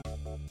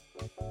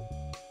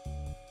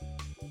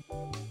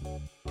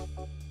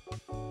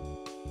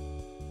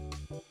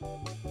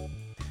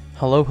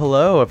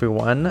Hello,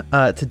 everyone.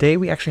 Today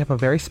we actually have a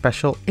very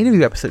special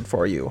interview episode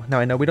for you. Now,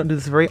 I know we don't do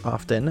this very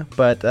often,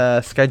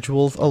 but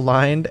schedules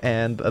aligned,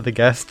 and the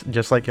guest,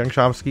 just like Young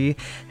Chomsky,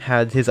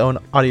 had his own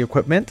audio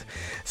equipment.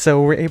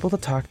 So we're able to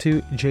talk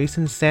to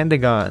Jason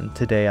Sandagon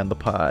today on the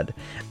pod.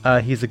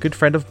 He's a good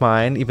friend of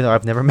mine, even though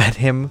I've never met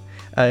him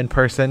in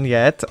person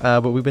yet,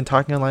 but we've been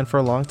talking online for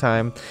a long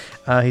time.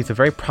 He's a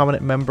very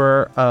prominent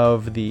member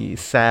of the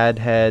Sad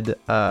Head,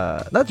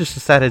 not just the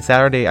Sad Head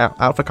Saturday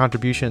Alpha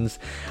contributions,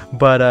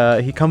 but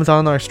he comes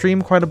on our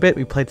stream quite a bit.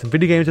 We played some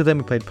video games with him.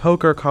 We played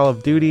poker, Call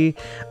of Duty.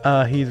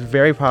 He's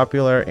very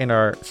popular in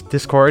our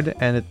Discord,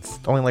 and it's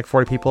only like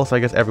 40 people, so I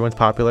guess everyone's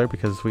popular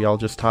because we all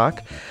just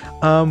talk.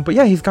 But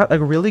yeah, he's got a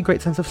really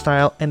great sense of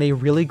style and a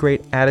really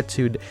great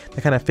attitude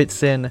that kind of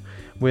fits in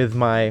with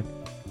my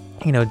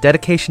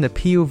dedication to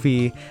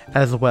POV,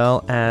 as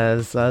well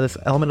as this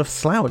element of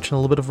slouch and a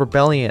little bit of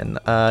rebellion.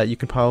 You've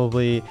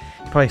probably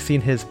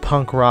seen his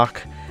punk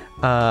rock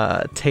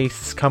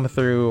tastes come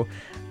through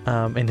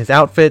in his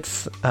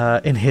outfits,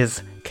 in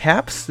his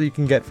caps that you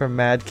can get from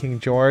Mad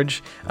King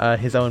George,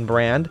 his own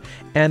brand.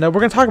 And we're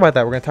going to talk about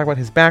that. We're going to talk about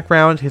his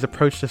background, his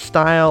approach to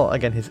style,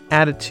 again, his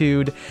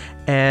attitude,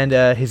 and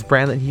his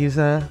brand that he's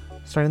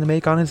starting to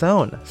make on his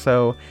own.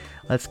 So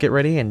let's get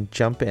ready and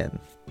jump in.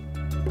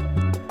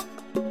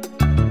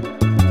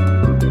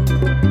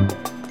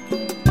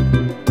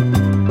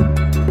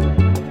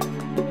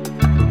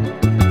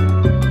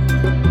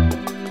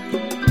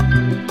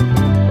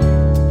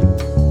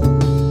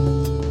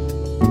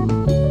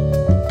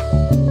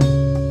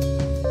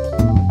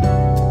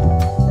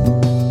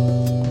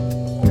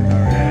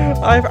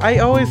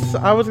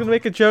 I was gonna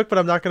make a joke, but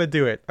I'm not gonna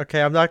do it.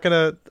 Okay, I'm not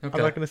gonna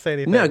say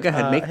anything. No, go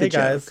ahead, make the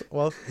joke. Hey guys,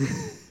 well,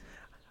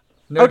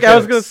 no okay, jokes. I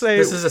was gonna say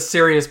this is a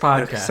serious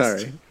podcast. Okay,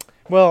 sorry.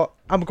 Well,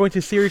 I'm going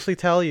to seriously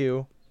tell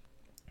you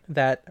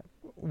that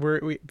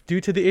we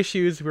due to the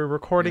issues, we're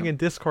recording in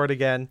Discord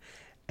again,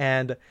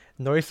 and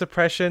noise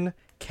suppression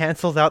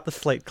cancels out the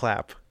slate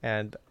clap,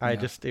 and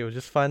it was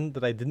just fun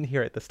that I didn't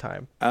hear it this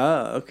time.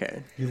 Oh,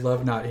 okay. You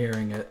love not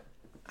hearing it.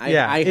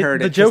 I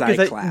heard it. The joke is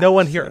that clapped, no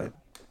one heard it.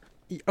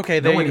 Okay,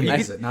 no one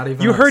hears it. Not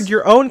even you us. heard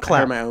your own clap. I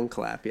heard my own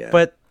clap. Yeah,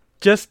 but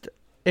just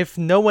if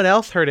no one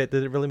else heard it,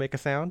 did it really make a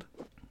sound?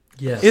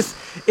 Yes.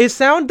 Is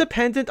sound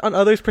dependent on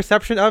others'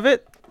 perception of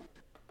it?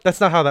 That's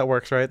not how that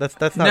works, right? That's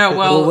not. No,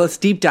 well, let's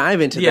deep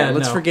dive into that.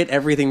 Let's no. forget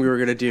everything we were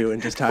going to do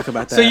and just talk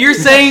about that. So you're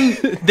saying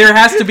there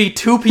has to be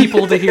two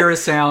people to hear a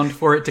sound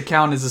for it to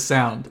count as a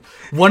sound.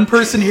 One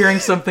person hearing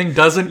something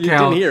doesn't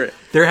count. Didn't hear it.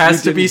 There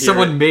has to be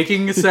someone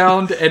making a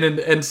sound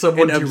and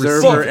someone an to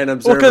observer receive. and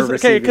observer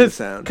receiving the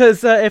sound.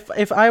 Because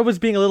if I was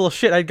being a little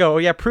shit, I'd go, "Oh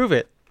yeah, prove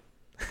it."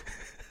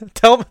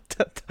 Tell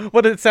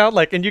what did it sound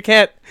like, and you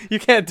can't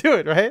do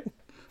it, right?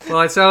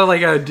 Well, it sounded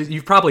like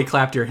you've probably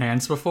clapped your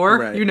hands before.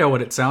 Right. You know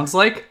what it sounds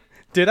like.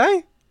 Did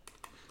I?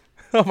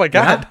 Oh my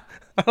god.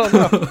 Yeah. I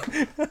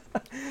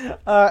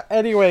don't know.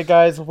 Anyway,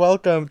 guys,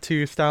 welcome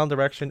to Style and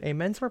Direction, a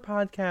menswear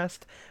podcast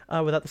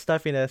without the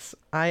stuffiness.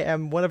 I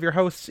am one of your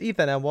hosts,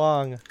 Ethan M.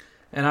 Wong.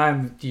 And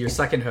I'm your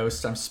second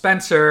host. I'm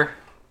Spencer.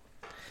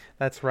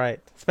 That's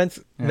right.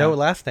 Spencer, Yeah. no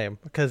last name.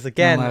 Because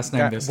again, No last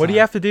name this what do you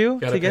time. have to do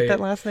Gotta to get pay that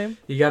it. last name?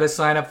 You got to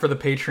sign up for the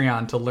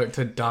Patreon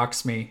to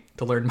dox me,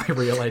 to learn my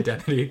real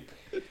identity.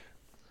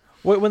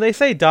 When they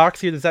say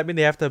dox you, does that mean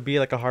they have to be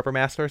like a harbor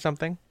master or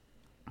something?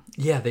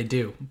 Yeah, they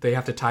do. They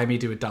have to tie me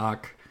to a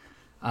dock,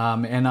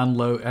 and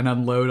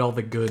unload all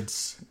the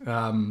goods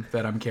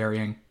that I'm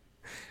carrying.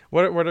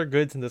 What are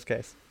goods in this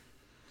case?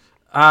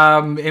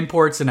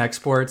 Imports and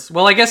exports.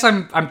 Well, I guess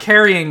I'm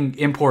carrying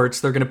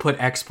imports. They're going to put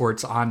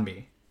exports on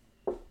me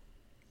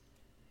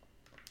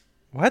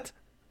What?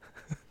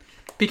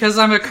 because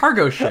I'm a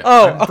cargo ship.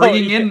 I'm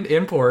bringing in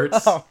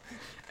imports,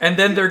 and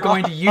then they're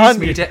going to use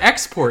me to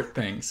export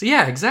things.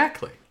 Yeah,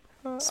 exactly.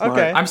 Smart.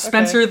 Okay. I'm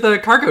Spencer the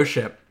cargo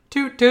ship.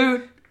 Toot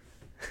toot.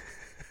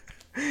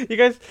 You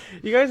guys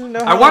know.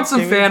 I want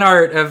some fan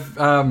art of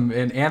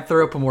an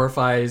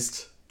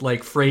anthropomorphized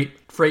like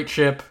freight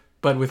ship,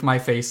 but with my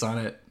face on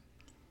it.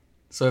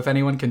 So if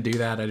anyone can do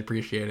that, I'd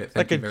appreciate it.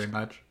 Thank you very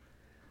much.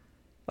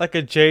 Like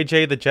a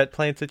JJ the jet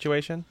plane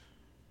situation.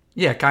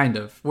 Yeah, kind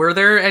of. Were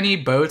there any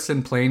boats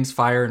in Planes,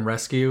 Fire, and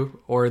Rescue,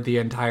 or the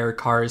entire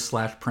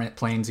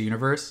Cars/Planes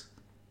universe?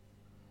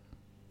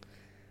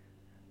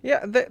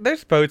 Yeah,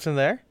 there's boats in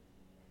there.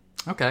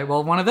 Okay,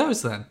 well, one of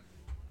those then.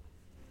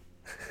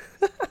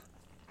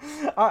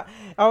 I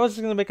was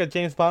just gonna make a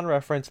James Bond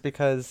reference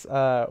because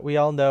we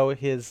all know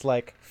his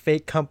like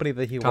fake company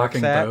that he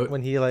Talking works at boat.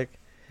 when he like.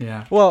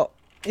 Yeah. Well,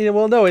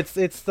 no, it's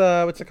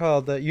the what's it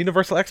called? The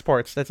Universal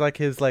Exports. That's like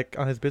his like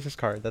on his business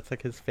card. That's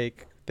like his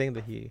fake thing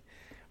that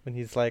when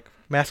he's like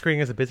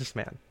masquerading as a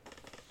businessman.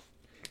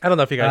 I don't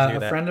know if you guys knew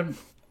that.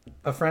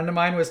 A friend of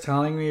mine was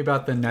telling me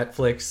about the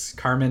Netflix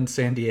Carmen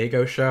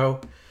Sandiego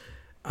show.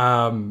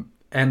 And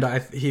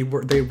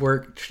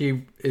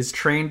she is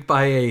trained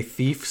by a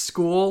thief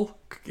school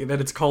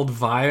that it's called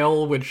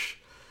Vile, which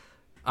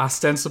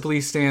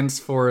ostensibly stands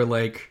for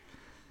like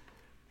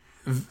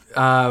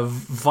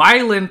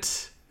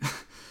violent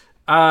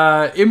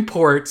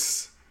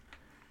imports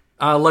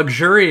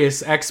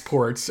luxurious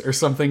exports or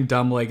something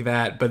dumb like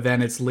that, but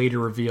then it's later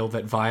revealed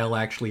that VILE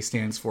actually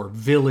stands for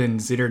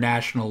Villains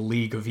International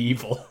League of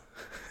Evil.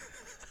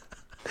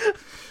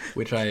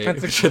 which I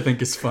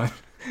think is fun.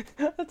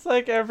 It's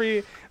like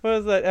every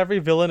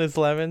villain is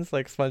Lemons,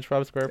 like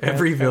SpongeBob SquarePants.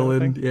 Every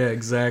villain, yeah,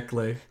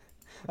 exactly.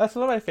 That's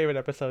one of my favorite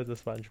episodes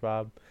of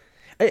SpongeBob.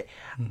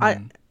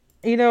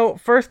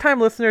 First time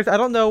listeners, I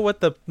don't know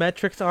what the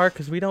metrics are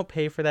because we don't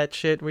pay for that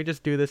shit. We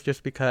just do this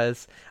just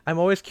because. I'm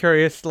always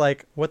curious,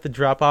 like, what the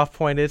drop-off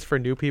point is for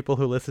new people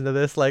who listen to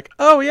this. Like,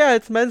 oh yeah,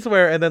 it's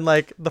menswear, and then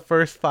like the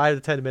first 5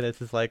 to 10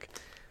 minutes is like,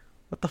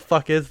 what the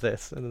fuck is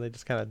this? And then they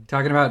just kind of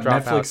talking about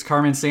Netflix out.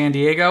 Carmen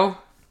Sandiego.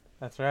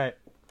 That's right.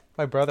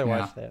 My brother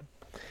watched it.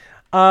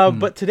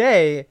 But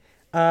today,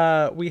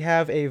 we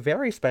have a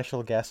very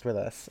special guest with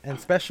us, and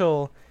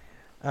special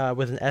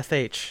with an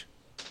SH.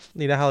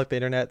 You know how like the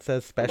internet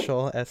says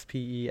special,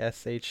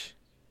 SPESH?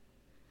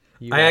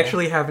 I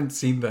actually haven't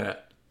seen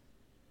that.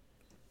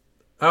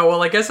 Oh,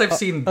 well, I guess I've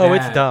seen that. Oh,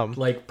 it's dumb.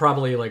 Like,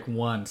 probably, like,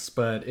 once,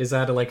 but is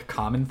that, like, a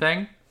common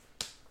thing?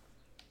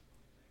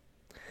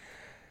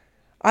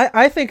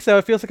 I think so.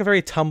 It feels like a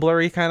very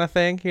Tumblr-y kind of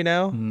thing, you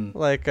know?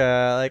 Like,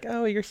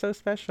 oh, you're so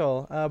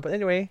special. But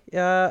anyway,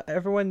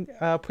 everyone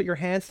put your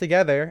hands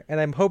together, and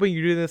I'm hoping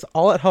you do this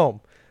all at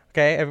home.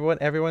 Okay?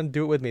 Everyone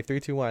do it with me.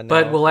 3, 2, 1.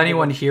 But will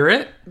anyone hear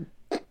it?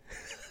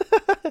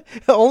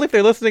 Only if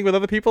they're listening with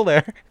other people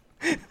there.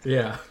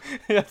 Yeah.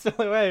 That's the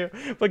only way.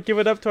 But give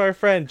it up to our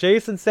friend,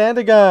 Jason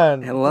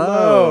Sandagon.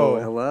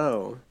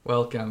 Hello.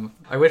 Welcome.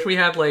 I wish we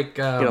had, like...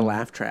 get a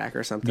laugh track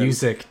or something.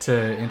 Music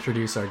to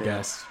introduce our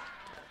guest.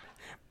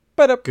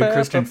 Good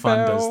Christian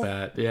Fun does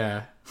that,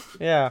 yeah.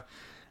 Yeah.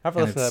 I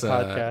haven't listened to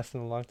that podcast in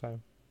a long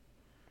time.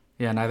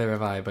 Yeah, neither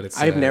have I, but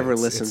I've never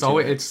listened to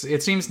it.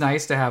 It seems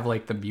nice to have,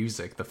 like, the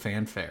music, the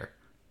fanfare.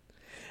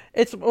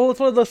 It's one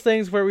of those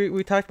things where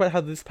we talked about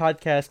how this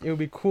podcast, it would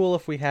be cool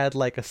if we had,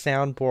 like, a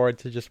soundboard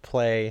to just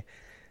play,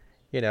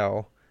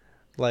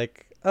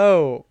 like,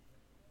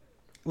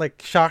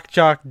 like shock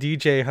jock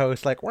DJ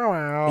host, like,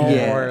 wow,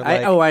 yeah. or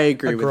like I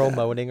agree a with girl that,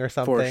 moaning or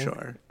something. for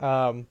sure.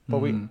 But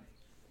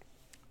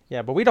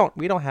we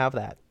don't have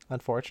that,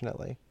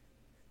 unfortunately.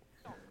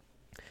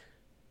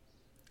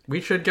 We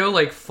should go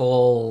like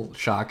full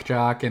shock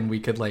jock, and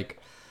we could like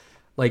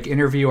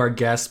interview our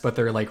guests, but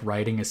they're like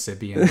riding a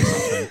Sibian or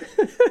something.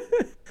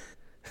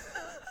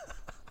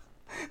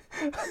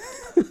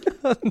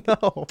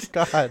 No,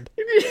 God.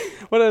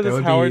 What are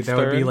this Howard Stern?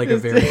 That would be like a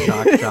very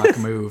shock jock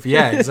move.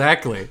 Yeah,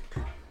 exactly.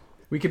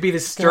 We could be the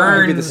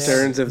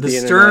Sterns of the the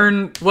Stern.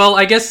 internet. Well,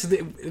 I guess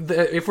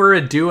if we're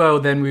a duo,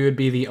 then we would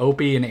be the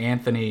Opie and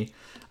Anthony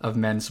of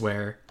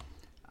menswear.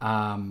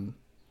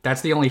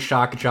 That's the only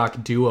shock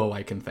jock duo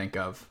I can think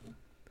of.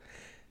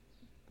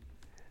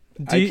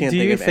 Do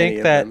you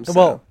think that?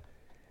 Well,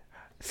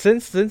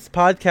 since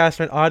podcasts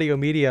are an audio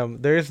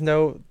medium,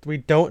 we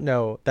don't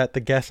know that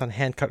the guests on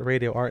Handcut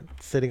Radio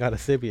aren't sitting on a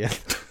Sibian.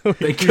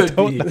 They could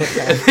be.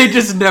 They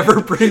just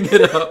never bring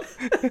it up.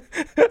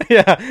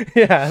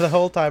 Yeah. The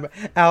whole time,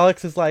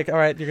 Alex is like, "All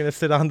right, you're gonna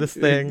sit on this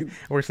thing.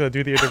 We're just gonna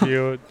do the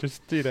interview.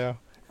 Just act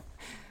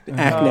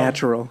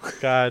natural."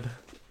 God.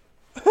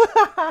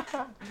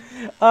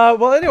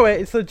 Well,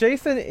 anyway, so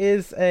Jason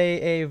is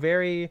a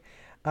very.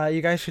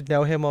 You guys should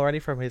know him already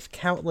from his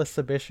countless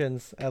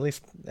submissions, at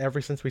least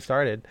ever since we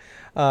started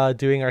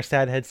doing our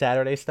Sad Head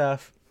Saturday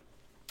stuff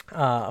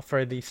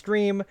for the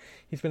stream.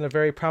 He's been a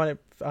very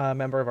prominent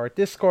member of our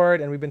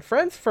Discord, and we've been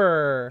friends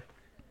for,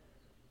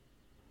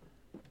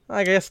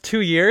 I guess,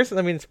 2 years.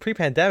 I mean, it's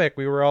pre-pandemic.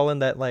 We were all in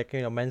that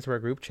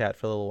menswear group chat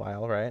for a little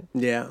while, right?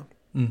 Yeah.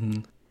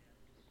 Mm-hmm.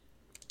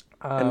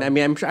 And I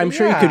mean, I'm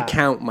sure you could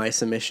count my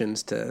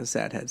submissions to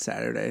Sad Head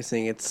Saturday,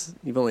 seeing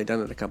you've only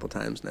done it a couple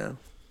times now.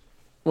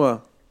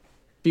 Well,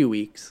 few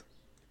weeks.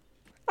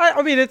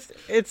 I mean, it's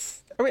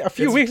a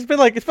few weeks. It's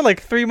been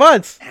like 3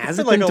 months. Has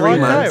it been like 3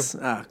 months?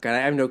 Oh God, I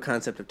have no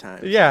concept of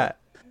time. Yeah.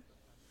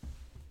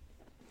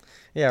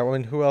 Yeah.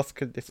 Well, who else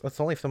could? It's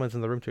only if someone's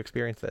in the room to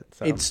experience it.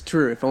 So. It's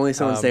true. If only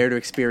someone's there to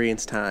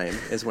experience time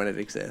is when it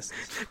exists.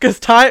 Because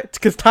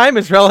time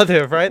is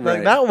relative, right?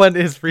 Like, that one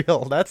is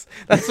real. That's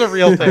a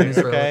real thing.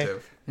 Okay.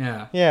 Relative.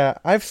 Yeah. Yeah.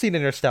 I've seen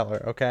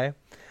Interstellar. Okay.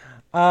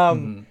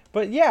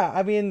 But yeah,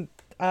 I mean.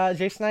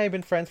 Jason and I have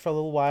been friends for a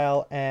little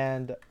while,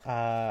 and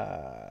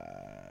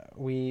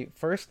we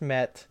first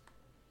met.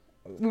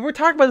 We were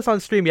talking about this on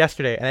stream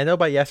yesterday, and I know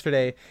by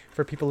yesterday,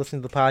 for people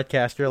listening to the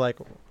podcast, you're like,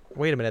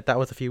 wait a minute, that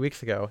was a few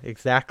weeks ago.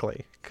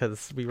 Exactly,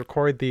 because we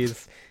record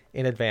these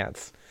in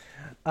advance.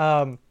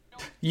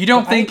 You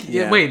don't think...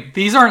 Wait,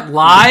 these aren't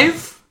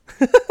live?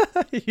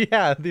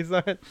 Yeah, these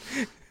aren't...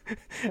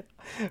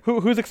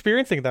 Who's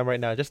experiencing them right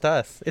now? Just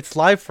us. It's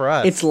live for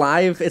us. It's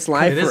live for us.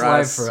 It is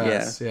live for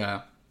us,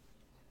 yeah.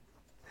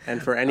 And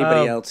for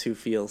anybody else who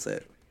feels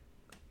it.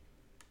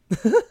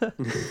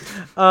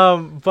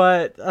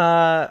 But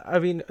I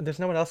mean, there's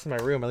no one else in my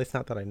room, at least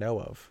not that I know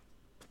of.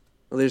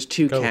 Well, there's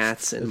 2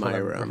 cats in my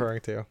room.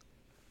 Referring to.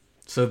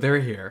 So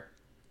they're here.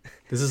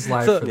 This is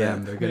live for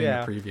them. They're getting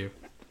a preview.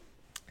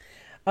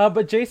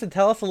 But Jason,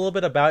 tell us a little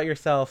bit about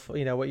yourself.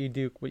 What you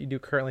do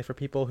currently for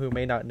people who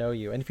may not know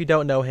you. And if you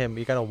don't know him,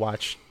 you gotta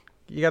watch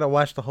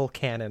the whole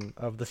canon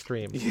of the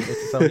streams. It's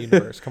its own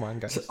universe. Come on,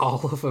 guys.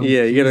 All of them.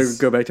 Yeah, you gotta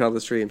go back to all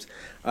the streams.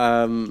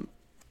 Well,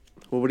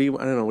 I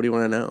don't know. What do you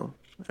want to know?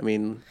 I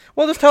mean,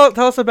 well, just tell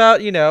us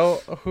about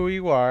who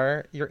you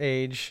are, your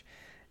age,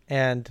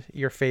 and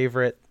your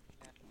favorite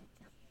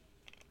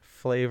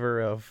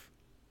flavor of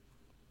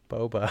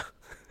boba.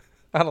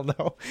 I don't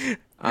know.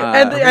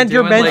 And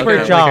your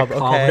menswear job, like a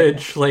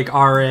college, okay?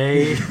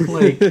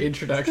 RA,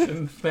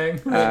 introduction thing.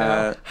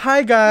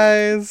 Hi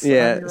guys.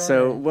 Yeah.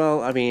 So,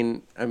 well, I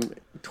mean, I'm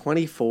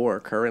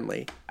 24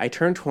 currently. I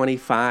turned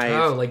 25.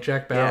 Oh, like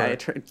Jack Bauer.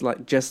 Yeah,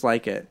 just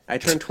like it. I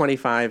turned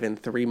 25 in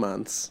 3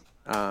 months.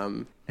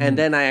 And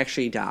then I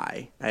actually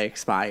die. I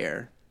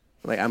expire.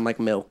 I'm like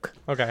milk.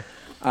 Okay.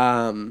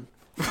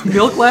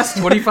 Milk lasts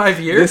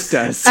 25 years? This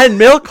does. And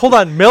milk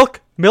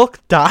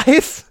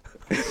dies?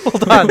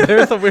 Hold on.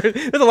 There's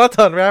a lot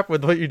to unwrap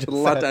with what you just said.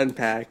 A lot to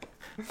unpack.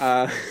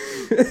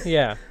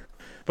 Yeah.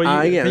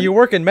 But you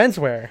work in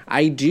menswear.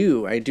 I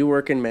do. I do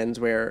work in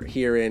menswear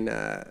here in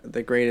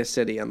the greatest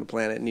city on the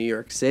planet, New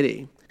York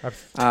City.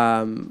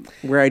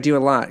 Where I do a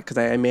lot because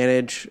I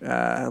manage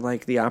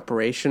the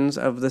operations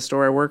of the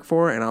store I work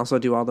for, and also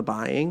do all the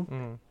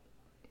buying.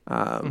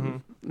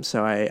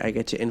 So I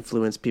get to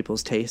influence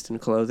people's taste in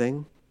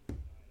clothing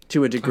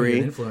to a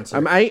degree.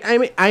 I'm an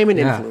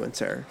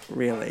influencer,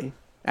 really,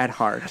 at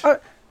heart.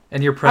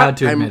 And you're proud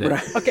to admit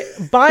it. Okay,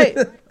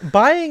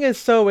 buying is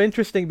so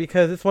interesting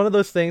because it's one of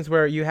those things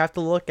where you have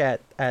to look at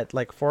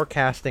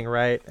forecasting,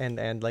 right,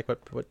 and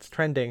what's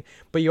trending,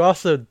 but you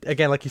also,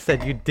 again, like you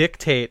said, you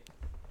dictate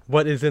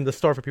what is in the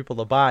store for people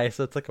to buy,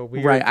 so it's like a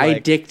weird I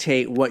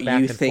dictate what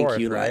you think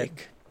you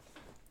like.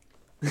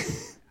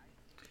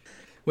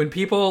 When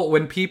people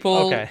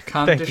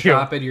come to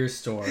shop at your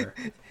store,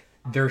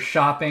 they're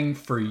shopping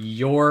for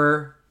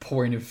your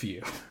point of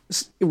view.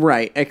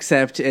 Right,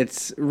 except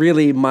it's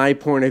really my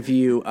point of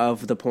view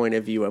of the point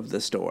of view of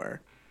the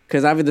store.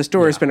 Because the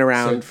store has been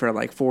around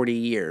for 40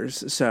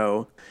 years,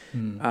 so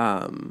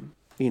I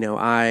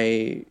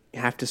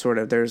have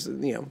to there's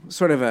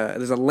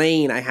a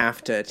lane I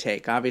have to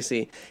take.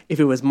 Obviously, if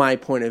it was my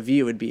point of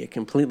view, it'd be a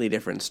completely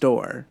different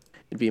store.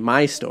 It'd be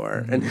my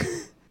store, and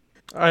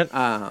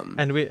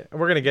we're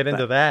gonna get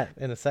into that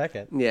in a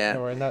second. Yeah,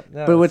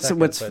 but what's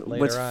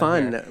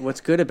fun,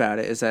 what's good about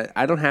it is that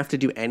I don't have to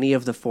do any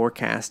of the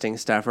forecasting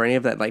stuff or any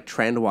of that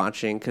trend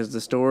watching because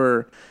the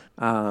store,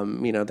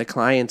 the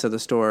clients of the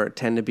store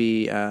tend to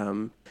be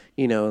the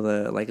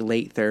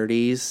late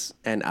 30s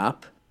and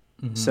up.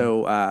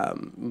 So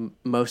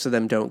most of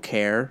them don't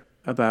care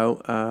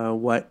about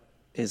what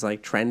is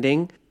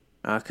trending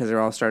because they're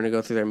all starting to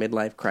go through their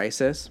midlife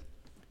crisis.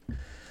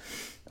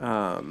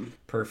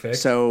 Perfect.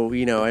 So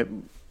it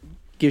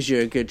gives you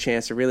a good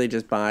chance to really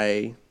just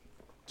buy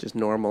just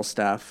normal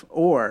stuff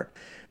or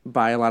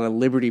buy a lot of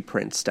Liberty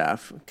print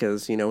stuff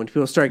because when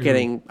people start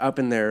getting up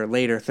in their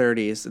later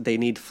 30s, they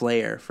need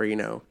flair for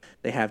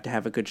they have to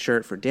have a good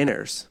shirt for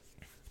dinners.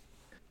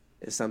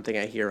 Is something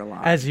I hear a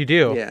lot. As you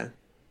do. Yeah.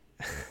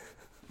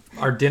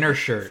 Our dinner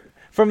shirt.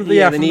 From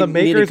the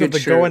makers of the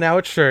shirt. Going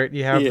out shirt,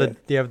 you have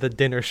the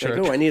dinner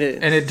shirt. I need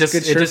it. And it just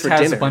has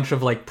dinner. A bunch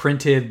of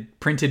printed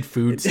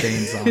food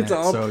stains on it. It's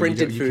all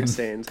printed food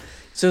stains.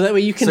 So that way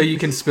you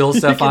can spill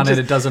stuff on it.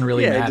 It doesn't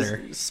really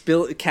matter.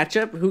 Spill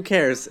ketchup. Who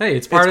cares? Hey,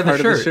 it's part of the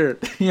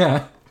shirt.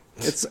 Yeah.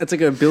 It's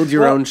like a build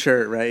your own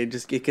shirt, right?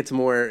 It gets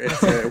more.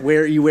 It's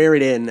where you wear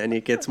it in, and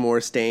it gets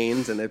more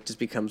stains, and it just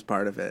becomes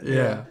part of it.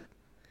 Yeah.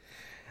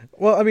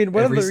 Well, I mean,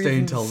 every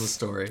stain tells a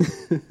story.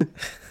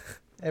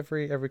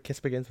 Every kiss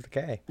begins with a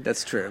K.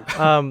 That's true.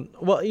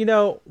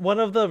 Well, one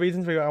of the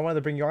reasons I wanted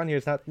to bring you on here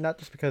is not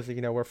just because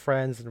we're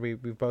friends and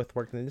we've both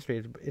worked in the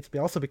industry. It's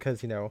also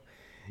because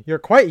you're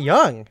quite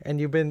young and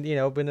you've been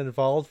been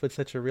involved with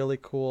such a really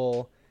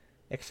cool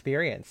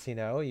experience.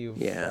 You you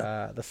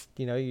I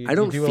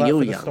don't do feel a lot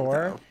for young. The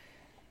store.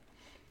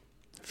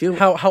 Feel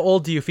how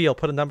old do you feel?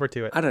 Put a number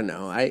to it. I don't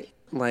know. I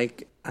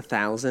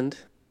 1,000.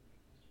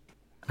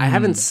 I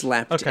haven't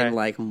slept in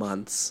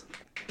months,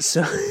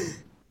 so.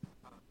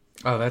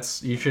 Oh,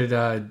 you should do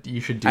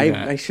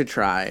that. I should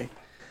try.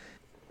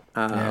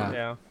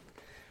 Yeah.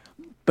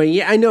 But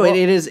yeah, I know it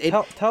is.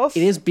 Tell us.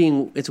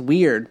 It's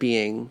weird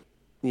being,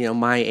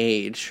 my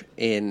age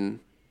in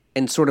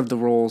sort of the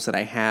roles that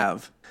I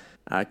have,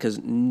 because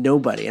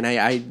nobody, and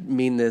I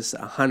mean this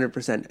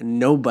 100%,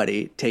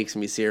 nobody takes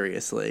me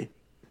seriously.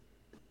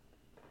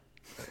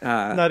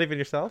 Not even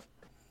yourself?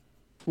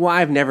 Well,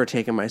 I've never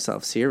taken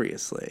myself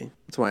seriously.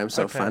 That's why I'm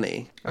so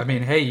funny. I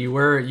mean, hey,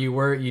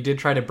 you did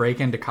try to break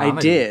into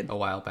comedy a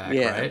while back,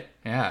 right?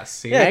 Yeah.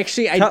 See,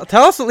 actually,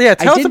 tell us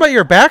about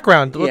your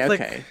background. Yeah,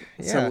 okay.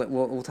 So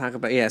we'll talk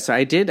about So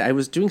I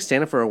was doing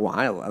stand up for a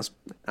while.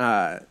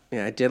 I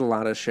did a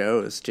lot of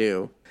shows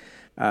too,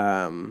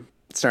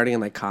 starting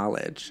in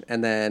college,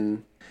 and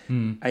then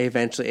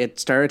it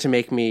started to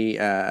make me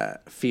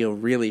feel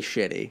really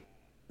shitty,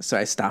 so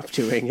I stopped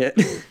doing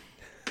it.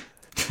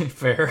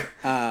 Fair.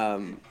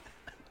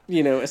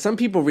 Some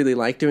people really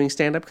like doing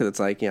stand-up because it's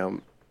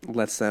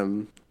lets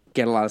them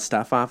get a lot of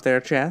stuff off their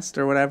chest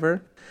or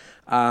whatever.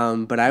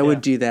 But I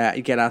would do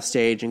that, get off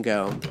stage and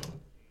go,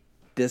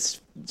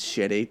 this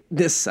shitty,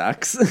 this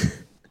sucks.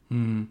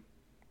 And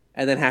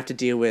then have to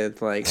deal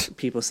with like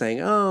people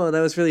saying, oh,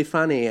 that was really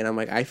funny. And I'm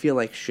like, I feel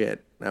like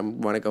shit. I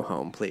want to go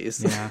home,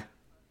 please. Yeah.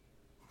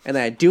 And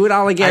then I do it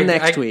all again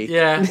next week.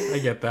 Yeah, I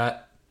get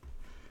that.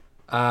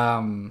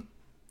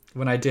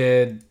 When I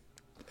did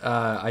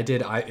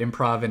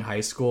improv in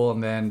high school,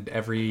 and then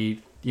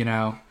every,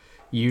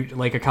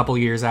 like a couple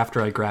years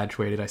after I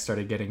graduated, I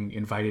started getting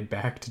invited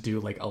back to do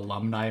like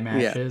alumni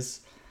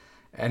matches.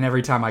 Yeah. And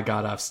every time I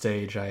got off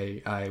stage,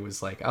 I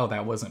was like, oh,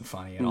 that wasn't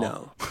funny at all.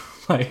 No.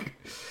 Like,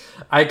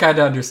 I kind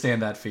of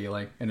understand that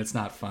feeling, and it's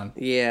not fun.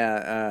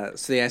 Yeah.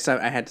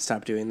 I had to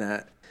stop doing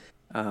that.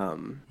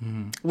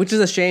 Which is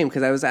a shame,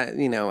 because I was at,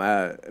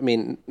 I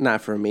mean,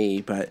 not for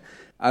me, but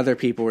other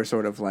people were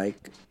sort of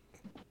like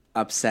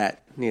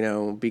upset,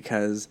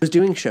 because I was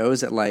doing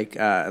shows at like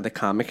the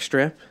Comic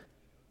Strip,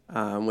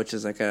 which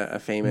is like a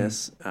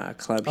famous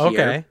club here.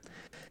 Okay.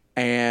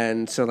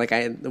 And so like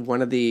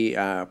one of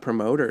the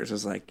promoters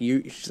was like,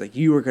 she's like,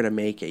 you were gonna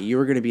make it. You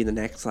were gonna be the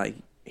next like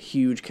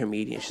huge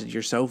comedian. She said,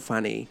 you're so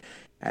funny.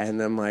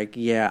 And I'm like,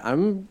 yeah,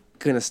 I'm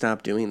gonna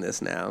stop doing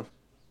this now. I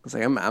was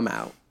like, I'm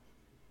out.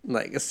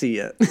 Like, see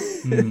ya.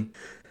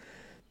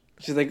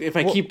 She's like, if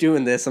I keep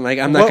doing this, I'm like,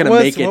 I'm not gonna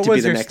make it to be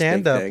the next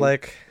big thing.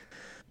 Like?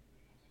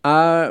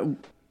 Well,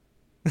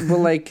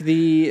 like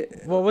the.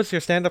 What was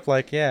your stand up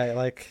like? Yeah,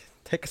 like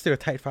take us through a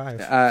tight five.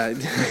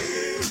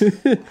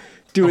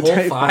 Do a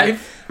tight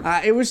five?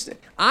 It was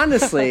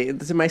honestly,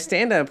 my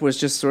stand up was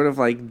just sort of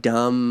like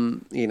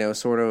dumb,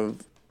 sort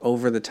of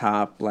over the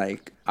top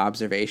like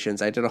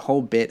observations. I did a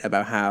whole bit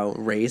about how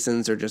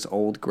raisins are just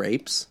old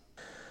grapes,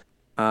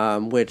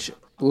 which.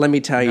 Let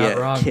me tell you,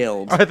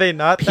 killed. Are they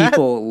not?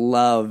 People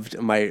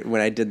loved when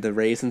I did the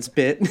raisins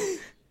bit.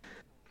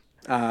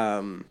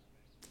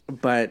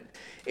 But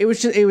I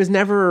was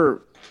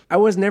never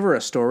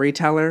a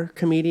storyteller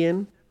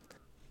comedian.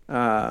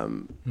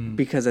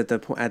 Because at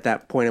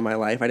that point in my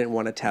life, I didn't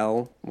want to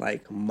tell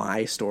like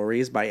my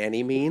stories by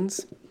any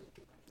means.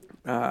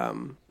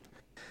 But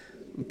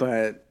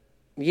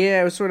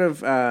yeah, it was sort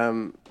of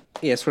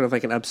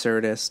like an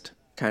absurdist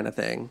kind of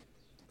thing.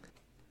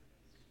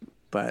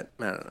 But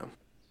I don't know.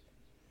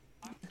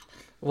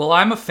 Well,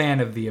 I'm a fan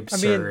of the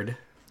absurd. I mean,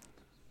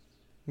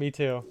 me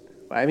too.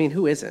 I mean,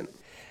 who isn't?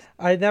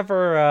 I've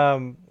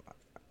never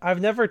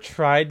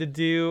tried to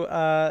do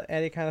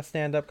any kind of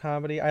stand-up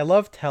comedy. I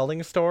love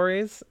telling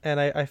stories,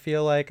 and I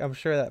feel like I'm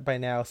sure that by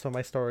now some of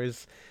my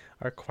stories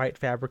are quite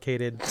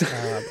fabricated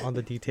on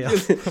the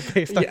details.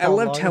 Based on I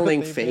love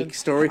telling fake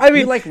stories. I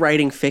mean, you like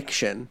writing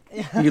fiction.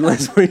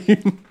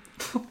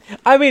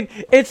 I mean,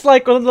 it's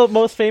like one of the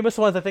most famous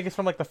ones. I think it's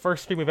from like the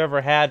first stream we've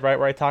ever had, right?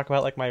 Where I talk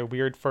about like my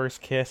weird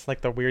first kiss, like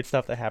the weird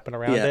stuff that happened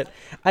around it.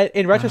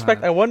 In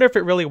retrospect, I wonder if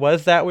it really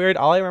was that weird.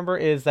 All I remember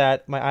is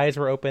that my eyes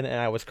were open and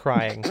I was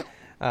crying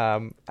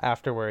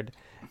afterward,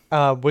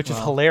 which is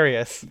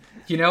hilarious.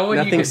 You know what?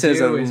 Nothing you says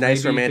do a is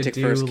nice romantic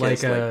first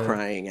kiss like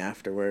crying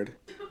afterward.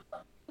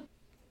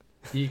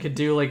 You could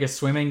do like a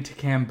swimming to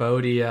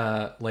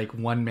Cambodia, like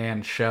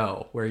one-man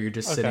show where you're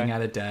just sitting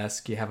at a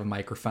desk, you have a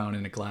microphone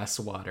and a glass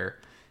of water,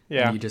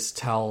 and you just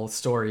tell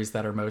stories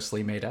that are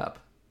mostly made up.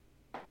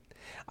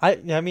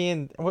 I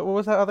mean, what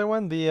was that other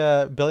one?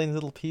 The Billion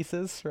Little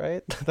Pieces,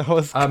 right? That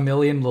was A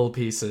Million Little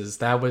Pieces.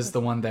 That was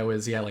the one that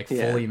was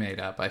fully made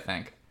up, I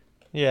think.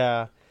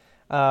 Yeah.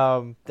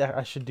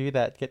 I should do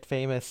that, get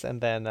famous,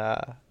 and then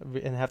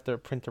and have to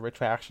print a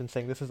retraction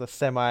saying this is a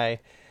semi-real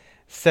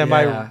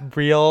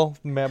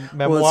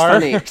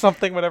memoir or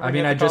something, whatever. I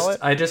mean, I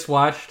just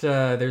watched.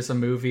 There's a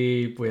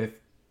movie with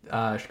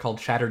called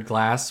Shattered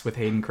Glass with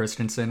Hayden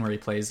Christensen where he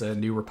plays a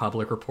New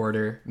Republic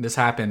reporter. This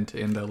happened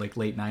in the like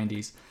late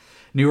 '90s.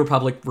 New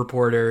Republic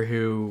reporter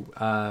who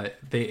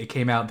it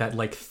came out that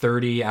like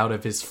 30 out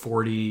of his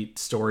 40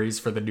 stories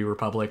for the New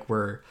Republic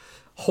were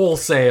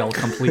wholesale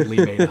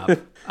completely made up.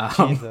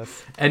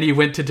 And he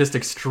went to just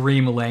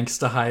extreme lengths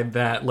to hide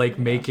that, like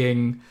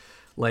making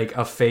like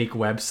a fake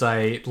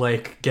website,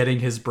 like getting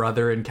his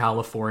brother in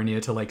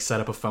California to like set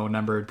up a phone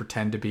number and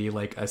pretend to be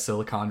like a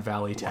Silicon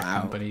Valley tech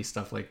company,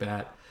 stuff like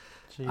that.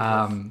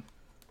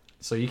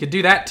 So you could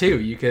do that too.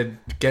 You could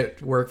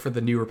get work for the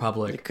New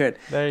Republic. You could.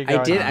 There you go.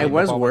 I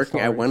was working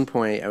at one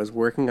point. I was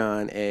working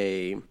on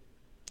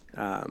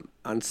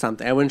on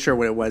something. I wasn't sure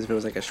what it was. If it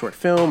was like a short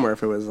film or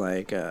if it was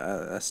like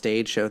a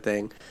stage show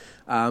thing.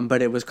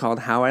 But it was called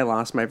 "How I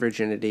Lost My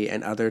Virginity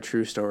and Other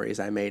True Stories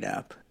I Made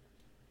Up."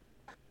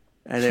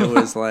 And it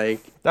was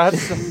like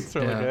that's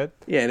really good.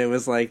 Yeah, and it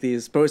was like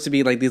supposed to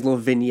be like these little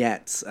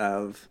vignettes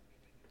of,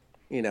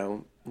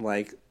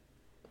 like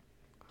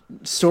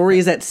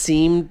stories that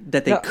seem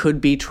that they could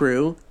be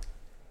true,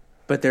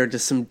 but there are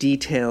just some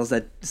details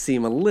that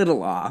seem a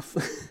little off.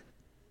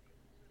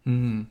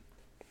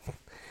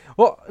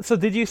 Well, so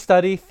did you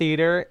study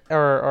theater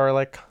or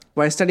like?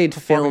 Well, I studied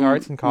film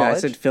arts in college. No, I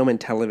studied film and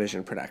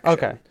television production.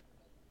 Okay.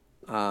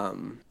 I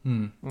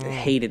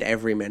hated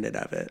every minute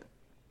of it.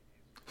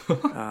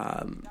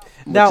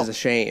 which is a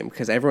shame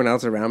because everyone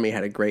else around me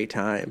had a great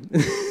time.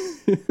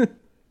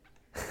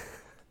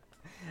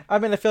 I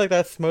mean, I feel like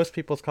that's most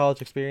people's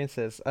college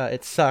experiences.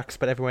 It sucks,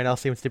 but everyone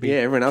else seems to be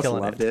everyone else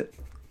killing loved it.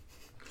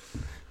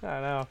 I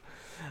don't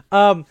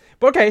know.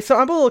 But okay, so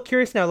I'm a little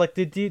curious now. Like,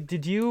 did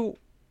you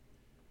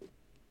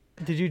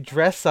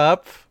dress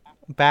up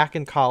back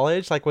in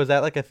college? Like, was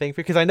that like a thing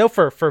for you? Because I know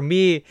for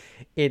me,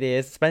 it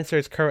is. Spencer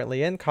is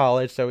currently in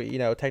college, so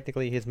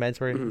technically his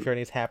mentoring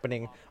journey is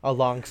happening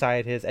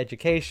alongside his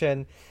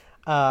education.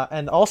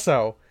 And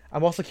also,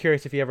 I'm also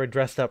curious if you ever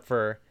dressed up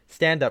for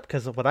stand-up,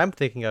 because what I'm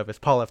thinking of is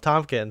Paul F.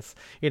 Tompkins,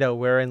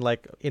 wearing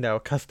like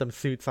custom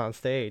suits on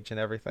stage and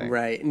everything.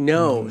 Right.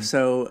 No.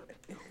 So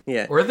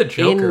yeah. Or the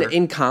Joker.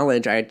 In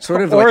college, I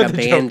sort of like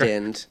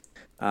abandoned.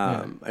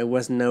 I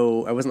wasn't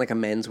like a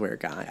menswear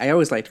guy. I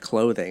always liked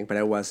clothing, but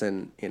I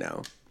wasn't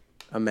a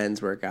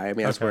menswear guy. I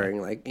mean, I was wearing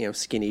like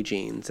skinny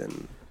jeans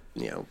and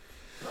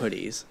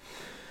hoodies.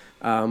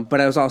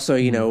 But I was also,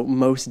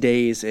 most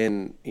days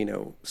in,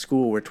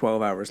 school were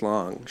 12 hours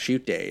long,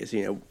 shoot days.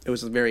 It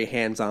was very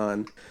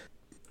hands-on.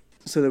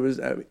 So there was,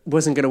 I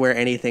wasn't going to wear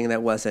anything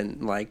that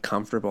wasn't like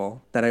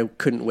comfortable, that I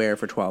couldn't wear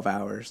for 12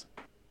 hours.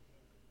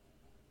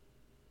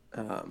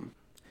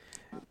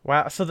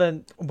 Wow. So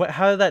then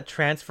how did that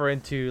transfer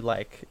into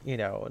like,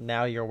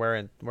 now you're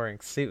wearing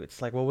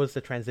suits? Like, what was the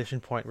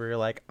transition point where you're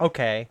like,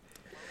 okay,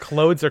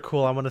 clothes are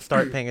cool, I'm going to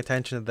start paying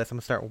attention to this, I'm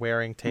going to start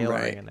wearing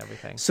tailoring and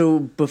everything? So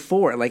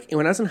before, like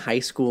when I was in high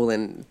school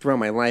and throughout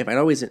my life, I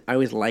always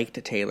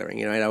liked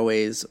tailoring. I'd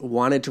always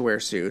wanted to wear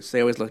suits.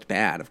 They always looked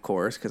bad, of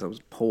course, because I was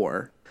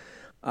poor.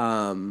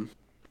 And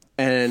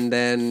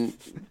then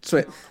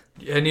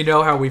and you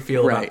know how we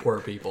feel about poor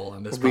people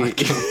on this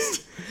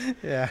podcast.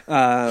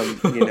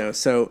 Yeah.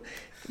 So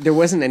there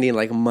wasn't any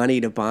like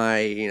money to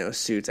buy,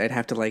 suits. I'd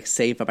have to like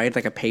save up. I had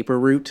like a paper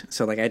route,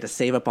 so like I had to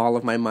save up all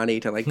of my money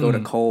to like go to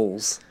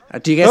Kohl's.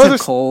 Do you guys have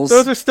Kohl's?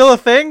 Those are still a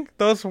thing?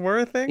 Those were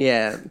a thing?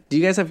 Yeah. Do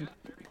you guys have?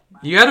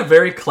 You had a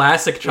very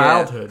classic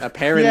childhood. Yeah,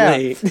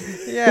 apparently.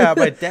 Yeah,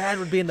 my dad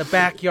would be in the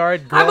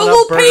backyard. I'm a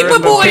little paper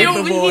boy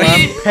over here.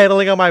 I'm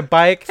pedaling on my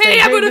bike. Hey,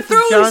 I'm going to throw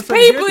this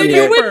paper in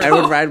your window. I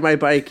would ride my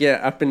bike,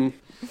 up in...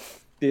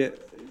 Yeah.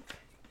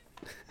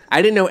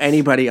 I didn't know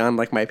anybody on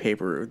like my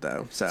paper route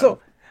though, so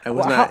I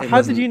was not.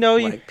 How did you know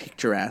like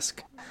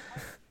picturesque?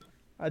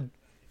 I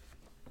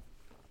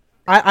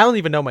don't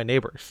even know my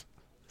neighbors,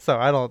 so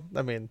I don't.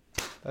 I mean,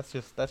 that's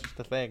just the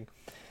thing.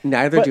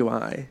 Neither do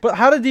I. But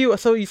how did you?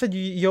 So you said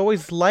you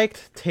always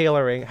liked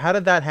tailoring. How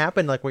did that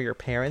happen? Like, were your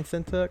parents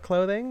into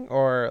clothing,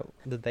 or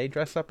did they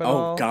dress up at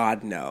all? Oh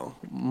God, no.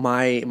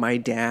 My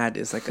dad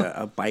is like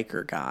a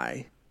biker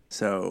guy,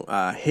 so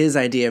his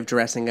idea of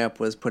dressing up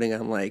was putting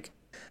on like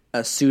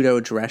a pseudo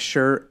dress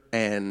shirt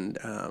and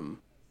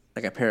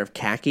like a pair of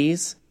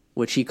khakis,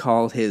 which he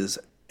called his,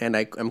 and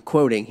I'm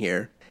quoting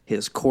here,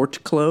 his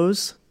court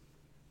clothes.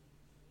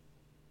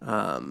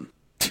 Court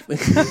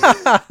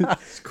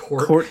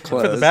clothes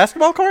for the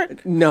basketball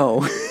court?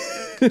 No.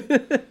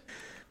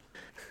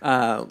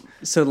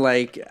 So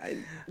like,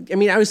 I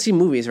mean, I would see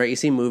movies, right? You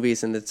see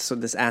movies, and it's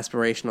this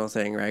aspirational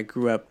thing, right? I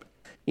grew up,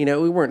 we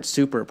weren't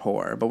super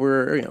poor, but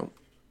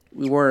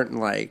we weren't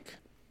like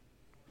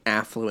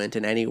affluent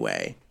in any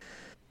way.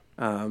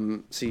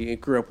 So you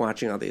grew up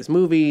watching all these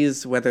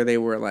movies, whether they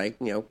were like,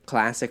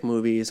 classic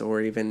movies or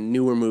even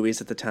newer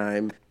movies at the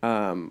time.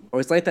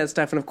 Always liked that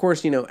stuff. And of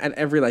course, at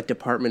every like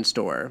department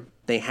store,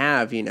 they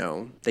have,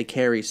 they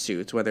carry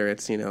suits, whether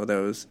it's,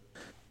 those,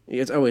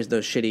 it's always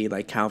those shitty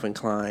like Calvin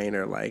Klein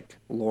or like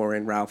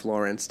Ralph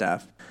Lauren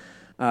stuff.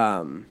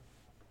 And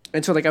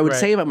so like I would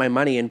save up my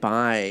money and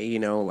buy,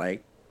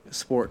 like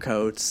sport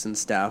coats and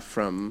stuff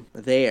from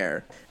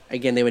there.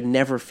 Again, they would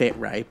never fit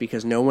right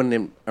because no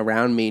one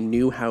around me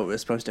knew how it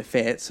was supposed to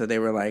fit. So they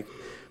were like,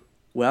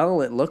 well,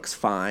 it looks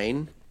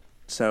fine,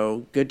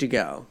 so good to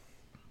go.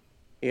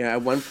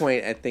 At one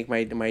point, I think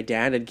my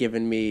dad had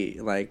given me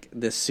like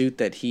this suit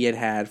that he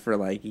had for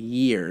like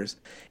years.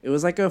 It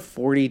was like a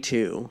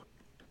 42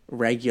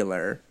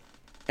 regular.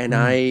 And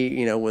I,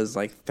 was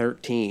like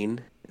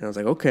 13. And I was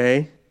like,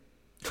 okay,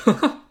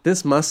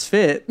 this must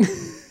fit.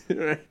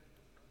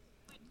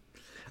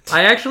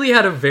 I actually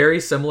had a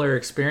very similar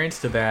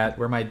experience to that,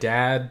 where my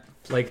dad,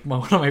 like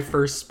one of my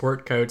first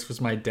sport coats was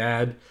my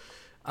dad,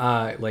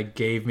 like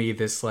gave me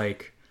this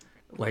like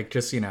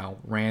just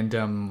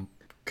random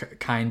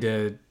kind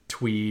of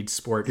tweed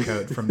sport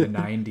coat from the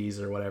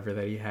 90s or whatever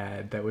that he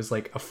had that was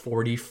like a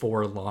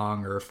 44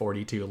 long or a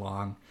 42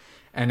 long,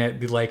 and at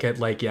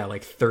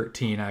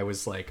 13 I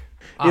was like,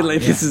 oh, you're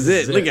like, this is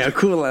it. Look how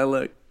cool I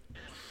look.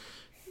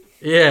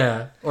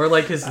 Yeah, or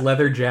like his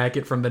leather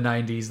jacket from the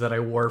 90s that I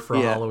wore for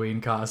a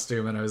Halloween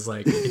costume, and I was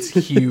like, it's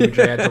huge.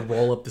 I had to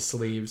roll up the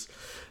sleeves,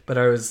 but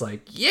I was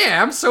like, yeah,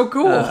 I'm so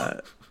cool.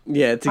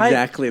 Yeah, it's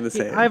exactly the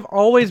same. I've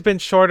always been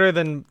shorter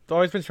than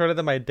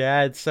my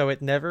dad, so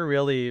it never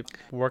really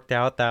worked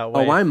out that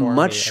way. Oh, I'm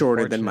much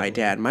shorter than my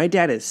dad. My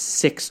dad is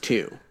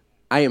 6'2".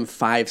 I am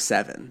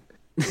 5'7".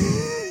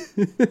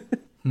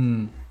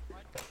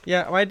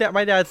 Yeah, my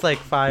dad's like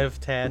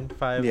 5'10",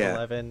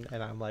 5'11",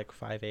 and I'm like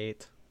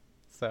 5'8".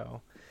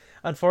 So,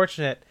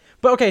 unfortunate.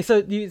 But okay, so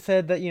you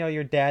said that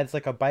your dad's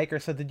like a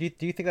biker. So do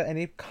you think that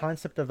any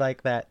concept of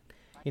like that,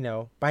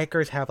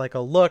 bikers have like a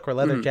look or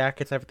leather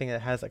jackets, everything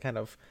that has that kind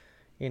of,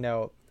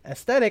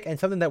 aesthetic, and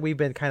something that we've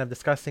been kind of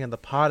discussing in the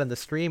pod and the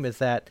stream is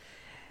that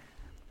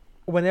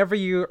whenever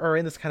you are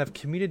in this kind of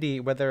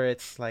community, whether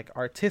it's like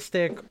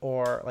artistic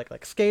or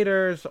like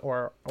skaters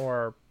or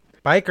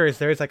bikers,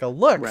 there's like a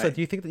look. Right. So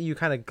do you think that you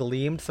kind of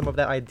gleamed some of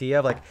that idea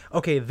of like,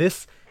 okay,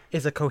 this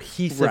is a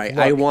cohesive right.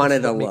 look. I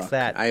wanted a look.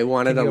 I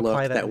wanted a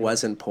look that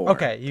wasn't poor.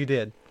 Okay, you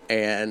did.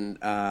 And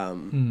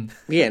and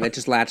it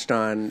just latched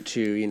on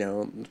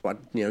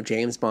to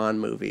James Bond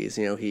movies.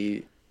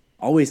 He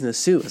always in a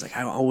suit. It's like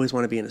I always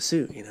want to be in a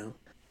suit.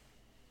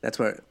 That's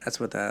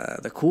what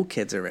the cool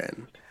kids are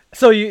in.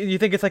 So you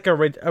think it's like a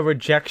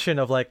rejection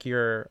of like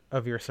your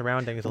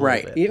surroundings, a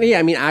right? little bit, Yeah,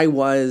 I mean, I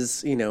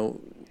was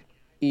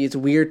It's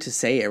weird to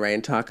say it, right,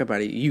 and talk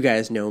about it. You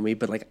guys know me,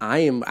 but like I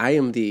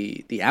am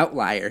the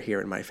outlier here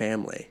in my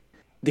family,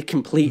 the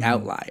complete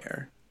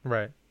outlier.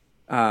 Right.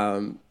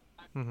 Well,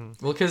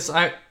 because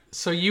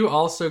so you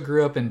also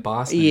grew up in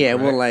Boston. Yeah,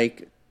 correct? well,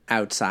 like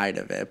outside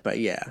of it, but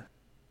yeah.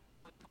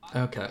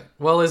 Okay.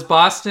 Well, is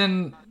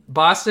Boston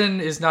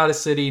is not a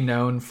city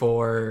known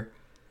for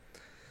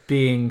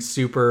being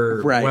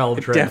super well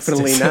dressed.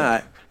 Definitely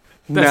not.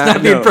 That's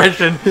not the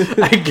impression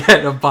I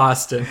get of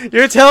Boston.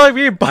 You're telling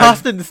me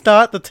Boston's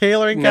not the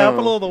tailoring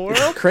capital of the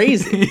world?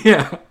 Crazy.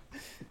 Yeah.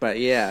 But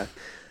yeah.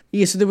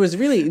 So there was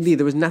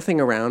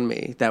nothing around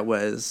me that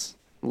was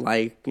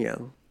like,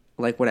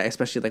 like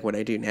especially like what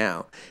I do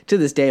now. To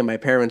this day, my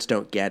parents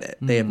don't get it.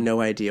 They have no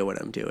idea what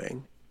I'm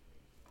doing.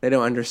 They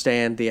don't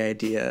understand the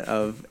idea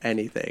of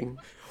anything.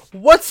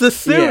 What's the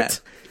suit? Yeah.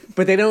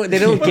 But they don't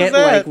get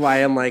like why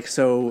I'm like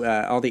so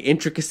all the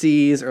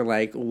intricacies or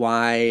like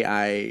why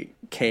I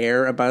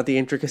care about the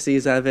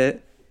intricacies of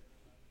it.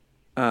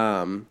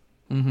 It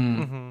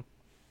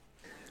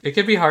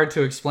could be hard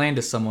to explain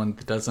to someone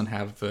that doesn't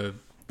have the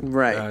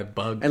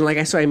bug. And like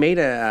I made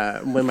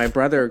when my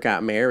brother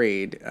got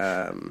married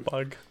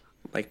Bug.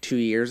 like 2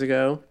 years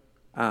ago,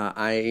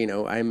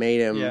 I made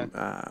him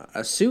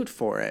a suit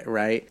for it,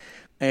 right?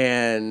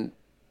 And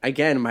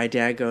again, my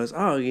dad goes,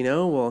 "Oh,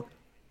 well,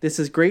 this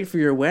is great for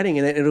your wedding,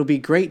 and it'll be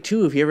great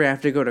too if you ever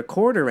have to go to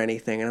court or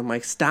anything." And I'm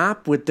like,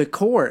 "Stop with the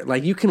court!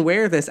 Like, you can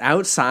wear this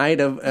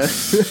outside of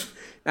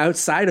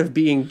outside of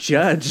being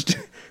judged."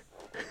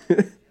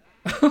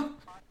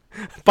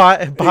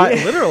 By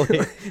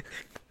literally.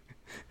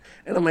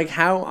 And I'm like,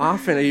 "How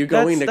often are you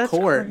going to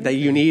court crazy. that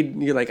you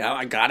need?" You're like, "Oh,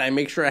 I gotta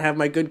make sure I have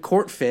my good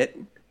court fit."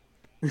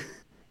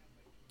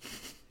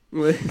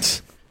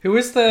 Who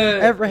was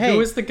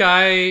the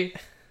guy?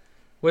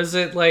 Was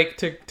it like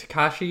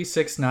Tekashi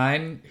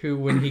 6ix9ine who,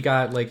 when he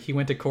got he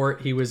went to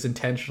court, he was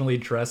intentionally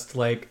dressed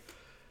like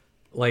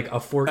a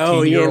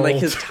 14-year-old like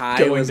his tie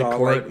going was to all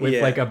court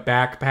with like a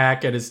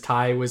backpack and his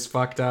tie was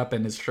fucked up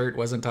and his shirt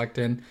wasn't tucked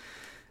in.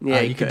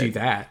 Yeah, you could do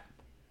that.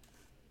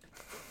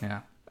 Yeah,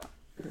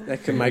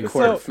 that could my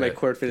court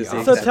fit is.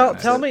 So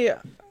tell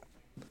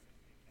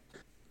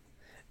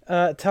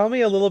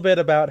me a little bit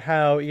about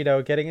how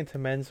getting into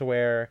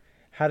menswear.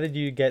 How did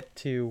you get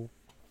to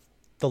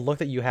the look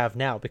that you have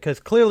now? Because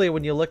clearly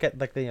when you look at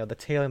like the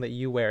tailoring that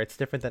you wear, it's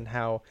different than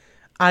how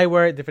I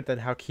wear it, different than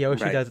how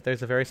Kiyoshi does it.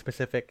 There's a very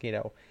specific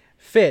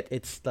fit.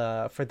 It's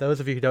for those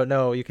of you who don't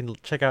know, you can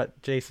check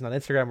out Jason on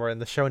Instagram or in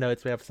the show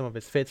notes. We have some of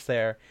his fits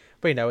there.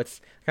 But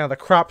it's kind of the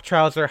crop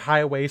trouser,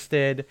 high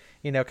waisted,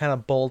 kind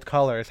of bold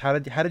colors. How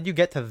did you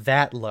get to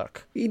that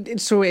look?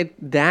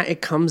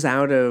 It comes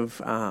out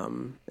of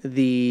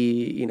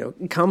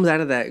it comes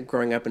out of that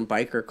growing up in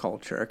biker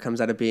culture. It comes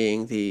out of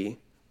being the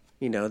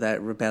that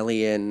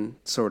rebellion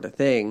sort of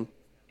thing.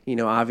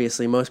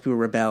 Obviously most people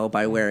rebel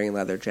by wearing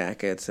leather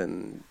jackets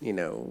and,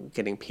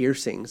 getting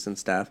piercings and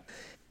stuff.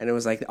 And it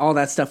was like, all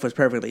that stuff was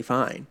perfectly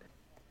fine.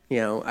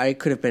 I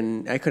could have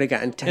gotten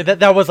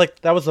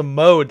that was a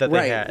mode that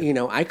they had.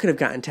 I could have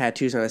gotten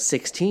tattoos when I was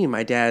 16.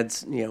 My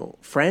dad's,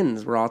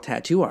 friends were all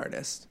tattoo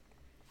artists.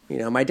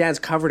 My dad's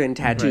covered in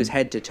tattoos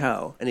head to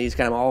toe, and he's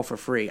got them all for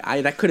free.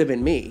 That could have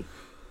been me.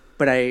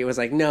 But I was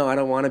like, no, I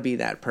don't want to be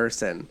that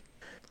person.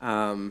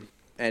 And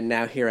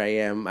now here I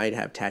am. I'd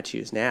have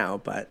tattoos now,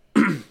 but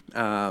you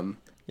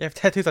have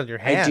tattoos on your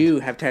hand. I do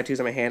have tattoos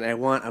on my hand. And I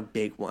want a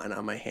big one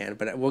on my hand,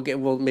 but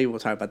maybe we'll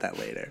talk about that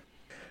later.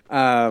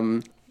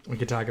 we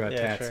could talk about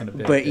tats in a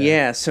bit. But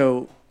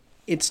so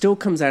it still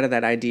comes out of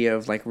that idea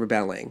of like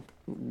rebelling.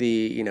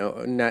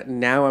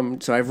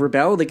 I've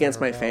rebelled against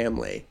my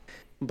family,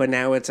 but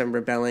now I'm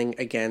rebelling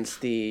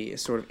against the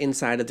sort of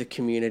inside of the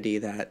community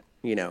that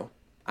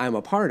I'm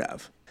a part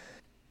of.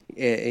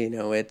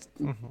 It's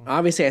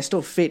obviously I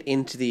still fit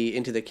into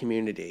the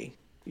community.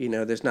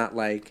 There's not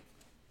like,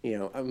 I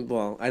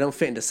don't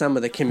fit into some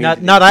of the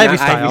community. Not Ivy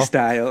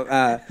style.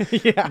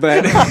 Yeah.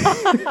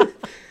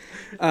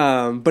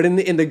 But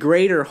in the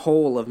greater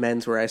whole of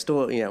menswear, I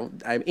still,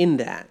 I'm in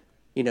that.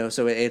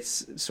 So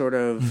it's sort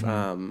of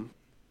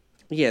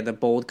the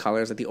bold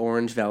colors like the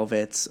orange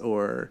velvets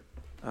or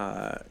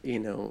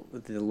the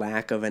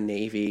lack of a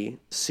navy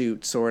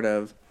suit sort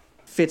of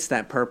fits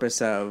that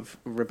purpose of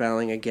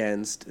rebelling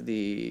against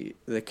the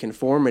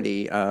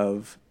conformity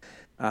of,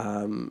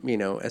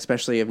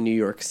 especially of New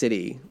York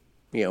City,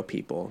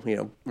 people,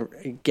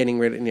 getting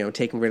rid,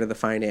 taking rid of the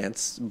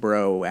finance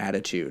bro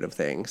attitude of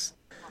things.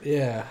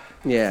 Yeah.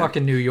 Yeah.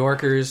 Fucking New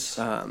Yorkers.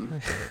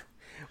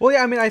 Well,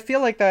 yeah, I mean, I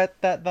feel like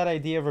that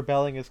idea of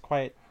rebelling is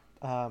quite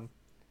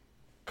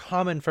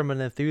common from an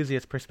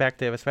enthusiast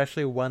perspective,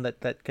 especially one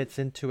that gets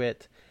into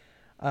it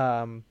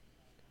from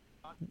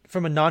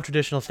a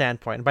non-traditional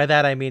standpoint. By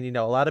that I mean,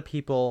 a lot of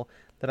people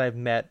that I've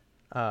met,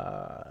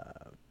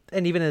 and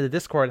even in the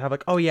Discord, have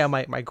like, oh yeah,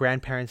 my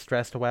grandparents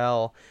dressed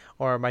well,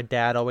 or my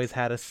dad always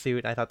had a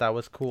suit, and I thought that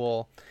was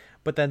cool.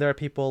 But then there are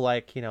people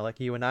like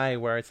you and I,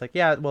 where it's like,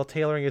 yeah, well,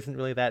 tailoring isn't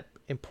really that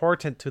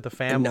important to the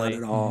family. Not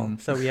at all.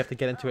 So we have to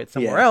get into it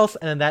somewhere else,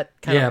 and then that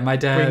kind of my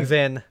dad brings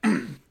in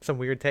some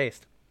weird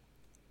taste.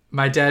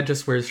 My dad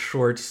just wears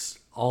shorts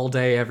all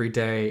day, every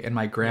day, and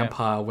my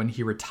grandpa, when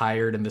he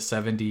retired in the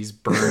 70s,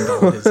 burned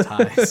all his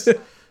ties.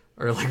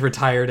 Or like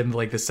retired in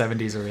like the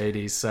 70s or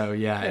 80s. So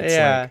it's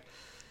like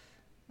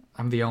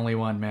I'm the only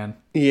one, man.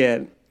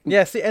 Yeah.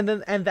 Yeah, see,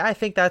 and I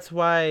think that's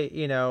why,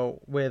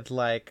 with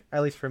like,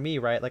 at least for me,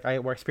 right? Like I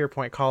wear Spear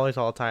Point collars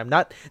all the time.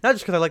 Not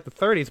just because I like the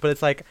 30s, but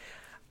it's like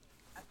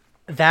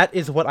that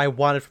is what I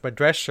wanted from a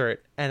dress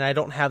shirt, and I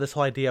don't have this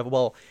whole idea of,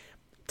 well,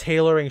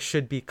 tailoring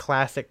should be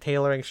classic,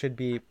 tailoring should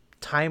be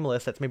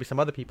timeless, that's maybe some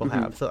other people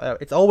have. So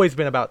it's always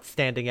been about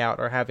standing out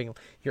or having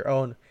your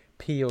own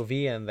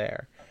POV in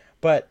there.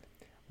 But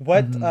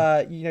what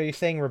you're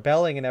saying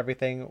rebelling and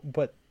everything,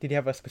 but did you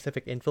have a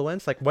specific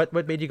influence? Like what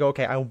made you go,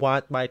 okay, I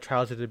want my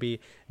trouser to be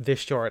this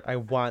short, I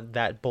want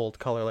that bold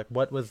color? Like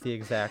what was the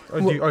exact,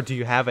 or do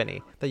you have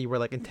any that you were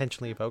like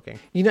intentionally evoking?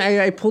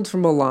 I pulled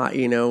from a lot.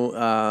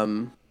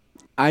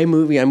 I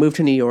moved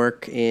to New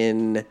York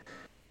in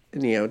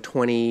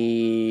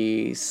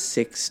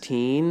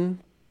 2016,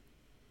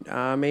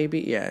 maybe.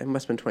 Yeah, it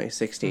must have been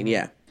 2016.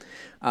 Yeah.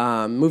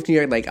 Moved to New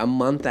York like a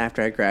month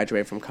after I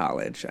graduated from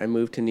college. I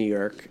moved to New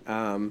York.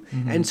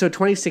 And so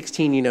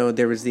 2016,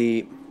 there was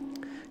there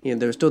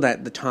was still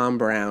the Tom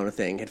Brown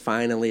thing had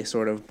finally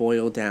sort of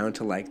boiled down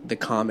to like the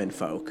common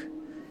folk.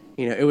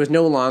 It was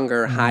no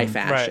longer high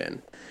fashion.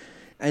 Right.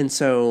 And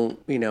so,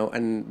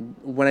 and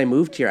when I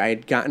moved here, I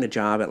had gotten a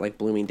job at like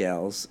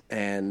Bloomingdale's,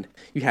 and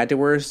you had to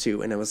wear a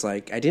suit. And I was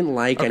like, I didn't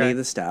like any of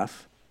the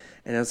stuff.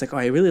 And I was like, oh,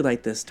 I really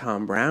like this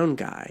Tom Brown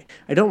guy.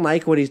 I don't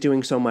like what he's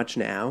doing so much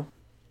now.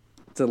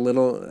 It's a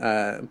little,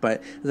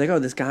 but I was like, oh,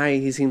 this guy,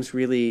 he seems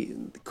really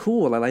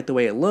cool. I like the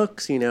way it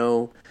looks, He's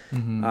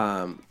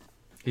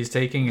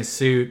taking a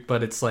suit,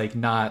 but it's like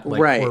not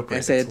like right. corporate.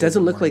 I said, it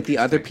doesn't look like the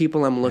other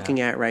people I'm looking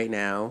at right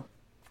now.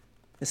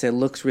 I said, it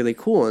looks really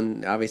cool.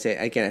 And obviously,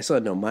 again, I still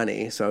had no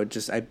money. So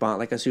I bought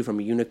like a suit from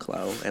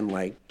Uniqlo and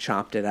like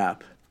chopped it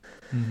up.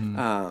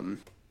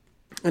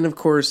 And of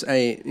course,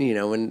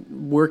 when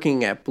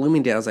working at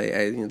Bloomingdale's,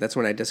 I that's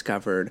when I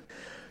discovered,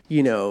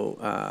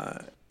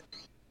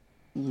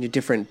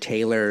 different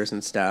tailors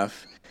and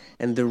stuff.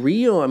 And the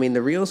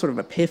real sort of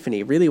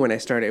epiphany, really, when I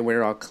started,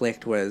 where it all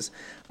clicked was,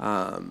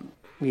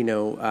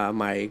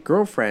 my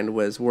girlfriend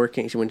was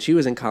working, when she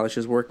was in college, she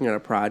was working on a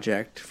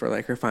project for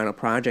like her final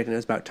project, and it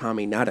was about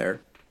Tommy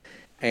Nutter.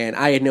 And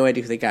I had no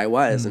idea who the guy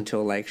was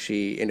until like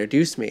she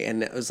introduced me.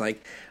 And it was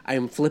like,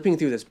 I'm flipping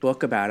through this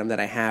book about him that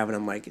I have, and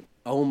I'm like,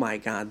 oh my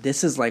God,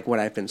 this is like what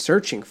I've been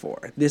searching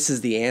for. This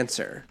is the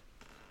answer.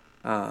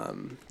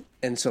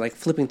 And so like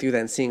flipping through that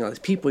and seeing all these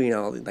people,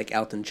 like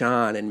Elton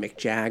John and Mick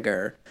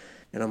Jagger.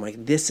 And I'm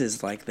like, this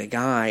is like the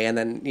guy. And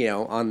then,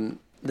 on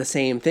the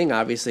same thing,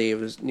 obviously it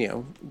was,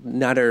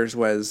 Nutter's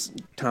was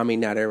Tommy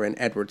Nutter and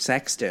Edward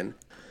Sexton.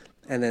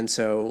 And then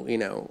so,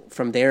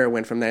 from there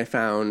I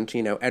found,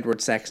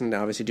 Edward Sexton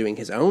obviously doing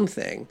his own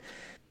thing.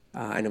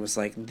 And it was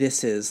like,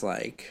 this was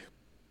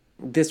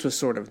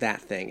sort of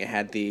that thing. It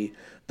had the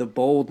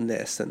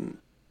boldness and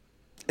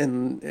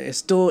it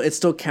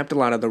still kept a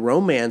lot of the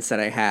romance that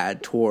I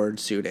had toward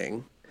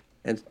suiting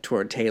and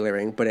toward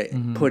tailoring, but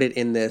it put it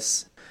in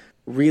this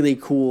really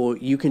cool,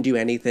 you can do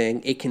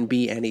anything, it can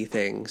be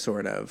anything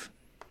sort of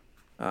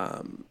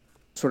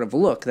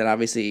look that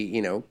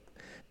obviously,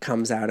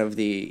 comes out of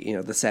the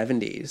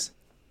 70s,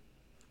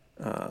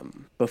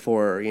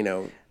 before,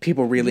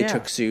 people really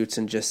took suits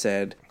and just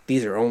said,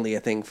 these are only a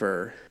thing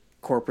for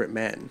corporate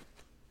men.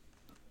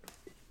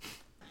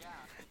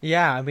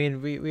 Yeah, I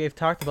mean, we've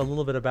talked a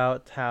little bit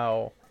about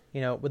how,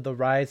 with the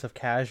rise of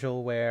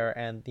casual wear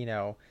and,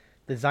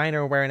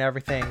 designer wear and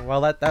everything, while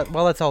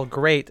that's all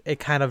great, it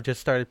kind of just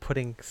started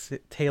putting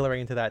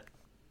tailoring into that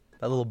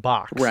little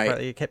box.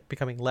 Right. It kept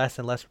becoming less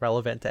and less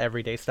relevant to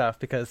everyday stuff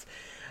because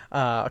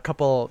a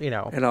couple,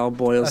 it all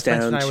boils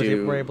down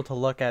to we're able to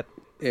look at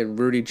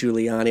Rudy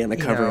Giuliani on the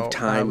cover of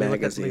Time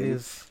magazine.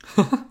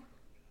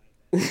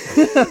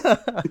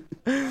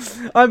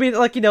 I mean,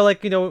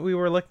 we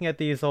were looking at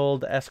these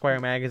old Esquire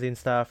magazine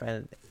stuff,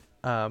 and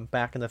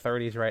back in the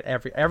 30s, right?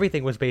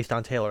 Everything was based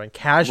on tailoring.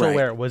 Casual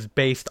wear was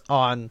based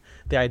on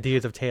the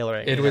ideas of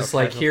tailoring. It was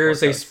like,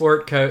 here's a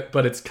sport coat,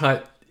 but it's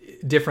cut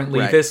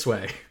differently this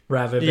way,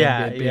 rather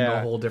than it being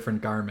a whole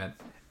different garment.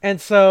 And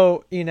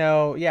so,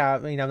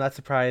 I'm not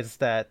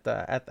surprised that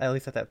at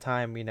least at that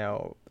time,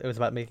 it was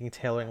about making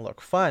tailoring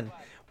look fun.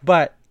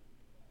 But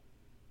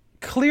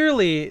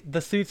clearly,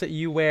 the suits that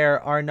you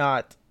wear are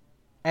not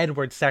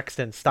Edward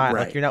Sexton style.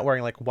 Right. Like you're not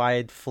wearing like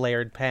wide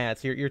flared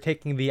pants. You're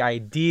taking the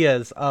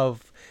ideas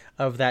of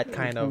that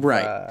kind of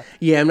right.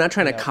 Yeah, I'm not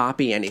trying to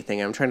copy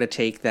anything. I'm trying to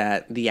take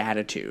the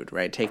attitude,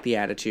 right? Take the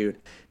attitude,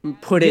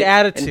 put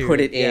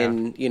it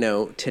in,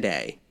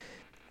 today,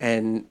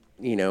 and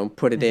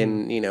put it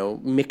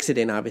in, mix it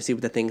in obviously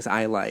with the things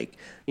I like,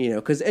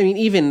 because I mean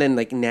even then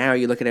like now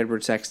you look at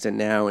Edward Sexton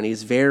now and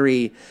he's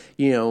very,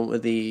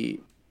 the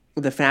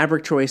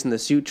fabric choice and the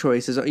suit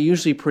choice is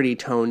usually pretty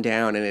toned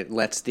down, and it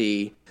lets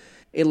the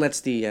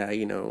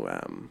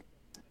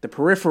the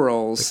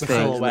peripherals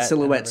things, the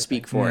silhouette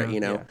speak for it,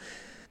 Yeah.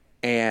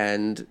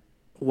 And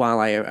while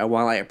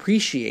I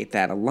appreciate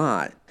that a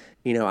lot,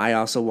 I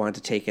also want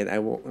to take it. I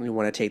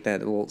want to take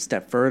that a little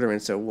step further,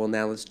 and so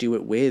now let's do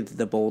it with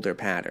the bolder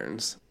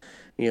patterns.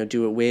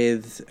 Do it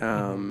with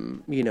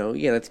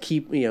let's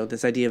keep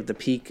this idea of the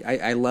peak.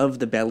 I love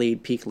the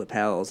bellied peak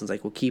lapels. It's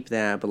like we'll keep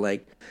that, but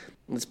like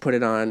let's put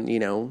it on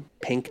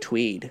pink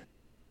tweed.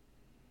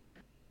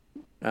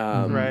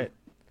 Right.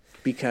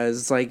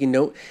 Because like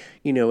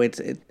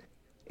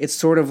it's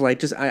sort of like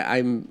just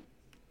I'm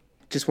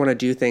just want to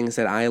do things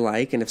that I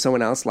like, and if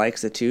someone else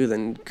likes it too,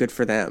 then good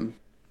for them.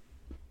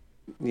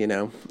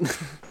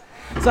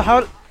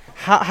 So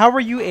how were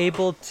you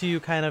able to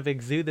kind of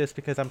exude this?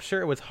 Because I'm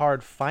sure it was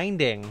hard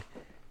finding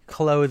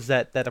clothes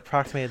that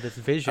approximated this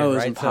vision. Oh, it was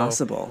right?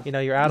 impossible. So,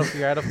 you're out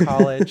of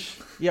college.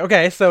 Yeah.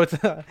 Okay. So it's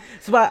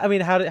I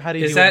mean, how do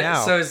you do it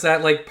now? So is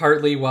that like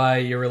partly why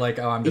you were like,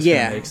 oh, I'm just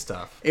gonna make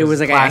stuff? It was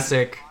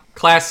like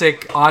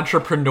classic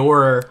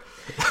entrepreneur,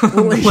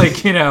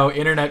 like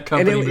internet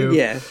company move.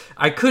 Yeah,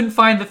 I couldn't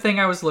find the thing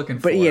I was looking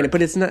for. But yeah,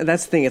 but it's not.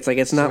 That's the thing. It's like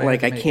it's not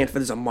like I can't. It.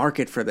 There's a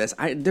market for this.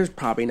 There's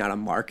probably not a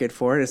market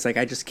for it. It's like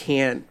I just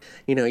can't.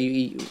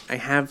 I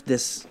have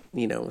this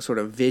sort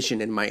of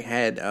vision in my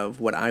head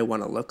of what I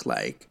want to look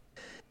like,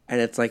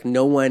 and it's like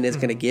no one is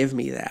going to give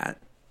me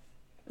that.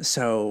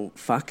 So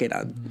fuck it.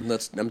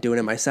 I'm doing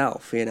it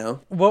myself.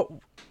 What?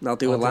 I'll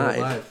do it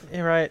live.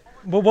 Yeah, right.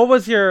 Well, what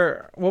was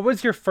your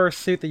first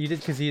suit that you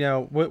did? Because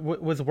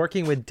was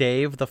working with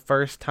Dave the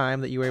first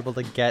time that you were able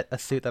to get a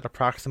suit that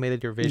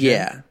approximated your vision?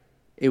 Yeah,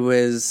 it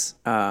was.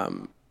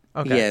 Okay.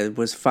 Yeah, it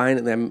was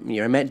fine. I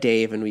met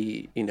Dave, and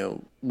we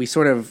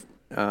sort of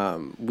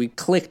we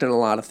clicked on a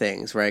lot of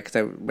things, right?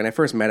 Because when I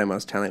first met him, I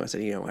was telling him, I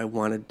said, I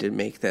wanted to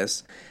make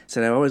this. I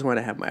said I always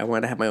wanted to have my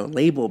own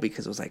label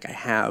because it was like I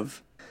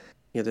have,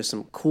 there's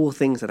some cool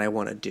things that I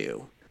want to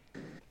do.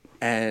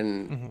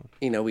 And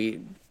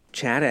we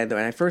chatted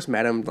when I first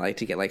met him, like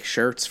to get like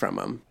shirts from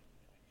him,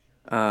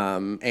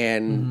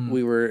 and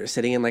we were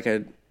sitting in like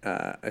a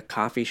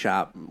coffee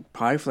shop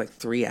probably for like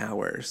 3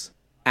 hours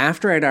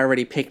after I'd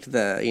already picked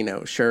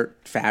the shirt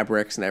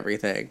fabrics and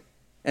everything,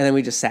 and then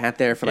we just sat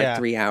there for like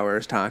 3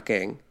 hours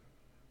talking.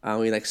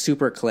 We like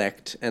super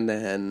clicked, and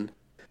then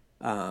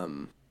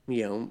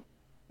we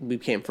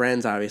became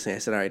friends. Obviously, I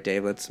said, "All right,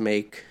 Dave, I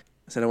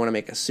said I want to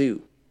make a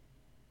suit."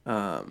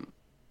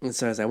 And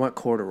so I was like, I want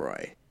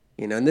corduroy,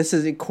 and this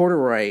is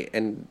corduroy,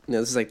 and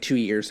this is like 2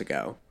 years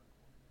ago.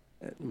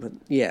 But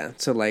yeah,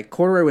 so like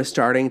corduroy was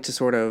starting to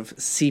sort of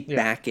seep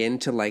back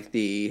into like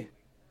the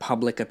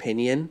public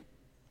opinion,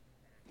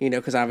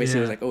 because obviously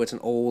it was like, oh, it's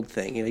an old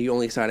thing. You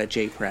only saw it at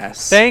J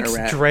Press. Thanks,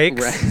 Drake.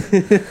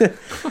 And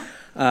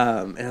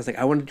I was like,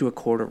 I want to do a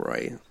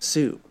corduroy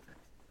suit.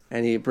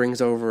 And he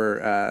brings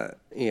over,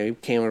 he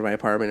came over to my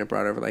apartment and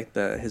brought over like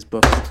his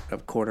book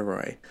of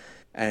corduroy.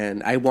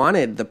 And I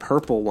wanted the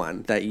purple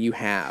one that you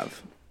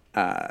have,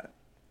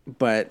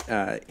 but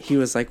he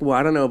was like, "Well,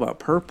 I don't know about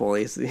purple."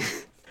 And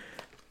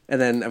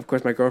then, of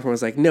course, my girlfriend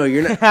was like, "No,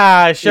 you're not."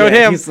 I showed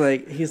him.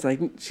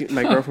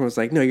 My girlfriend was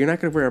like, "No, you're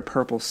not going to wear a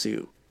purple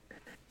suit."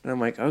 And I'm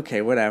like,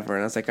 "Okay, whatever."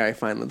 And I was like, "All right,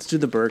 fine, let's do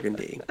the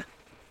burgundy."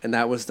 And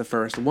that was the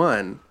first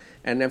one.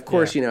 And of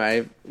course,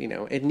 it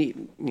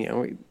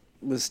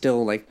was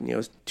still like it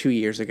was 2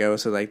 years ago,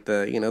 so like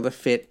the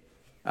fit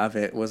of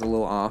it was a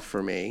little off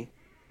for me.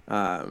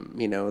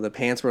 The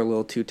pants were a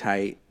little too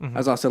tight. I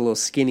was also a little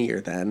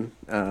skinnier then.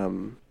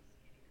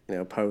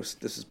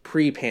 This is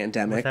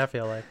pre-pandemic. What's that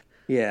feel like?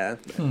 Yeah.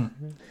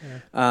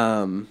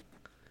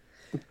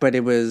 But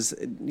it was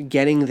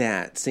getting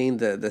seeing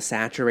the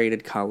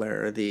saturated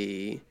color,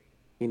 the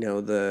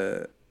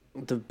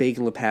big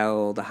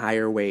lapel, the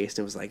higher waist.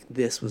 It was like,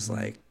 this was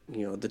like,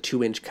 the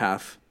 2-inch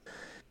cuff.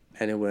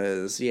 And it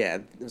was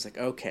like,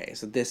 okay,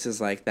 so this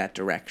is like that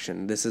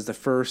direction. It was the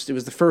first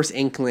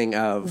inkling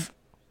of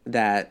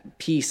that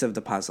piece of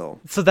the puzzle.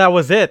 So that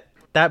was it.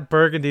 That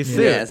burgundy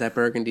suit. Yeah, it's that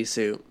burgundy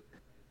suit.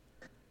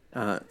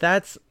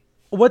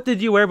 What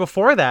did you wear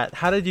before that?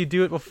 How did you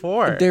do it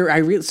before?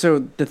 So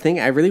the thing,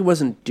 I really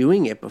wasn't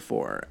doing it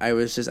before. I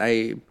would just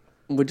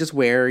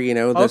wear,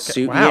 the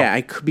suit. Wow. Yeah,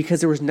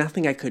 because there was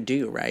nothing I could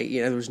do, right?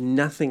 There was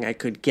nothing I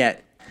could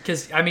get.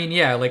 Because, I mean,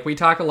 yeah, like we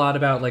talk a lot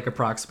about like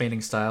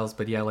approximating styles,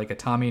 but yeah, like a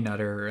Tommy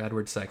Nutter or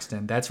Edward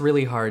Sexton, that's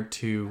really hard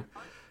to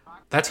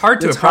That's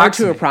hard to it's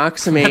approximate. hard to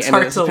approximate, That's and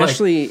hard to,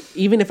 especially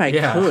even if I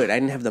Yeah. could, I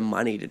didn't have the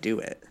money to do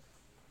it.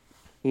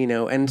 You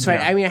know, and so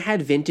Yeah. I mean, I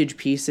had vintage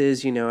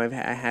pieces. You know, I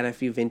had a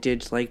few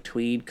vintage like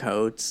tweed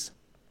coats.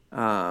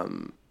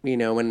 You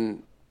know,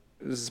 when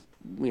it was,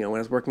 when I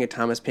was working at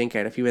Thomas Pink, I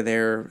had a few of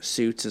their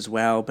suits as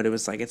well. But it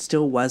was like it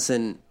still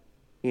wasn't,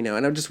 and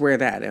I would just wear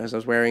that. I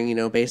was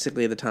wearing,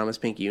 basically the Thomas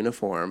Pink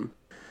uniform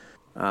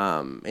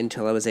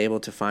until I was able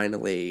to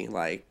finally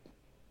like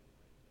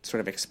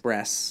sort of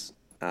express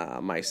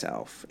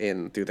myself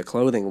through the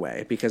clothing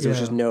way, because there was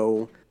just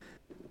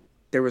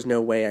there was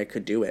no way I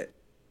could do it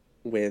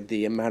with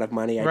the amount of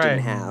money I didn't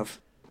have.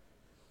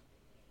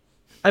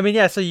 I mean,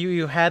 yeah. So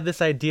you had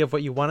this idea of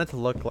what you wanted to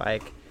look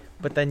like,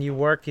 but then you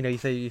worked. You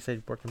said you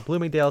worked in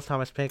Bloomingdale's,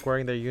 Thomas Pink,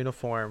 wearing their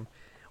uniform.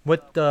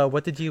 What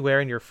did you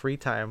wear in your free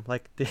time?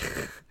 Like,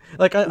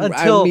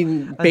 until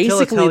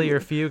a Telly or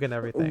Fugue and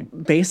everything.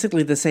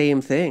 Basically the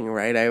same thing,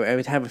 right? I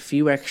would have a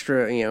few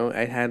extra.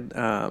 I had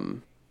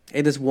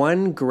this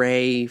one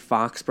gray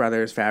Fox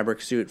Brothers fabric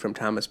suit from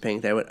Thomas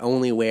Pink that I would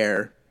only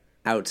wear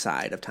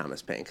outside of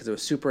Thomas Pink because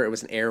it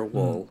was an air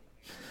wool,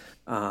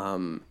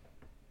 and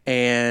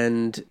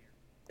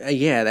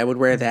I would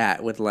wear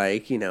that with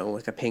like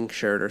a pink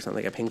shirt or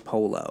something, like a pink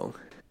polo,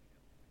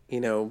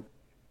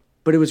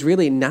 but it was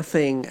really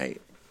nothing.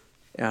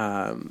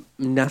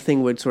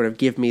 Nothing would sort of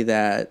give me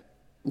that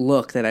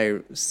look that I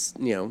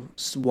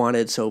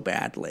wanted so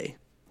badly.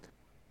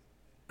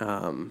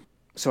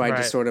 So I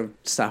just sort of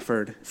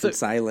suffered in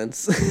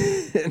silence.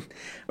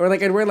 Or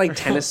like I'd wear like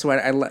tennis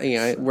sweater.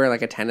 I'd wear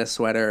like a tennis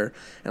sweater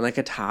and like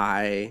a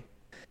tie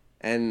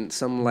and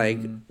some like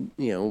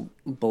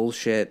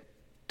bullshit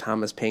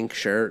Thomas Pink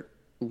shirt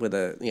with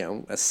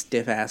a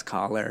stiff ass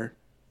collar.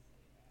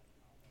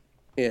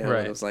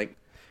 It was like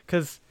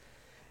because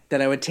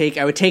that I would take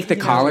the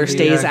collar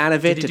stays out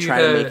of it to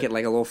try to make it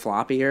like a little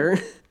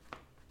floppier.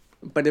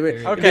 But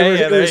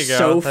it was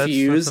so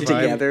fused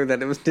together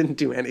that it didn't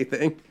do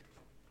anything.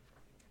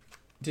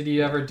 Did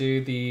you ever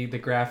do the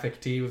graphic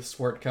tee with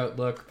sport coat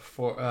look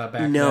before back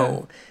then?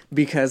 No,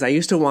 because I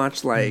used to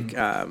watch like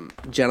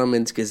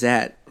Gentleman's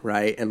Gazette,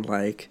 right? And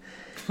like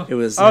it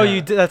was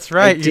you did, that's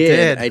right, you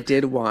did. I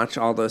did watch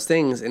all those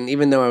things, and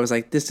even though I was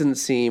like, this didn't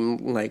seem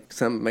like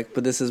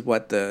but this is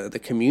what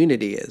the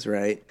community is,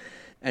 right?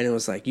 And it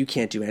was like, you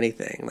can't do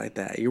anything like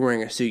that. You're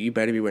wearing a suit, you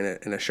better be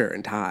wearing a shirt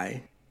and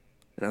tie.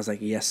 And I was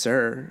like, yes,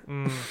 sir.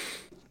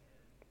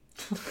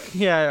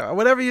 Yeah,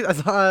 whatever you.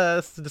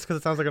 Just because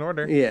it sounds like an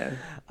order. Yeah.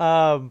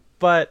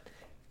 But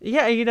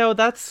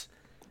yeah,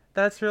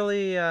 that's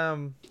really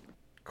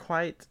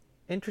quite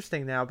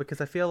interesting now,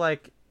 because I feel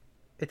like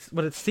it's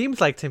what it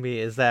seems like to me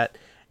is that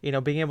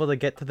being able to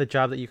get to the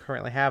job that you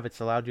currently have, it's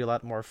allowed you a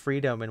lot more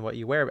freedom in what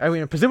you wear. I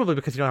mean, presumably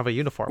because you don't have a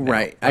uniform now,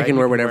 right? I can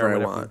wear whatever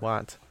I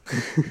want.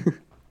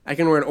 I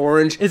can wear an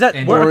orange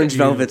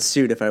velvet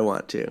suit if I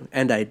want to,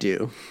 and I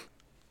do.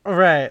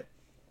 Right.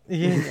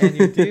 Yeah, and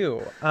you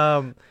do.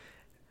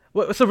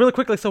 So really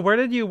quickly, so where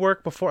did you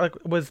work before? Like,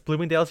 was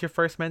Bloomingdale's your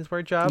first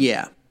menswear job?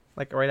 Yeah.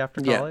 Like right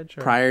after college?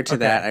 Yeah. Prior to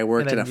that, I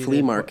worked at a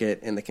flea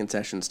market in the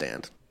concession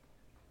stand.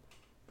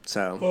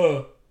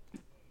 So.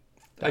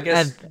 I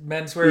guess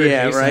menswear.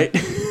 Yeah, right.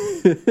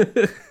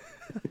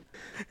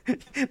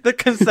 The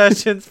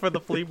concessions for the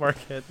flea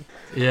market.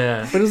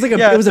 Yeah, but it was like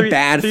it was a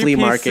bad flea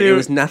market. Suit. It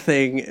was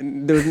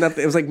nothing. There was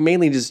nothing. It was like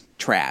mainly just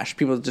trash.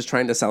 People just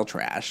trying to sell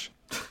trash.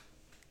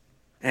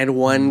 And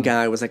one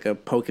guy was like a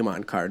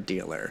Pokemon card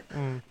dealer.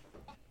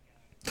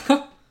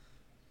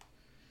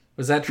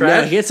 Was that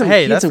trash? No, he had some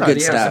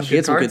good stuff. He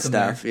had some good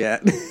stuff. Yeah.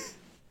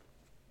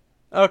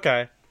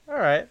 Okay. All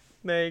right.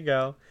 There you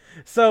go.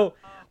 So,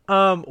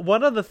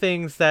 one of the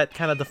things that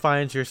kind of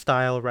defines your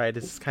style, right,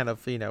 is kind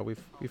of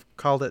we've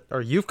called it,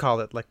 or you've called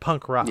it, like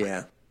punk rock.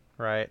 Yeah.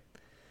 Right.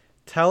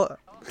 Tell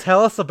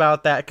us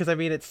about that, because I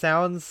mean, it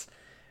sounds,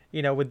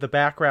 with the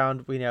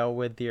background,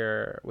 with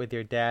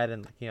your dad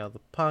and the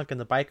punk and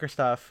the biker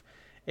stuff,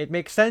 it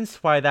makes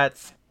sense why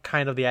that's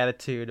kind of the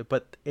attitude.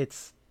 But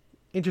it's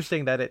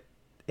interesting that it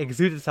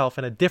exudes itself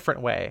in a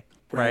different way,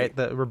 right?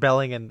 The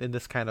rebelling in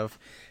this kind of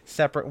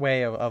separate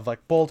way of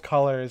like bold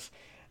colors,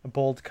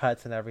 bold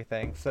cuts, and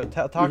everything. So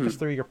talk us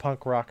through your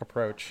punk rock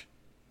approach.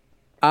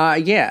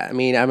 Yeah. I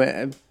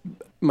mean,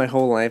 my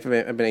whole life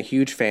I've been a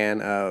huge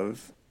fan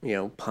of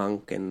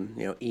punk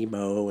and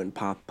emo and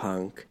pop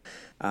punk.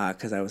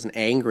 Because I was an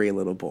angry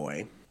little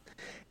boy,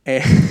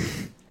 and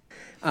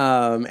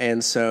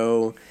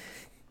so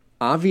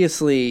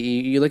obviously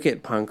you look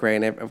at punk,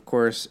 right? And of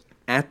course,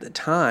 at the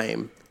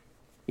time,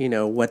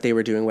 what they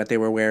were doing, what they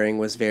were wearing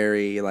was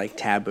very like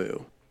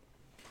taboo,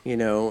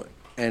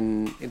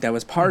 and that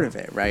was part of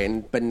it,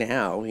 right? But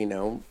now,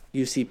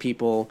 you see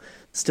people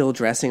still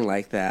dressing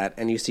like that,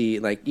 and you see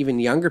like even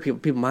younger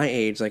people my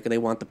age, like they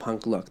want the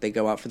punk look. They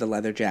go out for the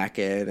leather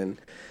jacket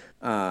and.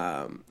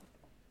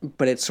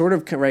 But it's sort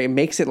of right. It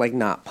makes it like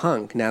not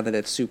punk now that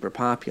it's super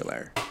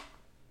popular.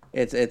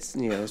 It's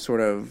sort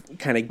of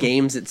kind of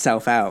games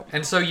itself out.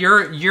 And so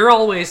you're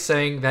always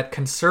saying that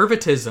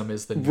conservatism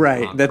is the new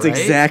punk, That's right?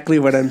 exactly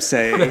what I'm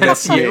saying.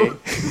 That's you. me.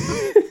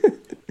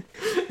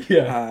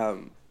 Yeah.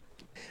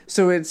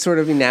 So it's sort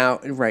of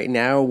right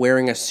now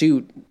wearing a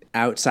suit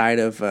outside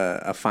of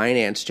a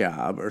finance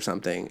job or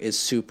something is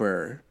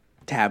super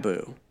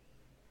taboo.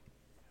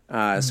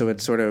 So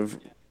it's sort of,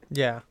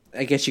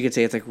 I guess you could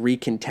say it's like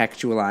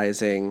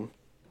recontextualizing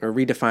or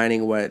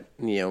redefining what,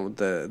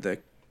 the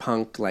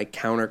punk like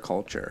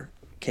counterculture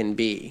can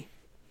be.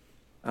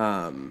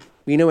 And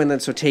then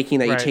so taking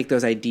that, you take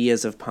those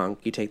ideas of punk,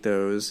 you take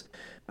those,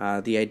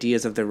 the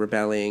ideas of the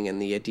rebelling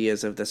and the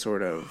ideas of the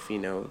sort of,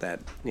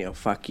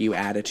 fuck you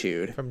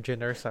attitude from Jyn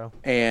Erso,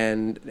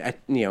 and,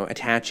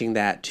 attaching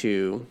that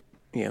to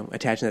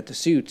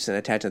suits and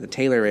attaching to the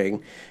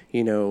tailoring,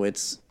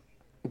 it's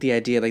the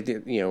idea, like,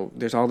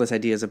 there's all these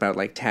ideas about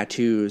like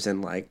tattoos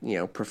and like,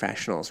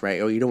 professionals,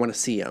 right? Oh, you don't want to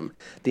see them.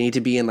 They need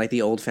to be in like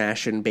the old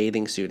fashioned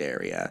bathing suit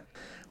area,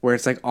 where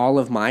it's like all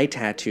of my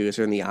tattoos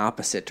are in the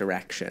opposite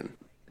direction.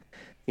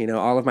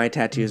 All of my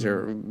tattoos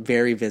are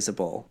very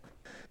visible.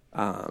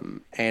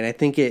 And I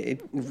think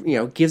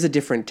it gives a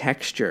different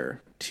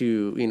texture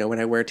to, when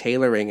I wear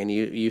tailoring and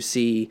you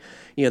see,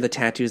 the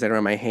tattoos that are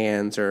on my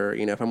hands, or,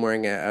 if I'm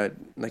wearing a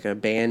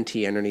band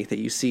tee underneath it,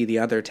 you see the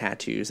other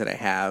tattoos that I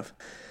have.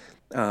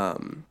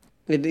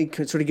 It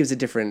sort of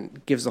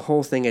gives the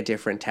whole thing a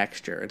different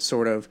texture. It's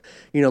sort of,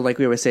 like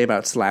we always say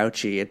about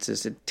slouchy, it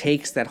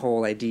takes that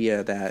whole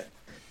idea that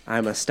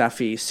I'm a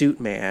stuffy suit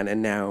man,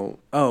 and now,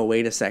 oh,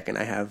 wait a second,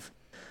 I have,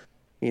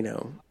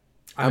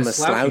 I'm a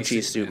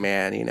slouchy suit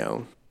man,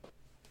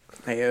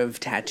 I have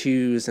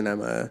tattoos and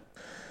I'm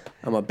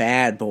a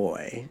bad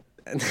boy.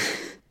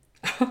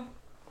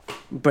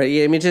 But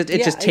yeah, I mean,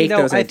 just take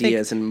those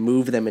ideas and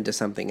move them into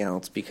something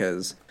else,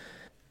 because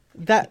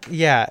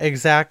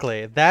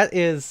exactly. That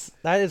is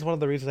one of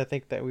the reasons I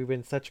think that we've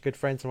been such good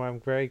friends, and why I'm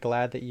very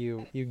glad that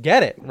you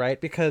get it, right?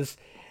 Because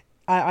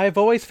I've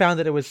always found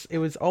that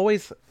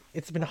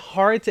it's been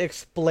hard to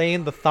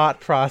explain the thought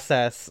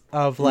process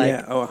of like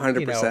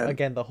 100%.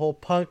 Again, the whole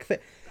punk thing.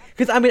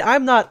 Because I mean,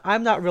 I'm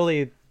not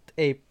really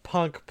a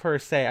punk per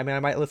se. I mean, I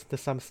might listen to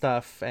some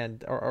stuff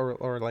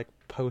or like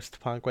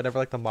post-punk, whatever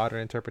like the modern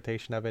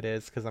interpretation of it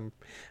is, because I'm,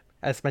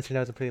 as mentioned,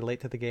 I was pretty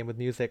late to the game with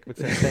music, with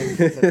certain things.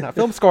 It's not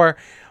film score,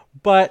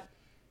 but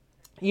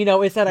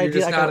it's that You're idea.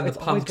 Just like, not in it's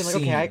the always punk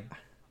been like, scene.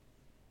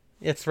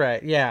 it's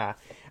right, yeah,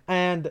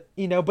 and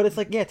but it's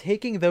like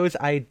taking those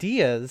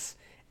ideas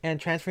and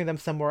transferring them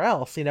somewhere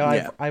else.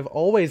 I've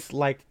always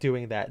liked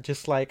doing that,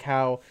 just like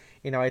how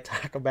I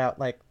talk about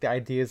like the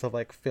ideas of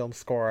like film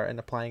score and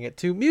applying it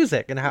to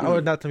music, and how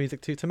not to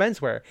music, to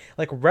menswear,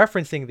 like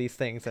referencing these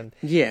things. And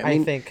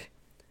I think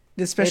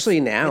especially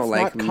now,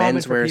 like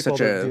menswear is such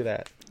a do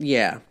that.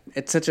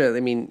 It's such a, I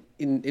mean,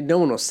 no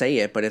one will say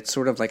it, but it's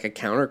sort of like a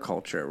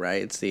counterculture,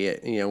 right? It's the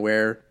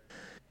where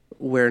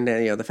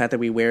the fact that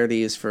we wear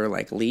these for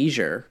like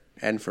leisure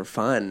and for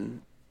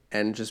fun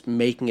and just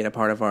making it a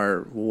part of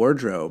our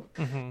wardrobe.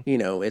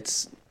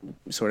 It's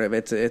sort of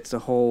it's a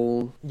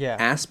whole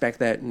aspect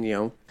that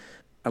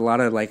a lot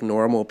of like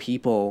normal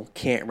people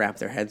can't wrap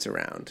their heads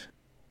around.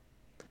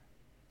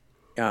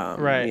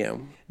 Right.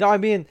 No, I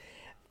mean,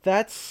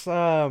 that's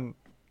kind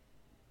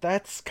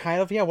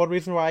of one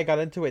reason why I got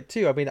into it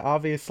too. I mean,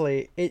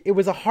 obviously it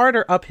was a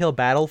harder uphill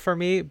battle for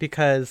me,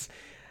 because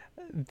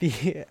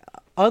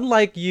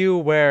unlike you,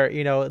 where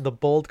the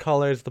bold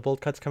colors, the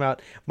bold cuts come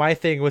out, my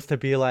thing was to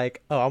be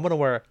like, oh, I'm gonna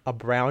wear a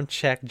brown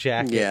check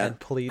jacket and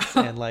pleats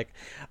and like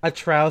a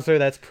trouser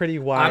that's pretty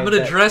wide. I'm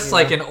gonna dress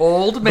like an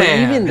old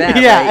man. But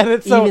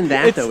even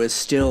that, though is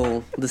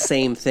still the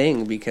same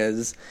thing,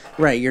 because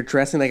you're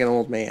dressing like an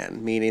old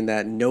man, meaning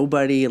that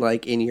nobody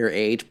like in your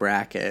age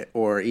bracket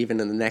or even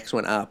in the next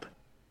one up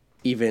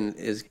even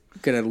is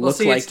gonna look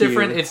like it's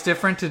different. you. It's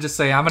different to just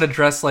say I'm gonna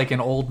dress like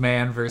an old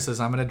man versus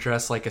I'm gonna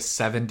dress like a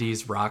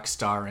 '70s rock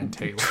star in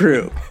Taylor.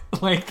 True.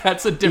 Like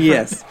that's a different.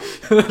 Yes,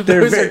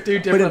 those are two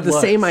different. But it's the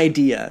looks. same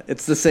idea.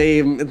 It's the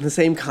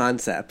same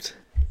concept.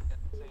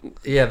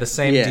 Yeah, the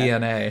same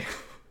DNA.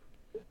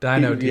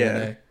 Dino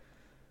DNA.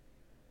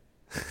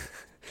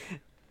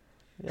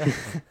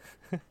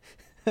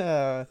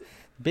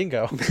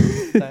 Bingo.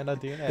 Dino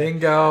DNA.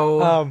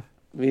 Bingo.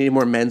 We need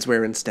more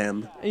menswear in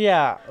STEM.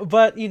 Yeah,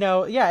 but we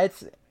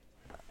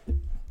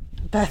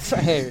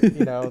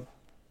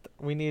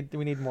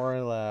need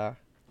more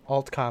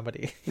alt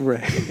comedy,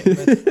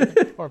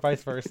 right? or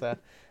vice versa.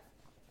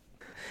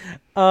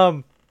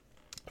 But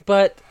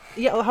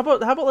how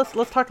about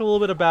let's talk a little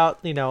bit about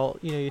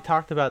you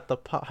talked about the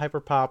hyper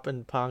pop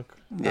and punk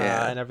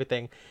and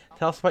everything.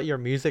 Tell us about your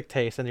music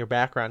taste and your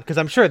background, because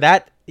I'm sure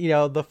that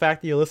the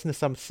fact that you listen to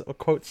some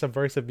quote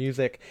subversive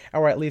music,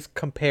 or at least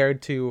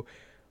compared to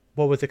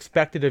what was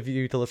expected of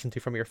you to listen to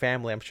from your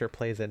family, I'm sure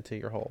plays into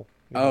your whole.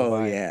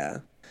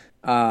 Yeah.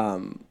 I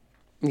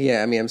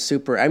mean, I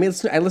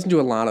listen to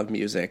a lot of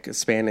music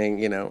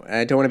spanning,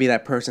 I don't want to be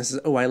that person who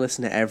says, oh, I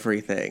listen to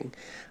everything.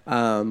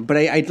 But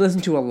I listen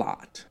to a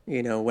lot,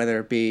 whether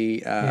it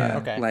be,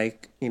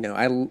 like,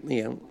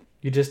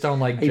 you just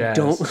don't like jazz. I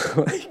don't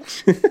like.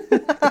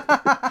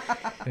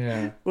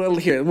 Yeah. Well,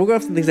 here, we'll go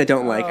off some things I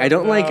don't like. I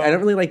don't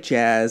really like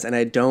jazz, and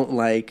I don't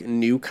like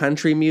new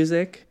country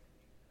music.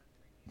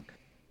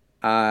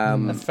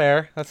 That's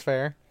fair.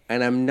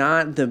 and I'm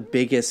not the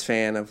biggest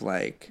fan of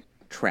like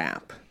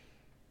trap.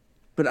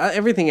 But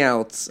everything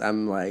else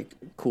I'm like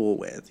cool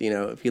with. You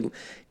know, if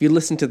you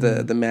listen to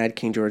the Mad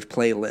King George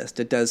playlist,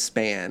 it does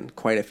span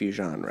quite a few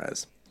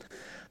genres.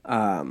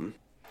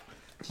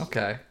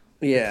 Okay.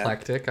 Yeah.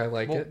 Eclectic. I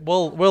like it.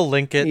 We'll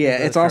link it. Yeah,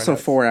 it's also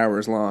 4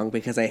 hours long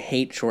because I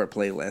hate short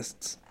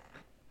playlists.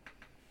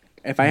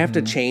 If I have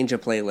to change a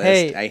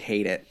playlist, I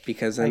hate it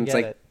because then it's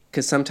like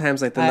because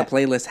sometimes like then the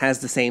playlist has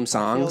the same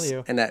songs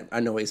and that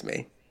annoys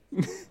me.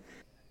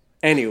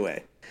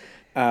 Anyway,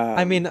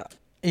 I mean,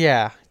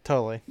 yeah,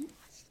 totally.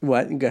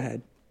 What? Go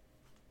ahead.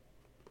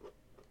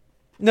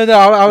 No,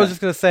 I was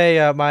just gonna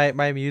say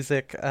my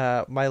music,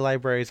 my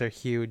libraries are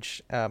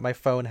huge. My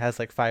phone has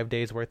like 5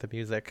 days worth of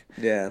music.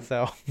 Yeah.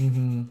 So.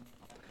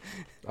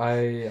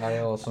 I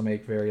also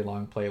make very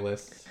long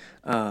playlists.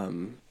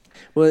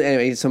 Well,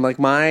 anyway, so like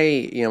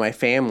my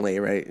family,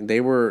 right?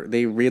 They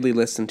really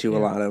listened to a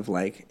lot of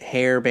like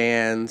hair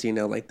bands, you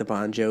know, like the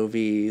Bon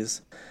Jovis,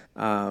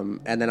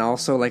 and then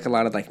also like a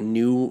lot of like the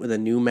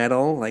new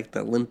metal, like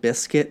the Limp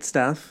Bizkit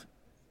stuff,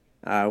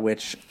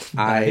 which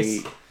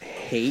nice. I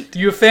hate.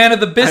 You a fan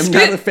of the Bizkit? I'm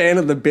not a fan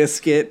of the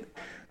Bizkit,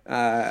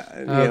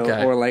 you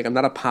know, or like I'm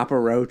not a Papa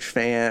Roach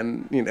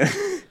fan, you know,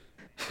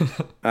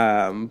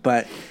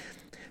 but.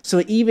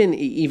 So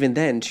even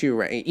then too,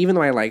 right? Even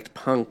though I liked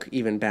punk,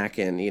 even back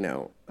in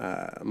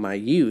my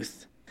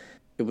youth,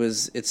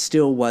 it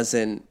still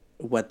wasn't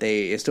what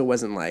they thought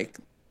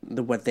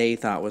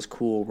was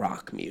cool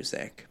rock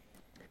music.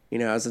 You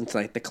know, I was into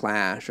like the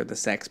Clash or the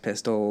Sex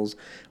Pistols,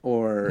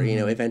 or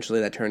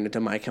eventually that turned into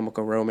My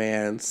Chemical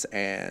Romance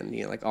and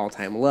like All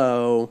Time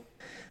Low,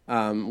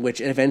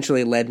 which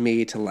eventually led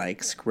me to like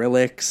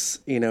Skrillex.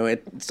 You know,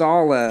 it's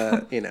all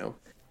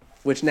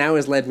which now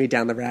has led me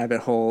down the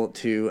rabbit hole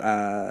to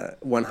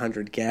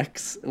 100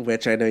 Gex,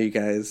 which I know you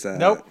guys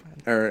nope.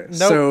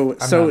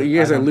 So you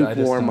guys are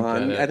lukewarm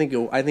on. I think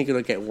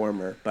it'll get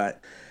warmer, but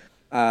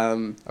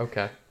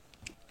okay.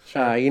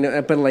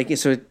 Sure. But like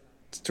so it's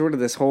sort of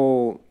this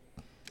whole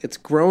it's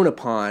grown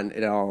upon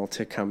it all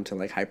to come to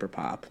like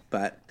hyperpop,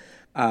 but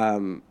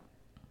so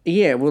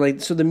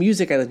the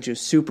music I listen to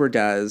super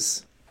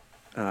does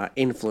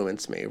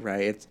influence me,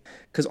 right? It's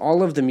because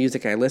all of the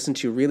music I listen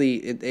to really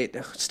it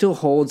still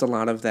holds a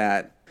lot of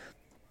that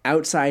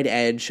outside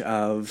edge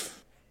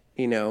of,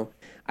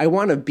 I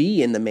want to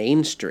be in the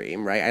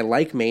mainstream, right? I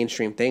like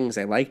mainstream things.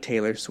 I like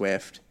Taylor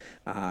Swift.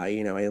 I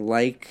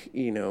like,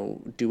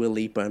 Dua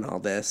Lipa and all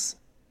this.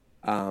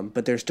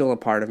 But there's still a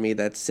part of me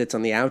that sits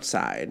on the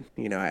outside.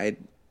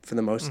 For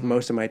the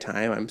most of my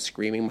time, I'm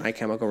screaming My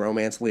Chemical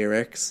Romance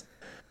lyrics,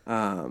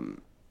 or,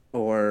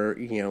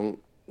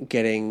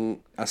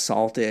 getting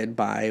assaulted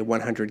by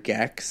 100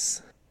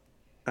 Gex.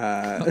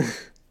 That's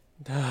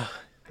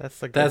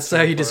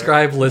how you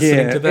describe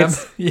listening to them.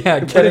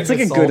 But it's like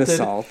assaulted. A good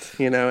assault,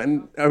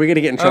 And are we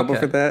gonna get in trouble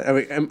for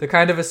that? The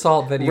kind of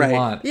assault that you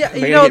want. Yeah,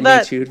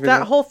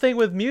 that whole thing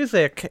with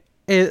music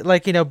is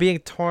like being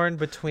torn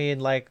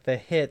between like the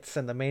hits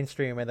and the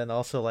mainstream, and then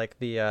also like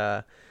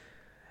the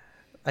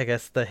I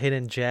guess the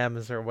hidden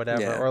gems or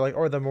whatever,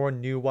 or the more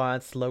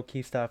nuanced, low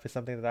key stuff is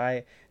something that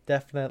I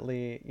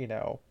definitely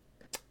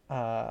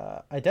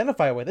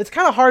identify with. It's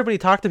kind of hard when you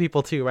talk to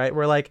people too, right?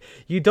 Where like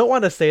you don't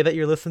want to say that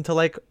you're listening to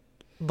like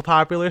the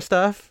popular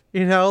stuff,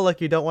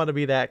 like you don't want to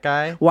be that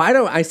guy. Well, I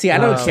don't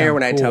care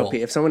when I tell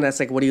people. If someone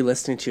asks like, "What are you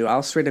listening to?"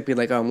 I'll straight up be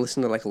like, "Oh, I'm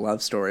listening to like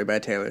Love Story by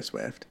Taylor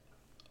Swift."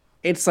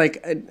 It's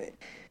like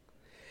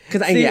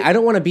because I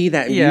don't want to be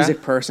that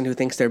music person who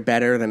thinks they're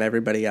better than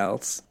everybody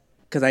else,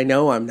 because I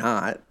know I'm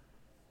not.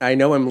 I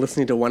know I'm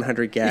listening to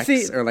 100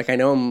 Gex, or like I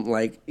know I'm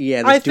like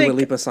this Dua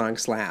Lipa song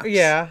slaps.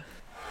 Yeah.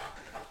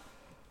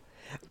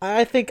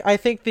 I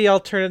think the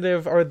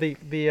alternative or the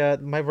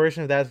my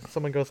version of that is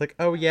someone goes like,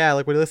 oh yeah,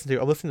 like what do you listen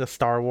to? I'm listening to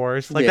Star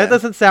Wars. Like that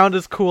doesn't sound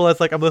as cool as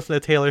like I'm listening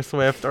to Taylor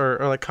Swift or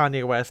like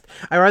Kanye West.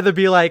 I'd rather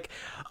be like,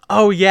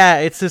 oh yeah,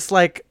 it's this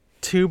like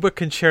tuba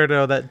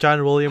concerto that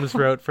John Williams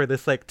wrote for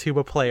this like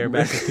tuba player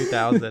back in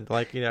 2000.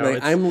 Like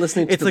like, I'm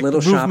listening to the like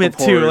Little Shop of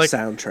Horrors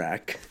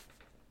soundtrack.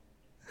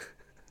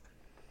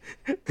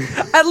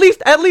 At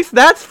least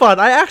that's fun.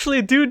 I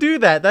actually do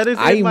that. That is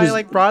in my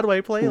like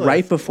Broadway playlist.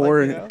 Right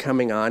before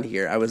coming on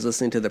here, I was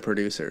listening to The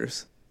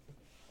Producers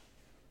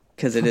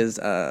because it is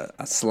a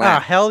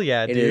slap. Ah, hell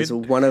yeah, dude! It is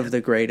one of the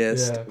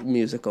greatest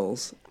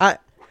musicals.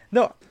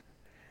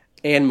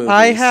 And movies.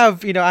 I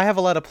have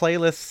a lot of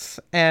playlists,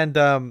 and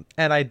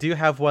I do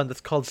have one that's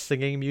called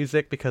singing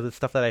music because it's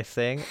stuff that I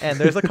sing. And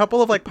there's a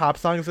couple of like pop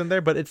songs in there,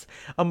 but it's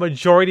a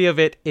majority of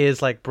it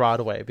is like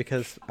Broadway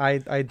because I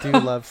do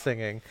love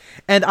singing.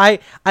 And I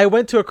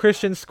went to a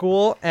Christian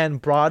school,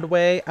 and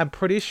Broadway, I'm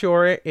pretty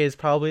sure is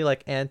probably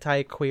like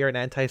anti-queer and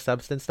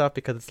anti-substance stuff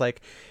because it's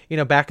like,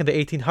 back in the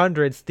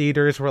 1800s,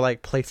 theaters were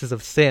like places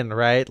of sin,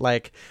 right?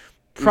 Like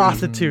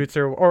prostitutes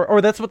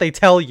or that's what they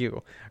tell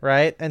you,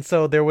 right? And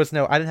so I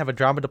didn't have a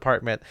drama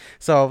department,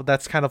 so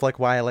that's kind of like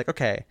why I like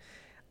so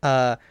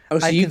I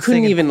you can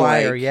couldn't sing even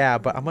choir,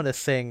 like but I'm gonna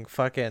sing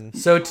fucking.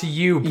 So to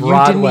you,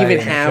 Broadway, you didn't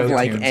even have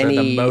like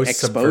any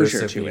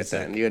exposure to it.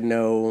 Then you had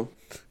no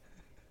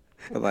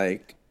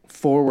like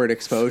forward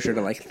exposure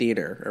to like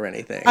theater or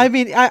anything. I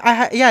mean,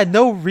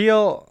 no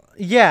real.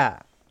 Yeah,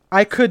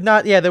 I could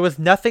not. Yeah, there was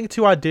nothing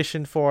to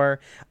audition for.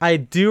 I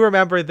do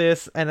remember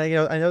this, and I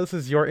know this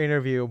is your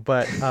interview,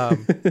 but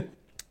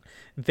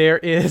there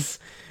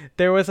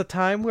was a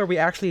time where we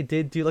actually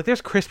did do like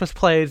there's Christmas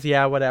plays,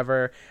 yeah,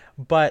 whatever.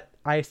 But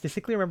I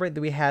distinctly remember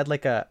that we had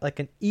like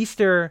an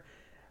Easter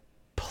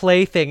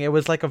play thing. It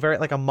was like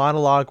a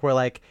monologue where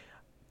like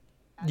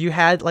you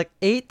had like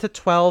 8 to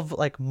 12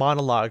 like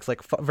monologues,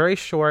 like very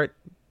short,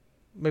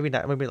 maybe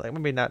not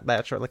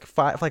that short, like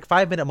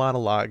 5-minute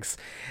monologues,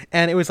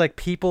 and it was like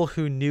people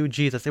who knew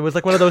Jesus. It was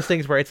like one of those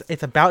things where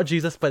it's about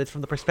Jesus, but it's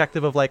from the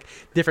perspective of like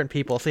different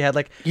people. So you had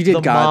like you did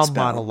the Godspell.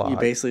 mom monologue. You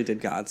basically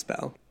did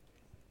Godspell.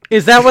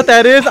 Is that what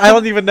that is? I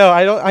don't even know.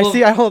 I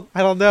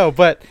don't know.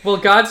 But well,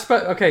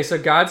 Godspell. Okay, so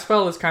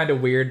Godspell is kind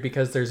of weird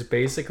because there's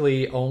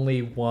basically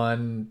only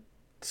one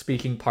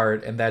speaking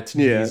part, and that's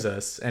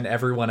Jesus, and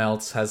everyone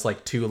else has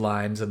like 2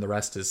 lines, and the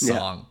rest is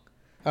song.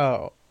 Yeah.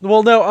 Oh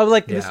well, no. I'm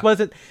like this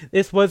wasn't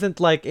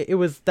like it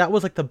was. That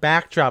was like the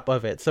backdrop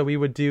of it. So we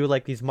would do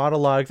like these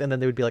monologues, and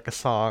then there would be like a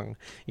song.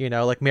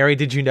 Like Mary,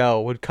 Did You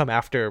Know would come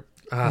after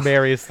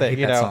Mary's thing.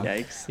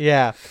 Yikes.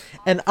 Yeah.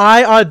 And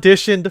I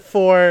auditioned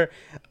for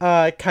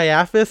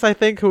Caiaphas, I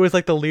think, who was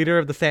like the leader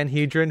of the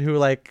Sanhedrin, who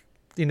like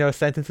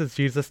sentences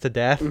Jesus to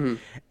death. Mm-hmm.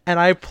 And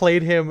I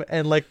played him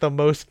in like the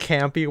most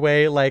campy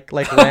way, like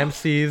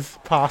Ramses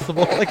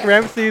possible, like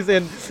Ramses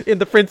in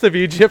the Prince of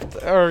Egypt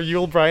or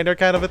Yul Brynner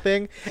kind of a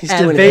thing. He's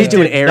doing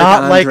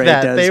not like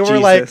that. They were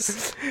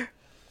Jesus. like.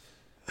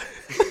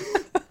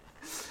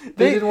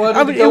 They didn't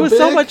want it was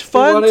so much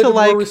fun to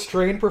like more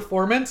restrained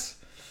performance.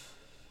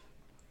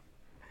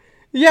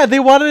 Yeah, they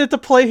wanted it to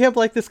play him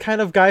like this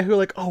kind of guy who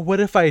like, oh, what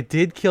if I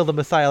did kill the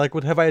Messiah? Like,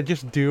 what have I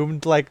just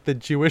doomed like the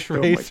Jewish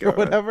race or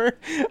whatever?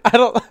 I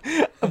don't.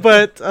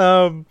 But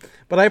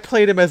I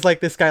played him as like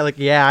this guy. Like,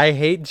 yeah, I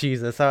hate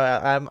Jesus.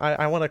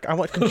 I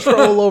want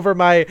control over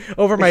my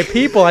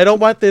people. I don't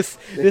want this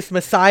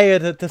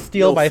Messiah to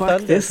steal my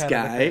thunder. This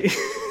guy.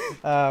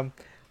 I'm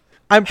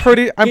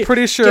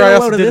pretty sure I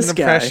also did an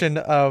impression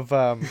of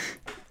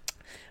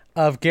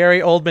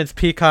Gary Oldman's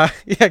Peacock.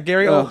 Yeah,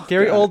 Gary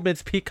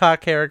Oldman's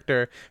Peacock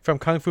character from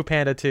Kung Fu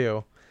Panda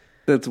 2.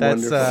 That's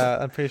wonderful.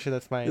 I'm pretty sure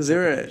that's my. Is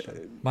there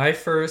my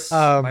first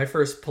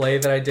play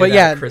that I did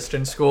at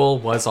Christian school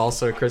was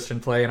also a Christian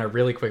play, and I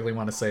really quickly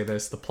want to say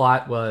this. The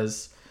plot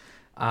was,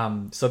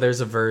 so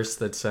there's a verse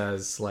that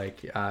says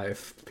like,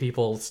 if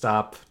people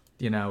stop,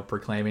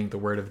 proclaiming the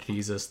word of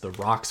Jesus, the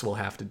rocks will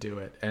have to do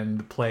it. And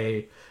the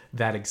play,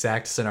 that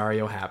exact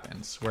scenario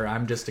happens where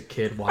I'm just a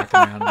kid walking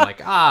around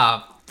like,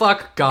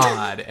 fuck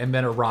God. And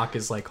then a rock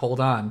is like, hold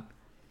on.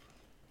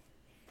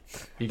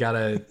 You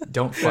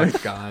don't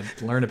fuck God.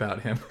 Learn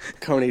about him.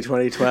 Coney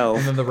 2012.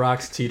 And then the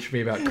rocks teach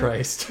me about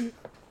Christ.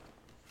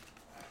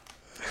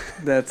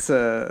 That's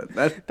yeah,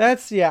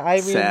 I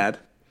mean. Sad.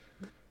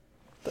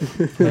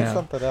 That's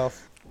something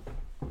else.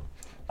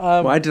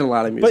 Well, I did a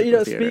lot of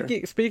musical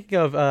theater. Speaking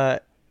of,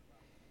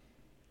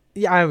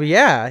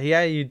 yeah,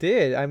 you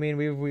did. I mean,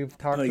 we've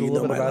talked a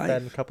little bit about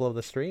that in a couple of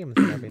the streams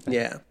and everything.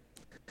 Yeah.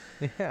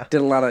 Yeah.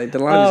 Did a lot of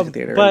musical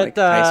theater in like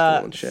high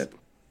school and shit.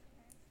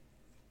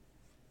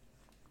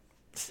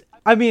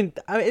 I mean,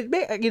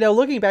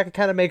 looking back, it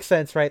kind of makes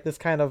sense, right? This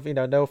kind of,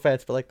 no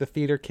offense, but like the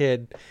theater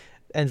kid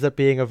ends up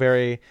being a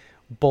very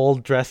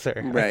bold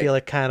dresser. Right. I feel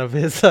like kind of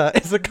is a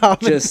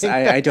common thing.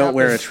 I don't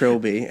wear a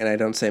trilby and I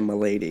don't say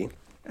 "milady."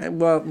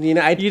 Well,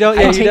 I take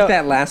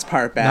that last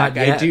part back.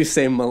 I do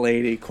say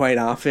 "milady" quite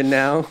often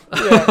now.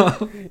 Yeah.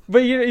 But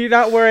you're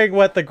not wearing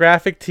the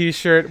graphic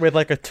T-shirt with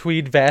like a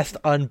tweed vest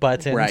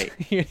unbuttoned, right?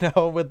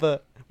 With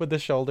the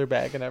shoulder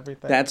bag and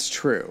everything. That's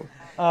true.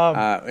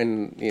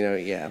 And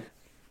yeah.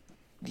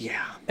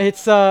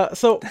 It's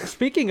so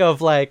speaking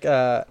of like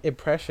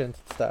impressions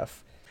and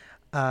stuff.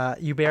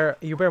 You bear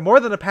more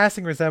than a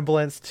passing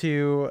resemblance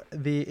to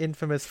the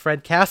infamous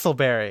Fred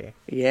Castleberry.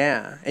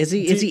 Yeah, is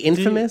he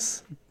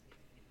infamous?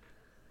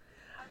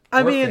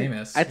 I mean,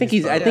 famous. I think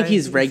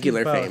he's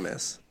regular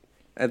famous.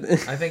 I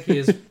think he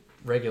is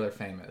regular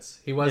famous.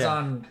 He was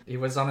on a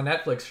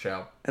Netflix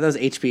show. That was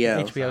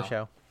HBO. HBO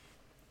show.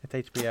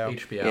 It's HBO.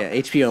 Yeah,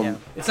 HBO. Yeah.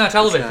 It's not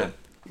television.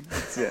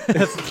 It's not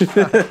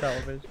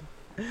television.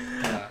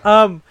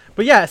 Yeah.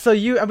 But yeah, so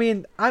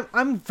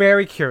I'm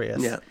very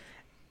curious. Yeah.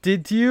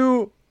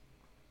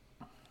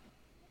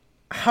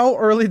 How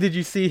early did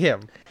you see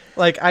him?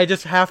 Like, I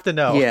just have to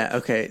know. Yeah,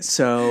 okay.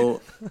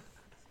 So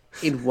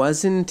it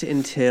wasn't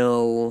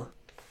until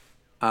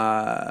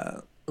I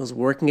was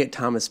working at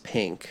Thomas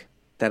Pink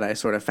that I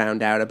sort of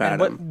found out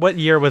about him. What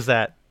year was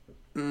that?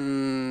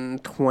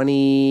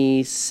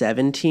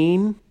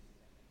 2017,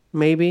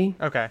 maybe.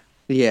 Okay.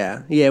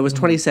 Yeah, it was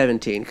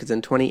 2017 because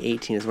in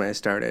 2018 is when I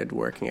started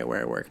working at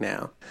where I work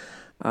now.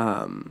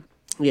 So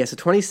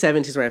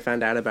 2017 is when I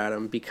found out about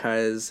him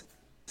because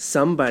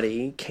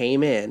somebody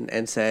came in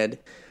and said,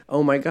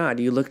 "Oh my God,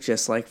 you look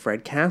just like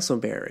Fred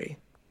Castleberry."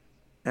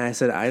 And I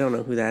said, "I don't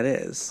know who that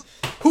is."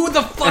 Who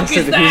the fuck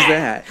is that? Who's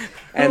that?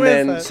 And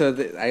then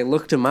I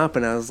looked him up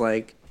and I was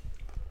like,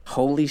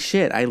 holy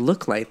shit, I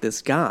look like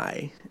this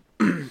guy.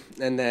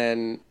 And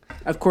then,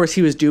 of course,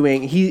 he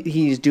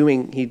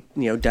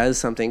does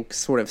something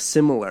sort of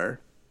similar,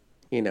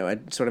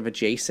 sort of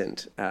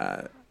adjacent.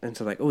 And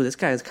so like, oh, this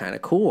guy is kind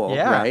of cool,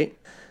 right?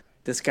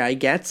 This guy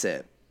gets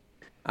it.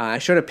 I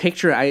showed a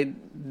picture.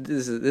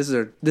 This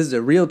is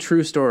a real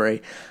true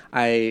story.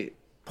 I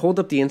pulled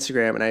up the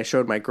Instagram and I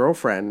showed my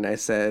girlfriend and I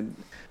said,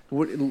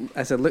 look,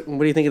 what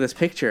do you think of this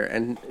picture?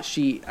 And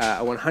she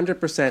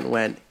 100%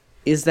 went,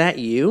 is that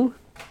you?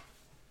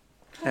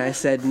 And I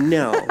said,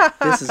 no,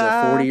 this is a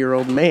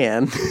 40-year-old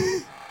man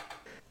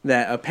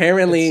that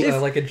apparently...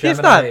 It's, like a Gemini, he's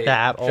not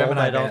that old,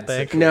 Gemini I don't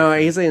think. No,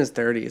 he's in his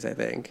 30s, I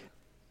think.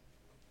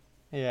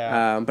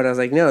 Yeah. But I was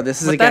like, no,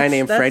 this is a guy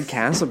named Fred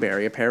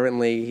Castleberry.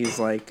 Apparently, he's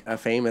like a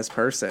famous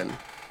person.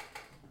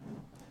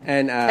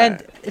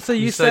 And so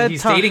you said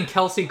he's dating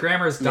Kelsey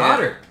Grammer's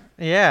daughter.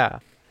 Yeah.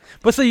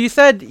 But so you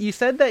said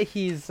that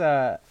he's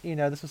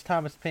this was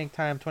Thomas Pink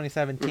Time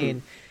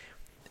 2017.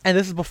 And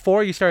this is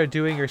before you started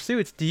doing your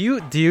suits. Do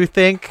you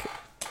think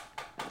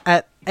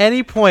at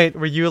any point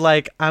were you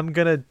like, I'm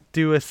going to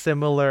do a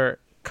similar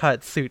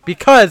cut suit?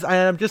 Because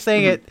I'm just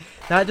saying it,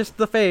 not just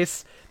the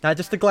face, not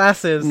just the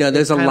glasses. No,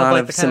 there's a lot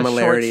of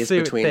similarities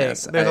between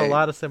us. There's a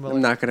lot of similarities.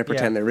 I'm not going to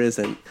pretend there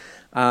isn't.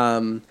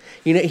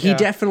 He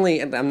definitely,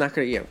 and I'm not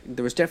going to,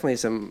 there was definitely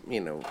some,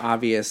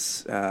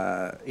 obvious,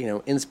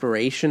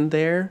 inspiration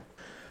there.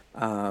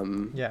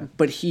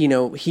 But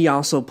he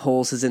also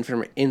pulls his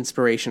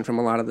inspiration from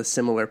a lot of the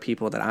similar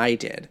people that I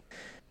did.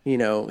 He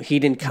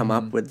didn't come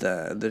up with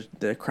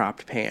the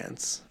cropped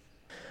pants.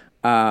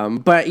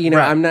 I'm not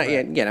I'm not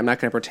going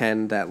to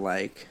pretend that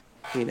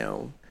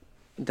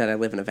that I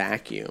live in a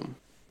vacuum.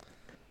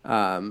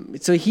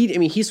 So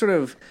he sort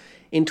of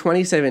in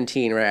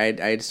 2017, right?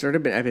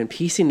 I've been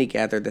piecing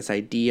together this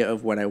idea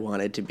of what I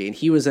wanted to be, and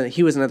he was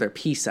another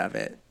piece of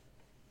it.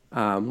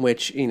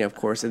 Which of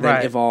course, it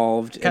then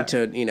evolved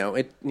into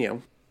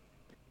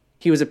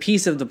he was a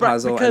piece of the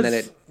puzzle, and then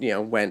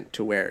it went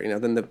to where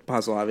then the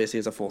puzzle obviously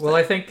is a full thing. Well,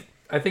 I think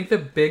the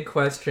big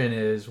question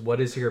is, what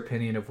is your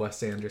opinion of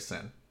Wes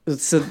Anderson?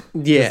 So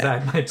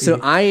so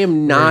I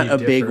am not a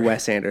big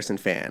Wes Anderson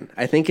fan.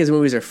 I think his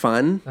movies are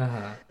fun,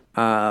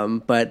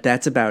 but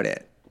that's about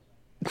it.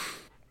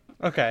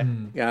 Okay.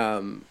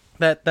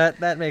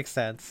 That makes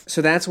sense.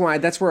 So that's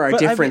where our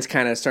difference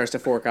kind of starts to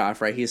fork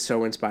off, right? He's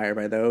so inspired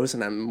by those,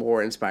 and I'm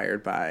more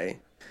inspired by.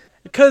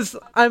 Because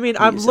I'm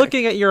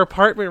looking at your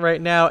apartment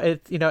right now.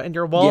 It and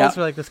your walls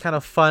are like this kind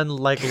of fun,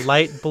 like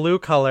light blue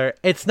color.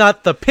 It's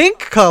not the pink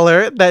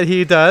color that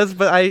he does,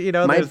 but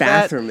my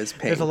bathroom is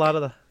pink. There's a lot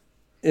of the.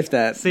 If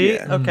that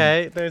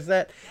okay, there's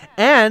that,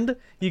 and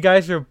you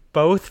guys are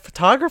both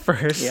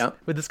photographers. Yeah.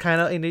 With this kind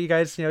of you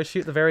guys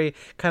shoot the very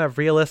kind of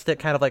realistic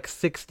kind of like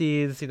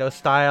 60s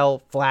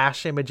style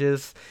flash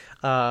images,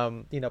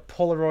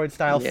 Polaroid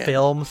style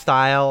film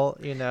style.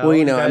 Well,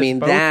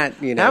 that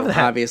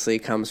obviously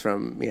comes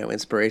from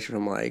inspiration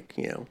from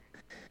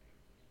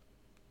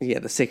the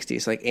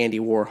 60s, like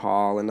Andy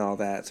Warhol and all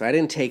that. So I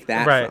didn't take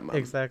that from him. Right,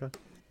 exactly.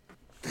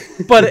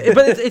 but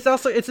it's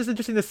also just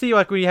interesting to see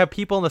like when you have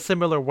people in the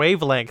similar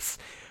wavelengths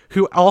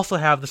who also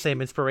have the same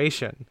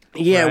inspiration.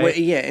 Yeah, right?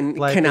 And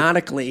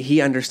canonically,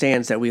 he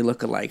understands that we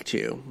look alike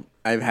too.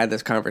 I've had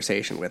this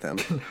conversation with him,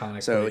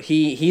 so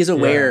he's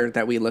aware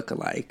that we look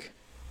alike.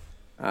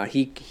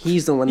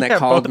 He's the one that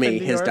called me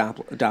his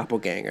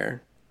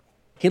doppelganger.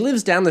 He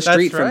lives down the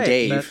street from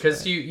Dave.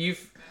 Because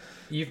you've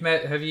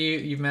met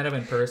him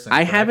in person.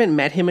 I haven't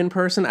met him in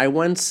person.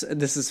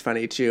 This is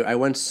funny too. I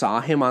once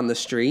saw him on the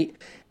street,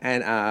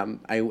 and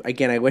I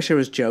wish I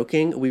was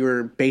joking. We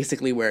were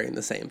basically wearing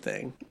the same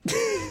thing.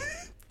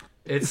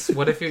 It's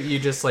what if you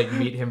just like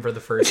meet him for the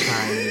first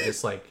time and he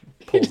just like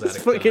pulls out a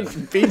fucking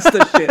gun. beats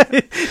the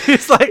shit.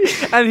 He's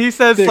like, and he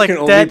says there like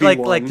dead,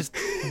 like just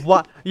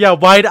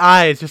wide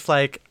eyes, just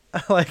like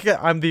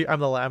I'm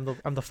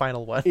the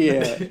final one.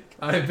 Yeah,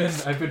 I've been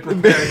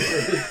preparing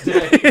for this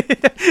day.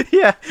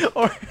 Yeah,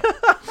 or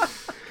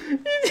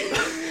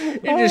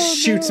it just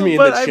shoots me in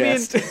the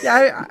chest.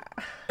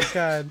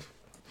 God.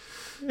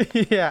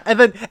 Yeah, and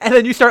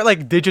then you start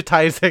like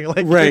digitizing,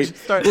 like right, you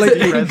start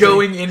like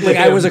going into like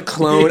him. I was a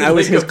clone. I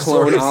was his like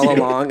clone all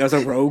along. I was a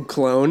rogue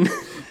clone.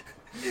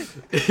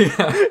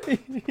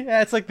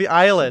 Yeah, it's like the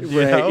island,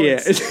 you know?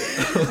 Yeah.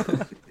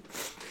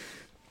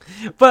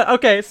 But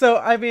okay, so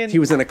he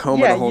was in a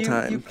coma the whole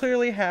time. You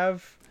clearly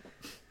have.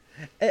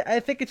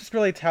 I think it's just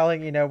really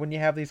telling, when you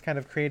have these kind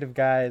of creative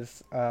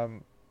guys,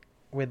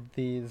 with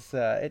these,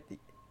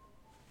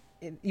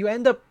 you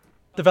end up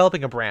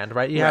developing a brand,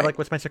 right? You have like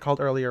what Spencer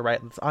called earlier,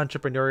 right? It's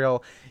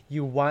entrepreneurial.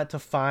 You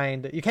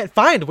can't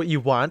find what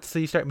you want, so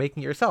you start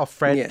making it yourself.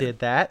 Fred did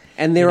that,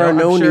 and there are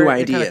no new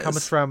ideas. It kind of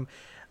comes from,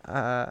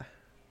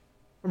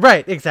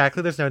 right?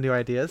 Exactly. There's no new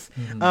ideas.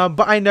 Mm-hmm.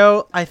 But I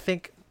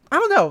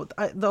don't know.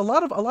 A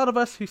lot of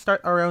us who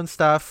start our own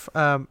stuff,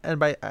 and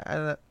by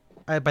that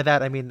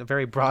I mean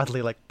very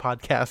broadly, like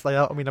podcasts. Like,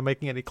 I don't mean I'm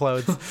making any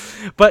clothes,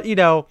 but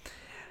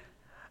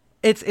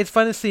it's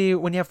fun to see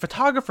when you have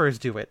photographers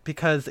do it,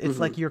 because it's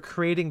like you're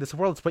creating this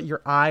world. It's what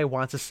your eye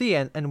wants to see,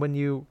 and when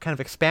you kind of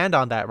expand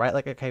on that, right?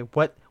 Like, okay,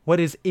 what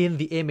is in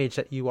the image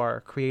that you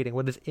are creating?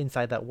 What is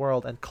inside that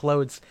world? And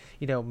clothes,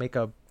 make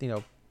a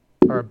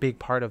are a big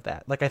part of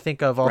that. Like, I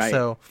think of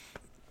also,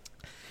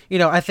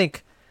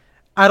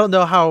 I don't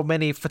know how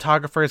many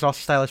photographers are also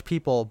stylish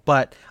people,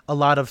 but a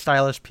lot of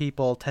stylish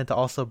people tend to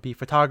also be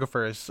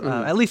photographers.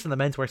 At least in the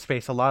menswear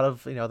space, a lot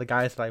of the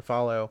guys that I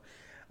follow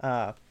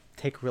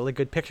take really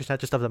good pictures, not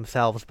just of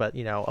themselves, but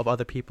of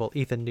other people.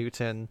 Ethan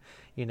Newton,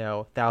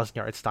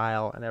 1,000-yard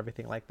style and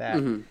everything like that.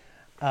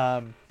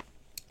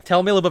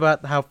 Tell me a little bit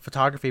about how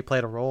photography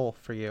played a role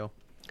for you.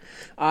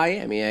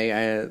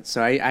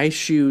 I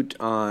shoot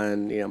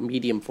on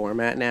medium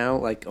format now,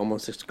 like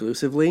almost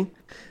exclusively,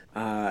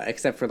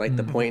 except for like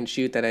the point and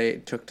shoot that I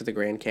took to the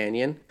Grand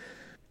Canyon.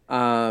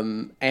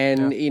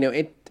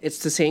 It's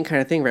the same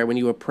kind of thing, right? When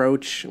you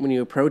approach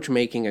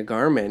making a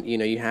garment,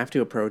 you have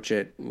to approach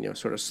it,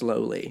 sort of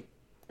slowly,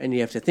 and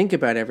you have to think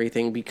about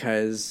everything,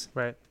 because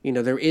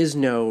there is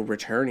no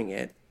returning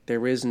it.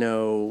 There is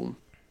no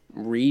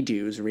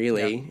redos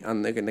really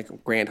on the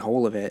grand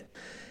whole of it.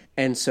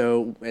 And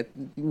so it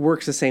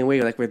works the same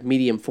way, like with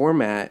medium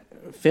format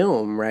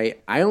film, right?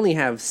 I only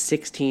have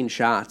 16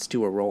 shots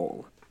to a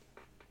roll.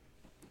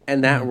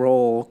 And that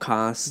roll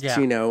costs,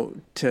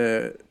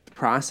 to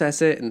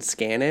process it and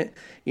scan it,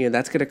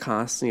 that's going to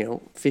cost,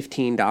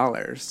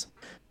 $15.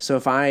 So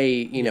if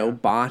I,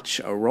 botch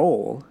a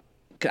roll,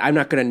 I'm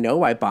not going to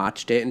know I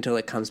botched it until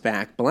it comes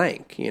back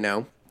blank,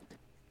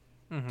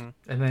 And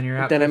then you're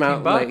out. Then I'm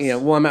out, bucks.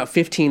 I'm out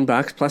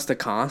 $15 plus the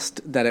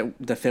cost that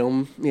the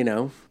film,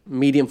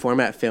 medium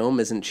format film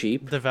isn't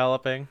cheap.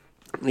 Developing.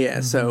 Yeah.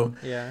 So,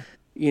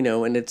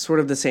 and it's sort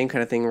of the same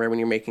kind of thing, right? When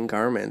you're making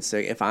garments, so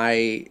if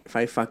I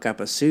fuck up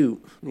a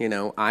suit,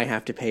 I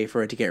have to pay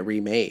for it to get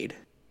remade.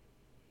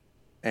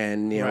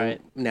 And,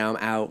 now I'm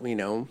out,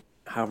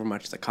 however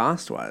much the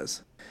cost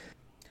was.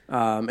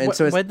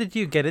 When did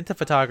you get into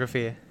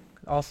photography?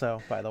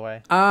 Also, by the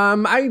way, I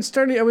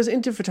was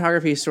into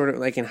photography sort of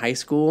like in high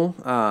school.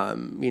 I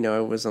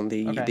was on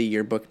the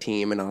yearbook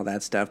team and all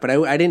that stuff, but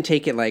I didn't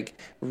take it like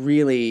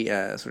really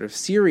sort of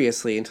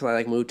seriously until I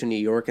like moved to New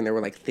York, and there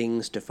were like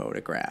things to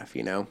photograph,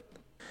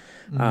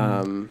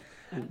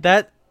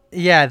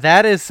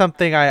 That is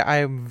something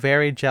I'm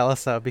very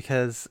jealous of,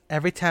 because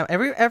every time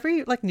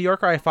every like New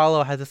Yorker I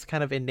follow has this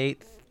kind of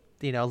innate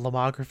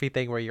lomography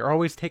thing where you're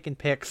always taking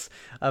pics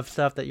of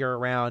stuff that you're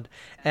around,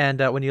 and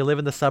when you live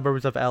in the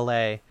suburbs of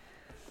LA,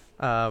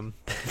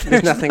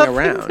 there's nothing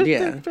around.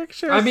 Yeah,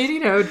 I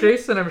mean,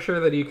 Jason, I'm sure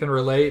that you can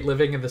relate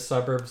living in the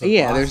suburbs of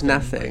Boston. There's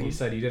nothing. Like you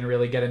said, you didn't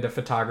really get into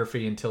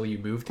photography until you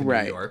moved to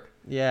New York.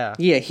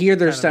 Here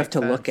there's stuff to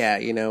look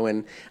at,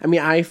 and I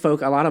mean, I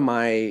lot of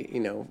my,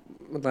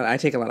 I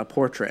take a lot of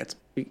portraits,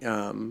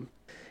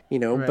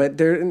 but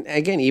there,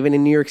 again, even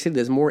in New York City,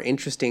 there's more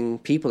interesting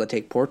people to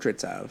take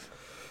portraits of.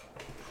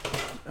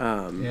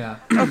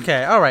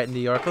 Okay. All right, New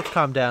York. Let's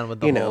calm down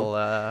with the whole.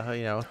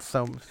 It's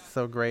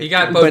so great. You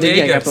got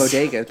bodegas. I got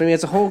bodegas. But I mean,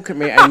 it's a whole.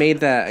 I made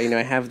that.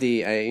 I have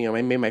the.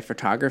 I made my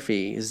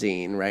photography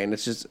zine, right, and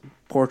it's just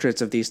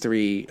portraits of these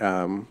three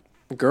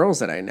girls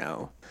that I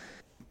know.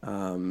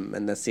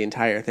 And that's the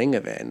entire thing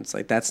of it. And it's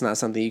like, that's not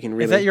something you can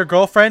really. Is that your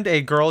girlfriend?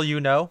 A girl you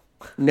know?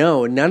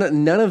 No, none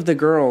of the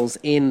girls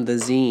in the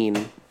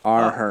zine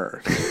are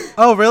her.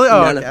 Oh, really?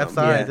 Oh, None okay. of I'm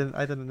them, sorry. yeah.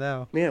 I didn't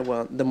know. Yeah,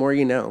 well, the more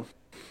you know.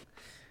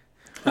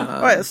 All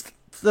right,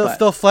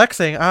 still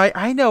flexing.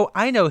 I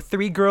know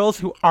 3 girls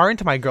who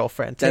aren't my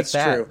girlfriend. Take that's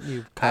that, true.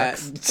 You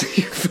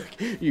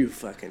cucks. You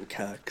fucking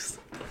cucks.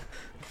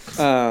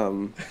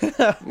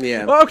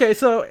 Yeah. Well, okay.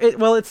 So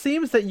it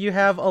seems that you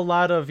have a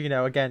lot of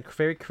again,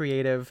 very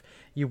creative.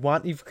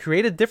 You've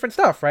created different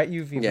stuff, right?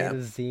 You've made a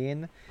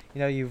zine.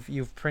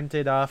 You've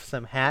printed off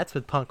some hats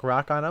with punk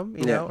rock on them.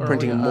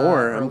 Printing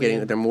more. I'm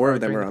getting there. More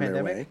of them are on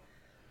their way.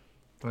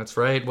 That's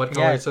right. What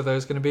colors are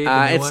those going to be?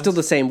 It's still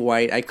the same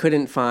white. I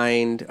couldn't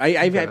find.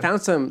 I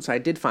found some. So I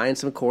did find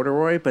some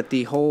corduroy, but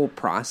the whole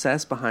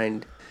process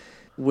behind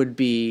would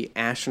be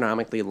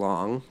astronomically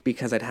long,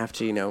 because I'd have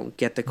to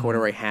get the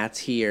corduroy hats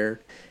here,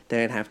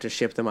 then I'd have to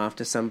ship them off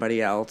to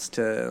somebody else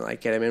to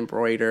like get them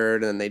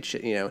embroidered, and they'd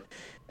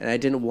and I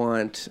didn't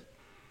want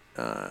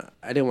to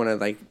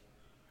like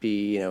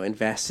be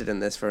invested in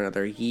this for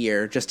another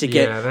year just to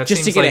get a handful of hats.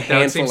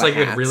 That seems like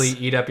it would really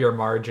eat up your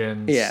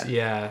margins.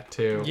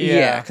 Too.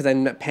 Because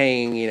I'm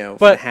paying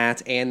for the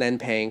hats and then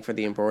paying for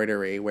the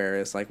embroidery,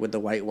 whereas like with the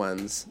white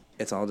ones,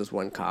 it's all just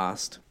one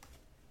cost,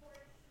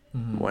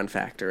 one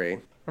factory.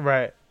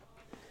 Right.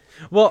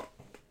 Well,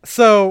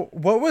 so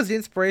what was the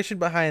inspiration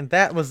behind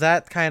that? Was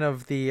that kind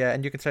of the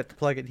and you can start to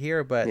plug it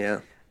here, but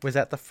was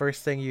that the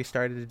first thing you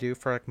started to do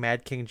for like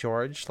Mad King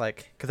George?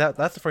 Like, because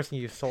that's the first thing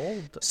you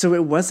sold. So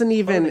it wasn't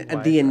even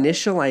the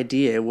initial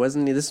idea. It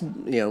wasn't this.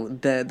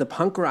 The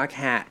punk rock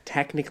hat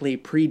technically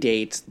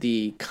predates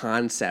the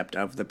concept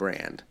of the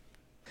brand.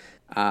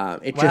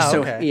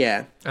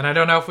 Yeah. And I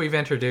don't know if we've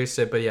introduced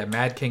it, but yeah,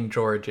 Mad King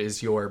George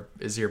is your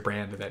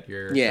brand that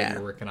you're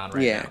working on right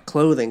now. Yeah,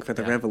 clothing for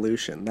the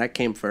revolution. That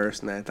came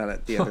first, and I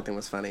thought the other thing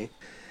was funny.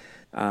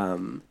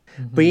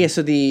 But yeah,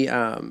 so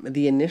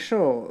the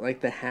initial,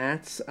 like, the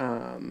hats,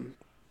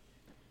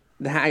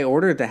 I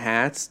ordered the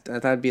hats. I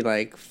thought it'd be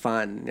like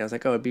fun. I was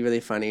like, oh, it'd be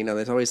really funny. You know,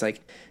 there's always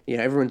like, you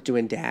know, everyone's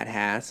doing dad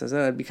hats. I was like,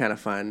 oh, it'd be kind of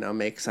fun. I'll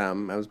make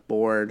some. I was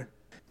bored,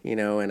 you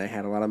know, and I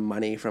had a lot of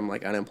money from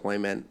like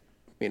unemployment,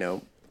 you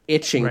know,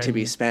 itching to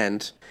be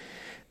spent.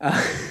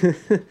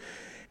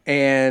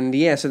 And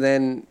yeah, so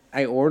then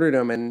I ordered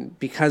them, and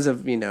because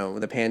of, you know,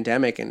 the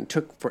pandemic, and it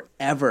took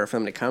forever for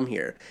them to come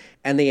here.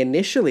 And they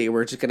initially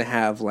were just going to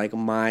have like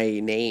my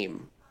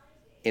name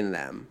in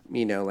them,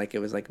 you know, like it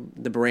was like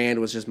the brand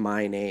was just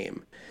my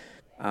name.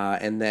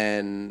 And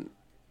then,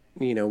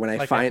 you know, when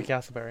I find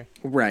Castleberry.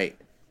 Right.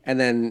 And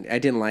then I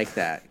didn't like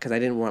that because I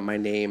didn't want my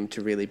name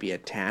to really be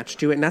attached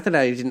to it. Not that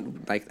I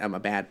didn't like, I'm a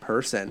bad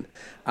person.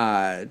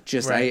 I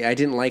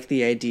didn't like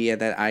the idea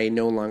that I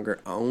no longer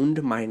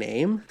owned my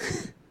name.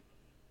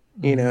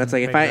 You know, it's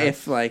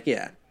like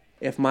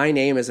if my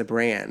name is a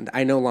brand,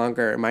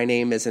 my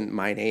name isn't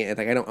my name.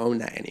 Like, I don't own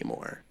that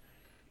anymore,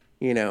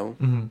 you know?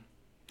 Mm-hmm.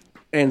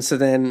 And so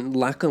then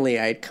luckily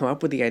I'd come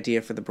up with the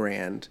idea for the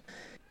brand,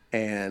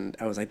 and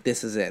I was like,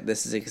 this is it.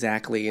 This is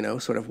exactly, you know,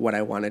 sort of what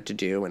I wanted to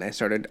do. And I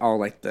started all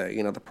like the,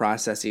 you know, the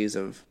processes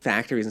of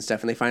factories and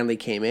stuff, and they finally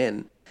came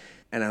in,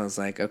 and I was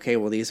like, okay,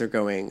 well, these are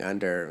going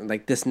under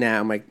like this now.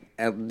 I'm like,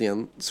 you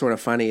know, sort of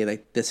funny.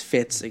 Like, this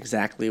fits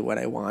exactly what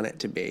I want it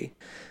to be.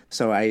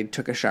 So I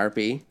took a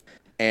Sharpie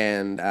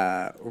and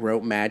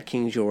wrote Mad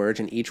King George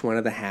in each one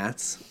of the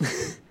hats.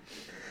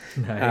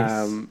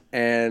 Nice.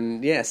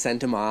 And yeah,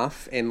 sent them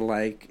off in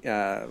like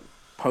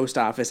post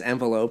office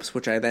envelopes,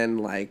 which I then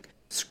like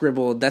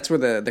scribbled. That's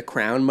where the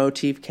crown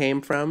motif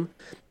came from.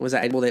 Was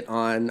I scribbled it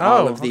on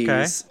all of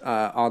these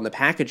on the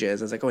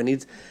packages. I was like,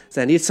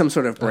 I need some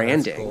sort of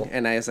branding. Cool.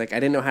 And I was like, I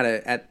didn't know how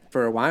to.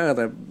 For a while,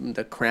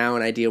 the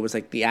crown idea was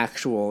like the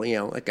actual, you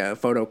know, like a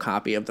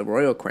photocopy of the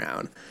royal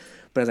crown.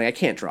 But I was like, I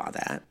can't draw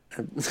that.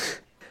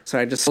 So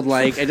I just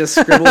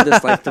scribbled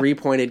this like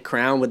 3-pointed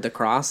crown with the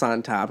cross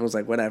on top. I was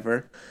like,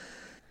 whatever,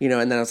 you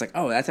know. And then I was like,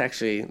 oh,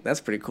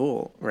 that's pretty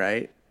cool,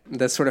 right?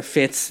 That sort of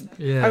fits.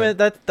 Yeah. I mean,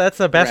 that's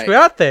a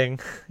Basquiat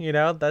thing, you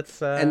know.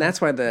 And that's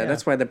why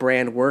the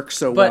brand works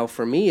so well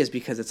for me, is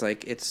because it's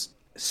like it's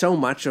so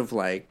much of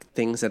like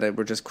things that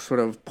were just sort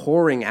of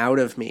pouring out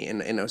of me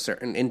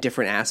in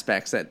different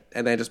aspects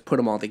and I just put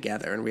them all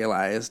together and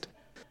realized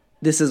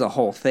this is a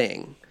whole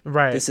thing.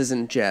 Right. This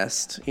isn't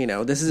just, you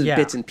know, this isn't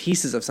bits and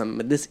pieces of something,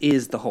 but this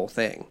is the whole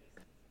thing.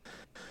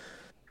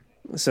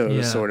 So it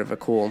was sort of a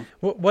cool.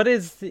 What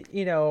is,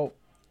 you know,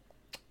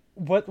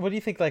 what do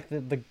you think like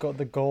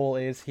the goal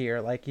is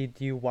here? Like, do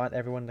you want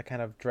everyone to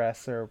kind of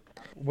dress, or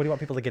what do you want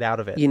people to get out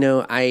of it? You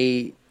know,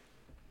 I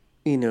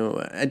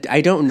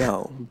don't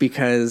know,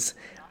 because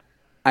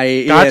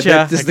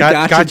gotcha. This is the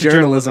gotcha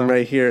journalism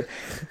right here.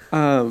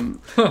 You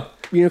know,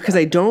 because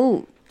I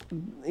don't.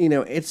 You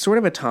know, it's sort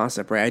of a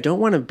toss-up, right? I don't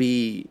want to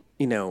be,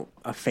 you know,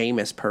 a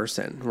famous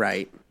person,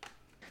 right?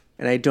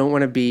 And I don't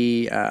want to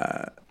be,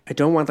 I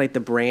don't want, like, the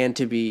brand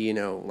to be, you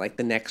know, like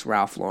the next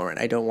Ralph Lauren.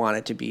 I don't want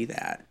it to be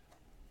that.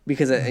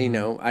 Because, you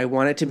know, I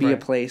want it to be a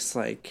place,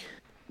 like,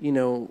 you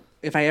know,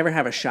 if I ever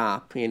have a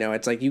shop, you know,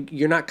 it's like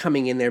you're not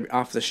coming in there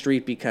off the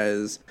street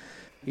because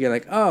you're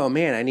like, oh,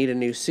 man, I need a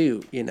new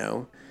suit, you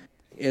know?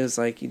 It was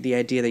like the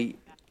idea that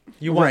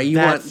you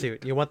want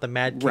suit. You want the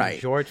Mad King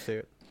George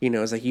suit. You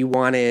know, it's like you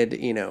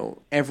wanted, you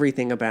know,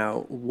 everything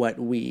about what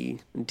we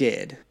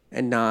did,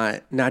 and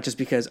not just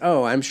because,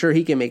 oh, I'm sure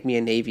he can make me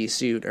a navy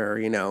suit, or,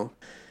 you know,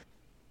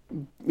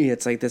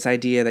 it's like this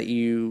idea that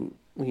you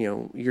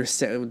know,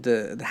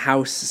 the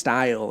house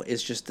style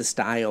is just the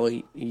style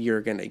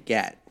you're going to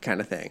get,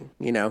 kind of thing,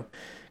 you know?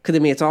 Because, I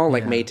mean, it's all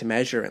like made to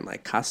measure and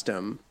like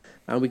custom.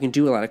 We can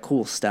do a lot of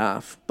cool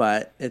stuff,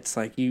 but it's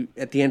like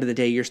at the end of the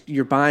day,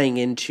 you're buying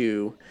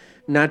into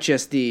not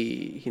just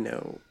the, you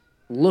know,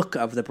 look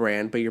of the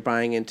brand, but you're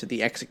buying into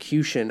the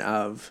execution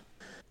of,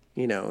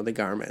 you know, the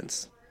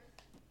garments.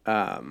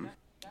 That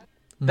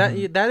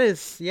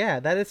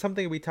is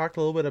something we talked a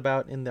little bit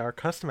about in our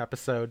custom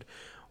episode,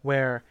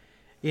 where,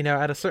 you know,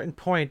 at a certain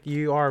point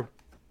you are,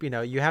 you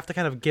know, you have to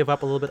kind of give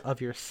up a little bit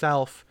of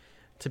yourself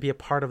to be a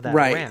part of that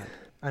brand.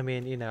 I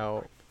mean, you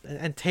know,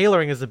 and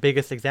tailoring is the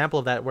biggest example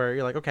of that, where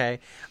you're like,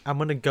 okay, I'm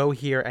going to go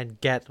here and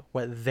get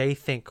what they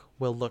think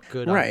will look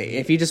good on me.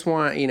 If you just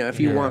want, you know, if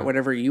you want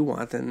whatever you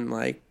want, then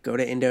like go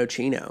to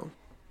Indochino,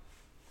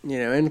 you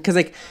know. And because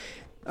like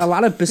a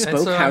lot of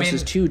bespoke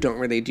houses too don't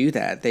really do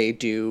that. They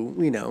do,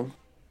 you know,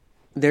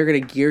 they're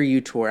going to gear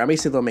you toward,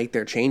 obviously they'll make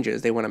their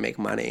changes, they want to make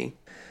money,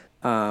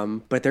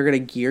 but they're going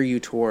to gear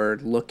you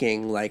toward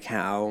looking like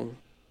how,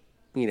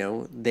 you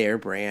know, their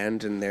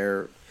brand and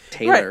their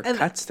tailor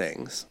cuts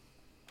things.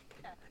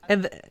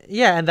 And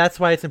and that's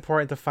why it's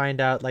important to find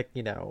out, like,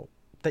 you know,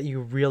 that you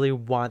really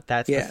want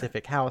that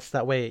specific house.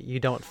 That way you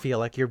don't feel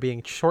like you're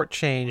being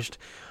shortchanged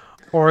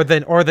or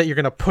that you're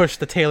gonna push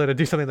the tailor to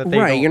do something that they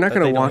right. don't, You're not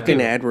gonna walk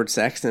into do. Edward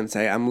Sexton and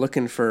say, "I'm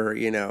looking for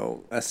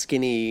a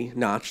skinny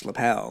notch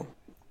lapel."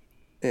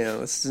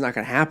 This is not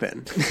gonna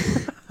happen.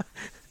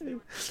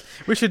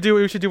 We should do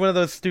one of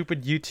those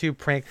stupid YouTube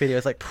prank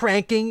videos, like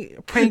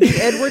pranking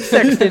Edward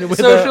Sexton with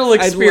social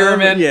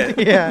experiment.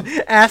 yeah,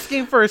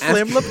 asking for a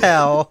slim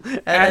lapel,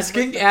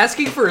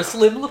 asking for a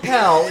slim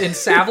lapel in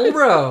Savile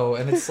Row,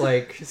 and it's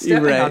like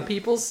stepping on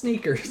people's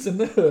sneakers in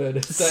the hood.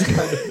 It's that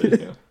kind of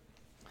video.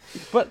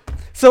 But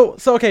so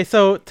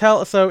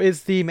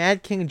is the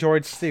Mad King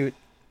George suit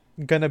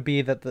gonna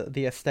be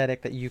the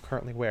aesthetic that you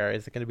currently wear?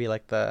 Is it gonna be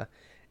like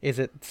is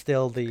it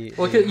still the?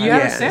 Well, you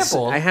have a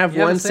sample. I have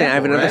one sample. I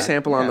have another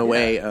sample on the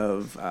way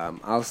of.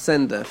 I'll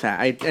send the.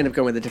 I ended up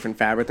going with a different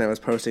fabric than I was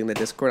posting in the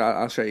Discord.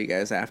 I'll show you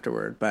guys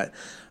afterward. But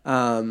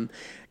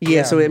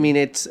So I mean,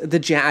 it's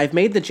I've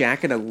made the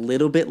jacket a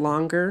little bit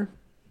longer,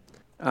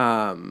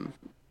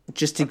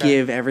 just to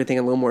give everything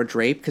a little more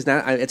drape because now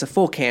it's a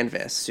full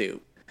canvas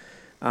suit.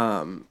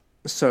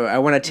 So I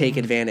want to take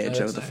advantage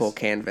of the full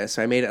canvas.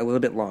 So I made it a little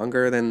bit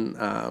longer than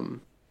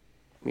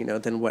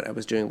than what I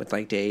was doing with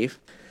like Dave.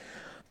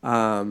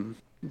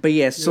 But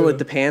yeah, so like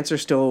the pants are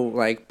still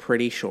like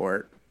pretty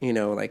short,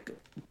 like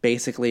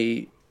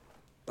basically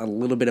a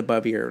little bit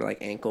above your like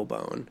ankle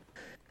bone.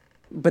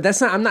 But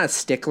I'm not a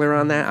stickler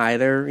on that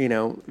either.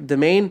 The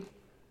main,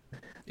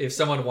 if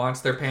someone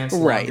wants their pants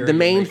longer, right, the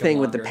main thing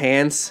with the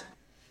pants,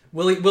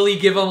 will he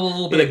give them a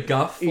little bit of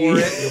guff for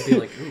it?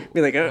 You'll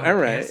be like, all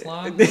right,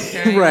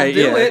 okay, right,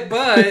 do it,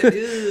 but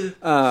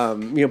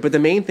but the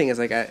main thing is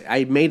like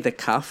I made the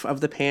cuff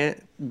of the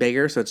pant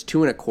bigger, so it's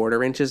 2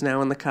 1/4 inches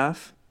now in the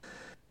cuff.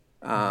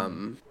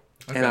 And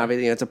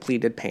obviously it's a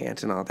pleated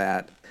pant and all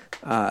that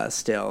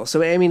still.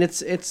 So I mean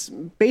it's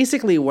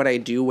basically what I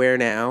do wear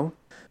now.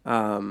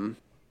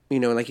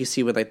 Like you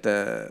see with like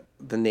the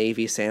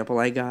navy sample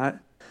I got.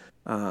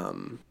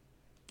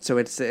 So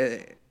it's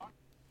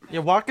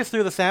walk us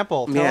through the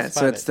sample. Tell us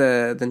so it's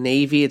the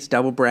navy. It's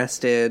double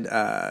breasted.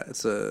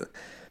 It's a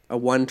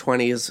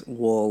 120s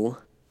wool.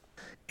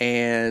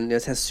 And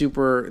it has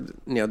super,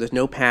 there's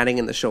no padding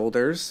in the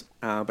shoulders,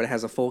 but it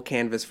has a full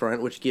canvas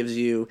front, which gives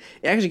a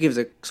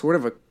sort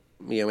of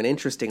an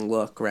interesting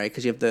look, right?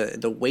 Because you have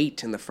the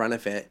weight in the front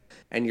of it,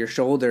 and your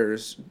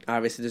shoulders,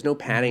 obviously, there's no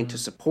padding to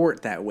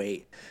support that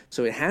weight.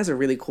 So it has a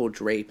really cool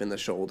drape in the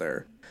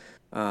shoulder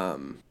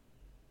that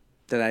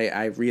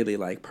I really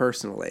like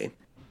personally.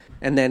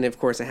 And then, of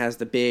course, it has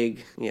the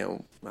big,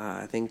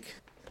 I think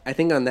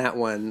on that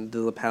one,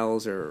 the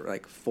lapels are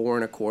like 4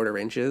 1/4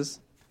 inches.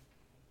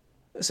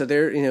 So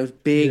they're,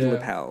 big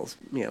lapels,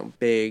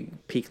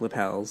 big peak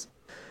lapels,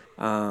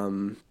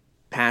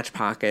 patch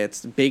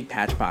pockets, big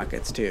patch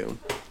pockets too,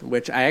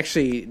 which I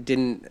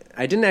didn't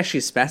actually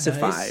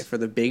specify for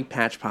the big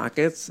patch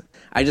pockets.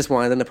 I just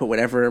wanted them to put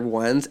whatever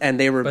ones, and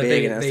they were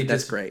big, and I said,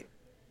 that's great.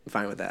 I'm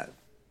fine with that.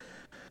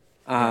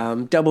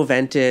 Double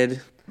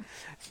vented,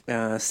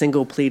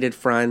 single pleated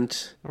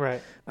front.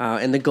 Right.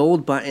 And the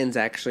gold buttons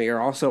actually are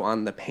also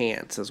on the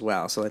pants as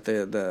well. So like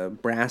the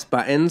brass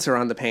buttons are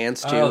on the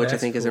pants too, which I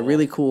think is a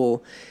really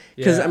cool.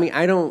 Because I mean,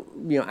 I don't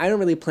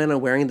really plan on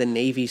wearing the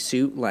navy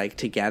suit like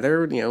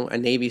together. A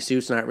navy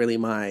suit's not really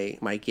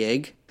my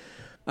gig.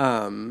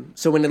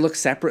 So when it looks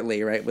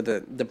separately, right, with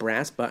the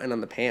brass button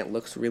on the pant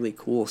looks really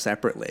cool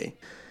separately.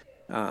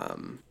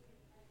 And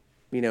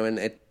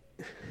it.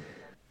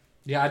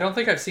 Yeah, I don't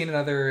think I've seen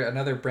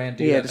another brand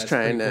do that. Yeah, just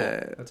trying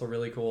to. Cool. That's a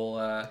really cool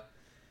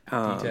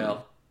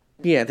detail.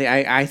 Yeah,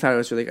 I thought it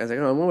was really. I was like,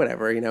 oh, well,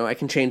 whatever. I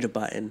can change a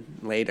button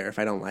later if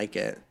I don't like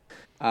it.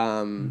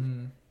 Yeah,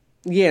 and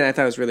I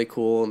thought it was really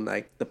cool. And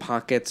like the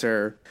pockets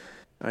are,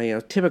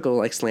 typical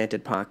like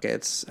slanted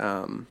pockets,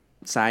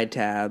 side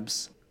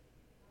tabs.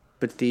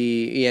 But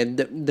the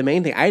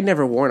main thing, I had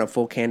never worn a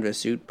full canvas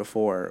suit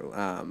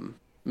before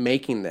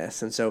making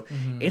this, and so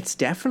it's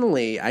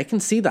definitely I can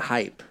see the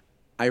hype.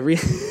 I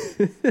really,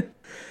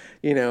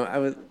 I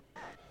was,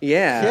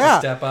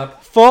 step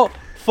up.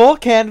 Full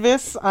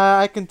canvas,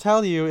 I can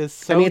tell you, is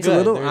so. I mean, it's good. a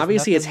little. There's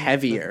obviously, it's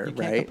heavier, you can't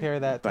right? Compare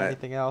that to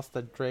anything else.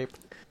 The drape.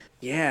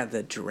 Yeah,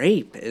 the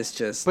drape is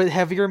just. But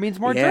heavier means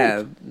more drape.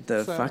 Yeah,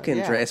 the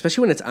fucking drape,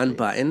 especially when it's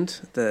unbuttoned.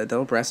 The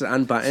double breasted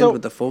unbuttoned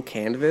with the full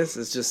canvas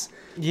is just.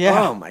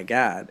 Yeah. Oh my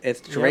god! It's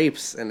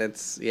drapes and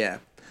it's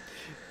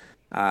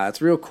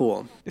it's real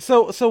cool.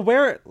 So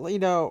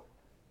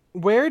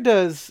where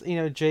does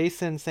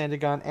Jason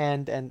Sandagon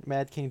and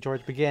Mad King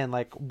George begin?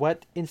 Like,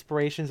 what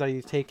inspirations are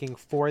you taking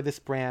for this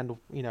brand?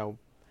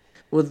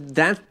 Well,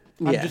 that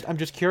I'm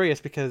just curious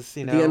because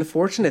the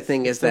unfortunate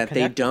thing is that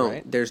they don't.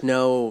 Right? There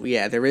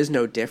is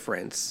no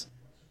difference.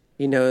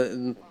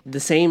 The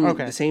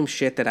same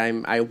shit that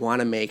I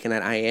want to make and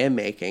that I am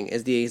making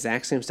is the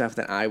exact same stuff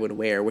that I would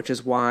wear, which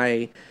is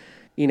why.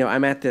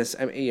 I'm at this.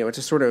 It's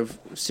a sort of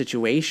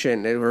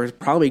situation where it's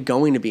probably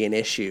going to be an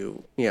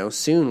issue.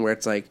 Soon where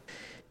it's like.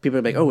 People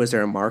are like, "Oh, is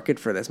there a market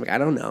for this?" I'm like, I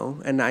don't know,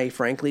 and I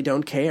frankly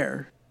don't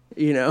care.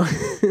 I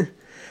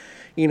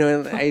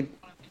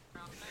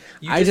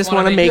just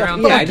want to make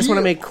I just want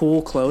to make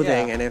cool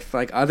clothing, and if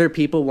like other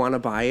people want to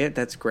buy it,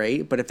 that's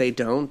great. But if they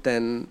don't,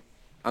 then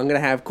I'm gonna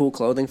have cool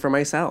clothing for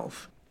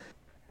myself.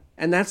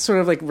 And that's sort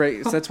of like,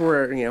 right, so that's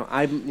where,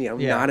 I'm,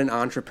 not an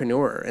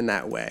entrepreneur in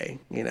that way.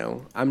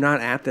 I'm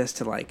not at this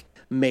to like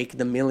make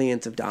the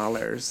millions of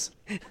dollars.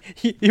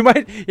 You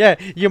might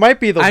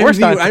be the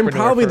worst entrepreneur. I'm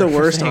probably the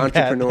worst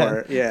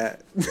entrepreneur. Yeah.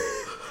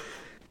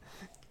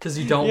 Because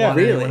you don't want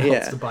anyone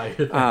else to buy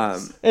your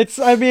things.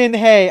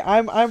 Hey,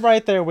 I'm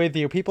right there with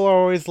you. People are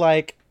always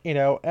like,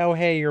 oh,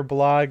 hey, your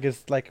blog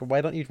is like,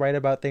 why don't you write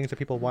about things that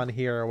people want to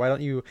hear? Or why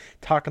don't you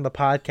talk on the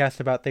podcast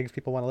about things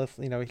people want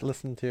to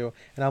listen to?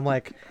 And I'm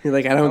like, you're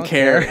like, I don't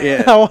care.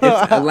 Yeah.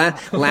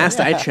 Last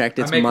I checked,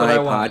 it's my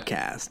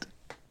podcast.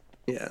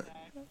 Yeah.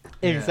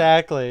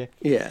 Exactly.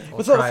 Yeah.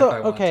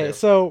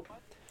 So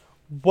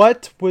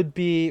what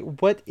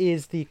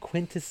is the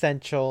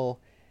quintessential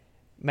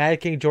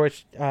Mad King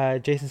George,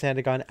 Jason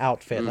Sandagon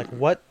outfit? Like,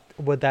 what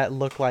would that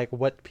look like?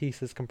 What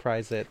pieces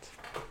comprise it?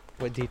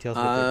 What details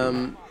would there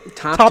be?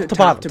 Top to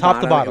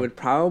bottom. It would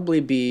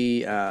probably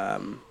be, a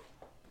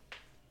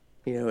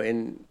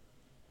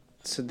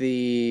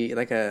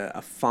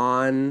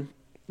fawn,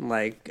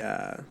 like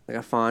a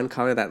fawn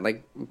color, that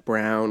like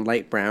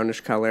light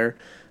brownish color,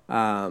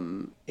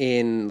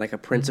 in like a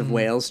Prince of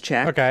Wales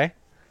check. Okay.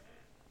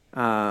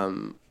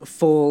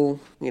 Full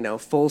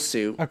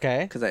suit.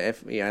 Okay. Because I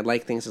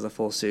like things as a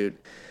full suit.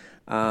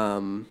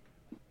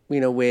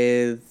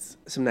 With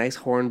some nice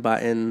horn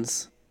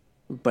buttons,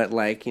 but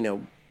like,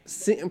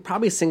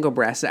 probably single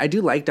breasted. I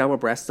do like double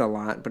breasted a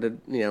lot, but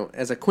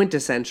as a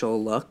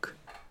quintessential look,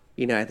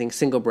 I think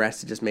single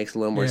breasted just makes a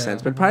little more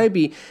sense. But probably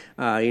be,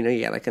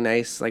 like a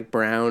nice like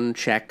brown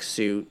check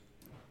suit,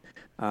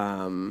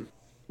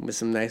 with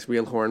some nice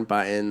real horn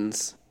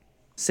buttons,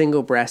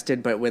 single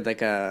breasted, but with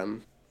like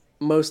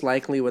most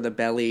likely with a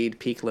bellied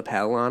peak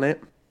lapel on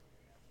it.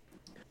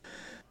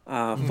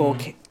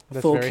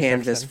 Full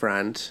canvas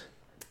front,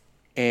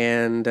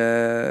 and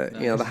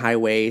the high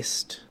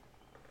waist.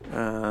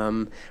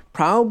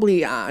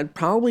 Probably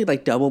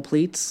like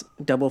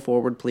double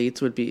forward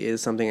pleats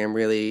is something I'm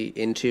really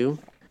into.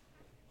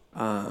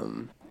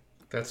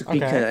 That's cool.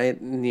 Because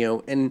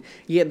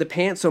the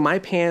pants. So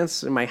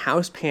my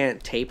house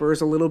pant tapers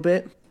a little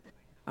bit,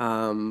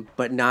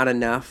 but not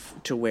enough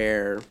to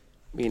where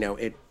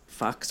it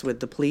fucks with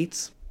the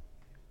pleats.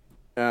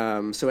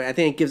 So I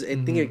think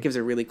it gives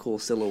a really cool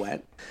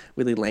silhouette.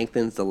 Really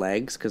lengthens the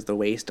legs because the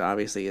waist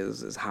obviously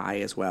is high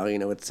as well.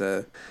 It's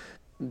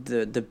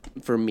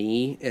for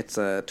me it's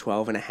a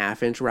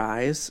 12.5-inch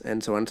rise,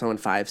 and so on someone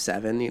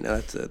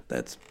 5'7",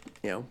 that's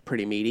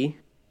pretty meaty.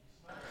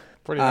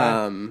 Pretty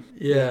high.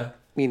 Yeah.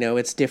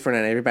 It's different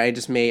on everybody.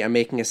 I'm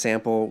making a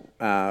sample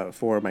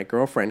for my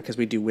girlfriend because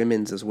we do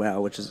women's as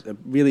well, which is a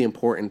really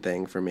important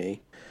thing for me.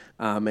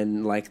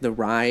 And like the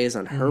rise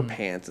on her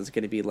pants is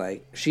going to be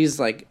like, she's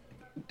like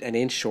an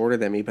inch shorter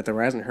than me, but the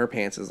rise on her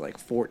pants is like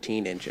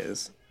 14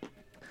 inches.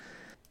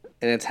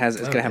 And it has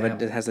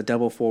a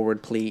double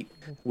forward pleat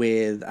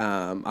with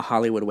a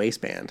Hollywood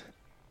waistband.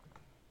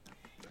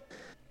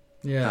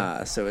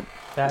 Yeah. So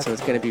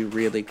it's going to be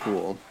really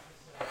cool.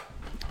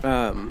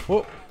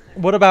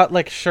 What about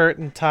like shirt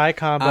and tie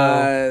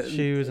combo,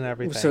 shoes and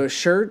everything? So the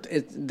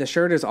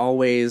shirt is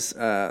always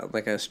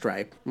like a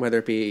stripe, whether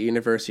it be a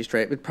university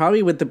stripe. But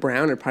probably with the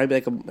brown, it'd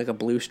probably be like a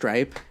blue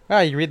stripe.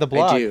 Ah, you read the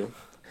blog. I do.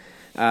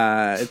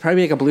 It'd probably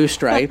be like a blue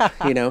stripe.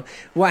 Well,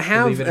 I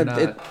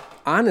have.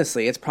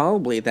 Honestly, it's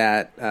probably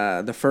that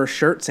the first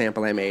shirt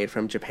sample I made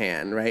from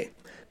Japan, right?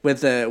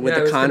 With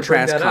the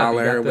contrast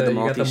collar, with the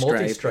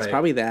multi-stripe. It's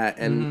probably that,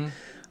 and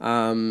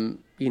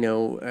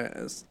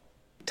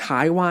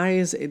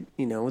tie-wise,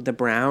 the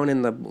brown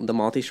and the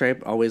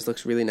multi-stripe always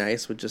looks really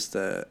nice with just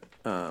the.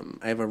 I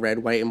have a red,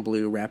 white, and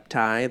blue rep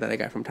tie that I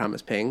got from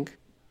Thomas Pink.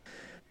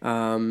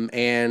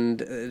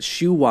 And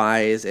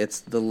shoe-wise, it's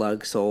the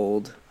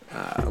lug-soled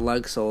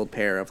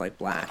pair of like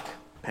black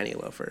penny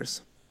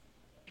loafers.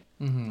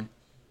 Mm-hmm.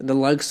 The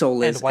lug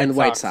sole is and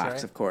white socks,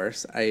 right? Of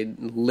course. I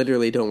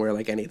literally don't wear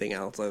like anything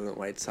else other than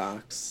white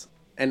socks.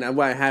 And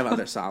I have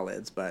other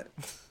solids, but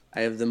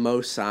I have the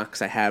most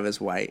socks I have is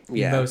white.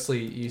 Yeah,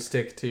 mostly you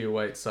stick to your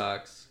white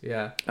socks.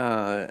 Yeah.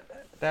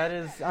 That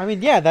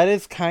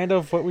is kind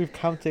of what we've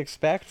come to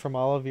expect from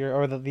all of your,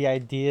 or the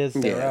ideas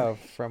thereof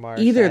from our.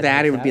 Either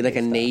that, it would be like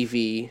a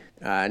navy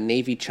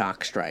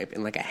chalk stripe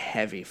and like a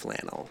heavy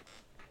flannel.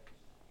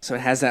 So it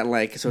has that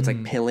it's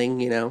like pilling,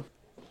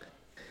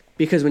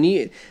 Because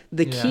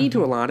the key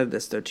to a lot of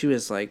this though too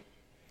is like,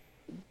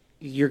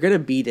 you're gonna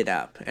beat it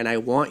up, and I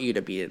want you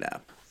to beat it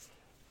up.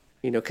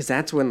 Because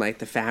that's when like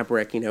the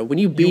fabric, when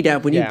you beat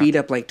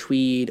up like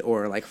tweed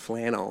or like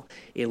flannel,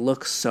 it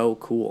looks so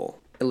cool.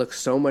 It looks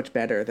so much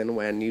better than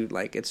when you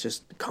it's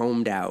just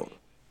combed out.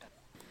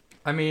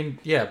 I mean,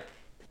 yeah,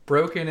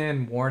 broken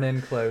in, worn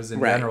in clothes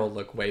in general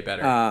look way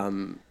better.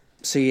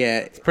 So yeah,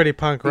 it's pretty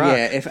punk rock.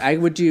 Yeah, if I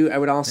would I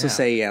would also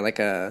say like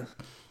a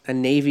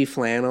navy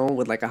flannel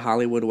with like a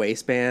Hollywood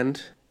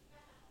waistband.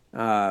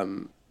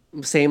 Same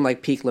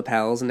like peak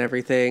lapels and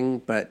everything,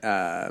 but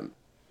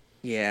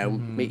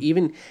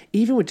even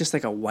with just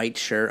like a white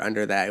shirt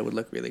under that, it would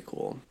look really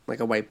cool, like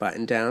a white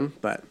button down.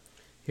 But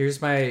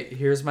Here's my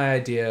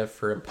idea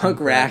for a Punk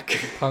rack.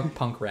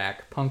 punk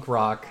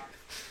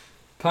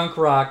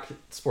rock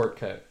sport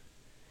coat.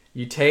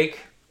 You take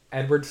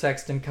Edward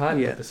Sexton cut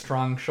with the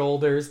strong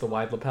shoulders, the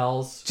wide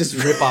lapels. Just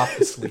rip off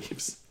the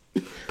sleeves.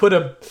 Put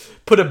a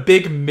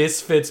big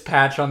Misfits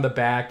patch on the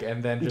back,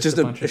 and then just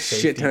a bunch of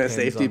safety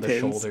pins on the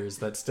shoulders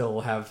that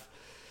still have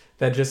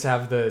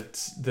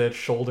the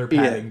shoulder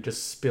padding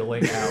just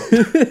spilling out.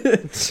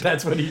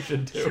 That's what you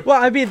should do.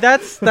 Well, I mean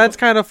that's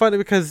kind of funny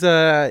because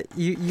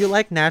you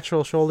like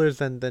natural shoulders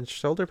than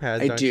shoulder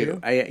pads. I do.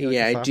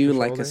 I do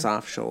like a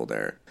soft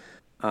shoulder.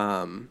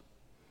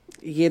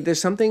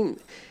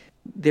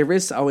 There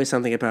is always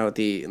something about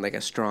a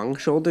strong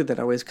shoulder that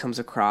always comes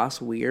across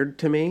weird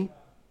to me.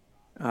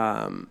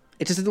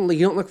 It just doesn't.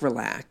 You don't look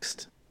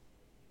relaxed,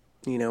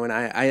 And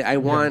I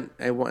want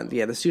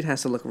the suit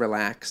has to look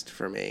relaxed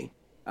for me.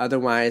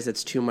 Otherwise,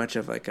 it's too much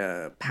of like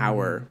a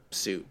power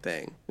suit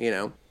thing,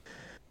 Yeah,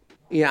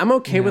 I'm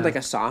okay with like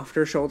a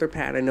softer shoulder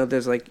pad. I know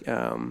there's like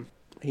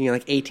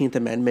 18th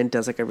Amendment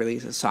does like a really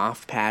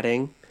soft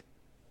padding,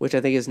 which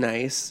I think is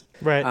nice.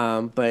 Right.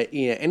 But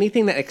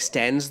anything that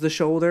extends the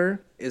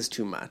shoulder is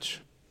too much.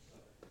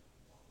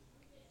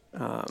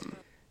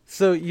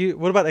 So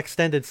what about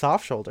extended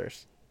soft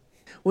shoulders?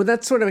 Well,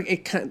 that's sort of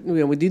it.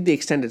 We do the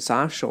extended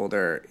soft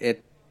shoulder.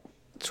 It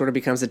sort of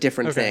becomes a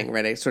different thing,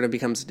 right? It sort of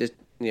becomes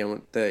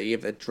you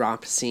have a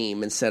drop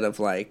seam instead of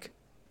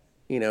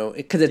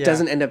because it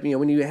doesn't end up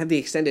when you have the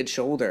extended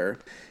shoulder,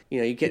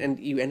 you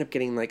end up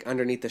getting like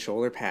underneath the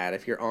shoulder pad.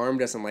 If your arm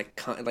doesn't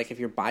if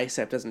your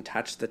bicep doesn't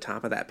touch the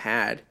top of that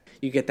pad,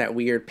 you get that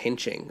weird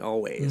pinching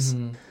always.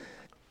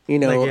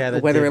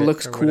 Mm-hmm. Whether it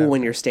looks cool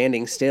when you're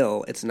standing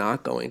still, it's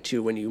not going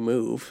to when you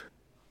move.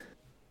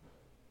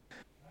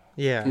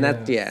 Yeah, and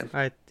that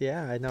I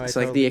know. It's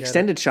like the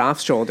extended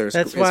soft shoulders.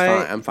 That's why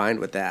fine. I'm fine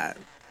with that.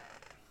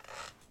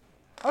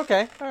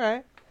 Okay, all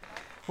right.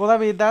 Well, I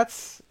mean,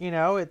 that's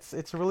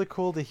it's really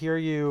cool to hear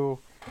you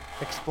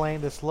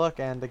explain this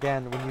look. And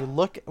again,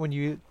 when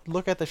you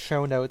look at the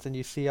show notes and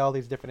you see all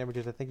these different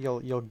images, I think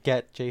you'll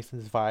get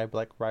Jason's vibe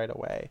like right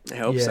away. I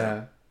hope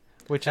so.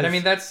 I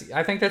mean,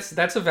 I think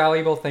that's a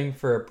valuable thing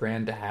for a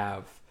brand to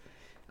have.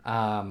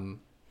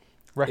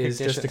 Is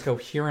just a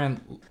coherent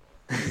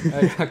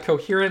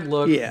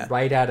look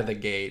right out of the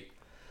gate.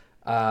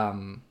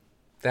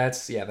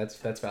 That's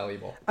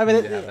valuable. I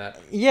mean,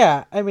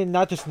 I mean,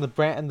 not just in the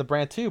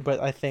brand too, but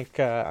I think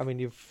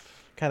you've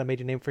kind of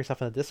made a name for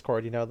yourself in the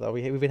Discord. Though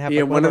we even have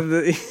one of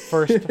the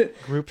first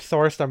group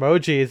sourced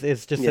emojis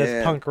is just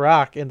says punk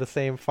rock in the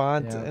same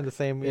font in the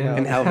same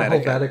in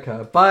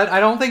Helvetica. But I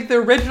don't think the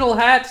original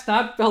hat's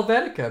not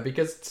Helvetica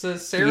because it's a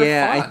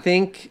serif font. I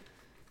think.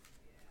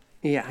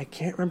 Yeah, I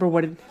can't remember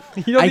what it.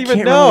 You don't even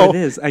know what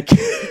it is. I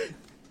can't.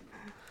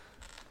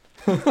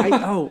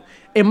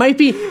 It might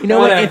be.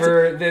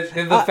 Whatever. The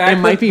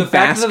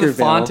fact that the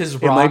font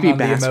is wrong on the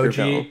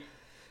emoji.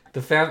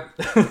 The fact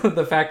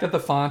that the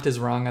font is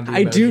wrong on the emoji.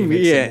 I do.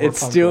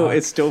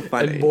 It's still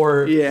funny. And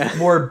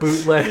more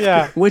bootleg.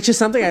 Yeah, which is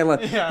something I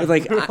love. Yeah,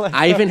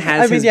 Ivan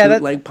has his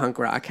bootleg punk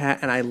rock hat,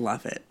 and I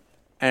love it.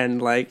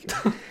 And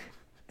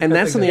and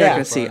that's something I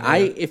can see.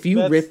 If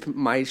you rip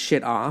my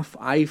shit off,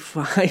 I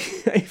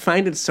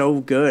find it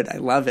so good. I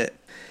love it.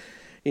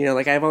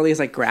 I have all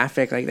these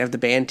graphic, I have the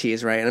band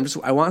tees, right? And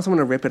I want someone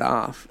to rip it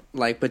off,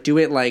 but do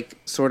it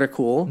sort of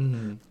cool.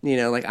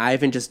 Mm-hmm.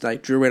 Ivan just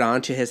drew it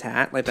onto his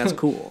hat, that's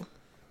cool.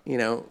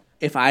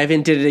 If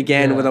Ivan did it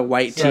again with a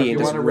white tee and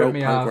just wrote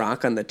punk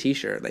rock on the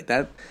t-shirt,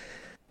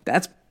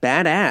 that's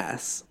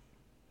badass.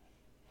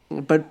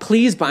 But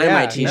please buy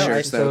my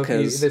t-shirts though,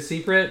 because the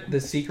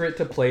secret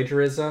to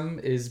plagiarism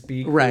is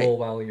be cool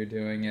while you're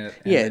doing it.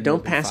 Yeah,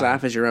 don't pass it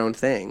off as your own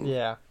thing.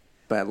 Yeah,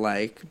 but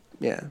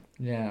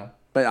yeah.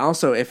 But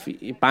also, if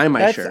you buy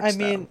my shirts,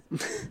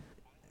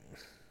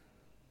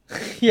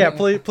 yeah,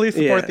 please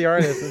support the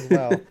artist as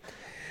well.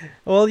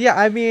 Well, yeah,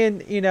 I mean,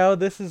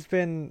 this has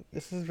been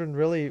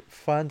really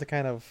fun to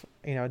kind of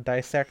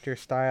dissect your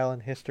style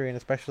and history, and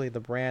especially the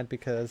brand,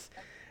 because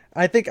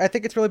I think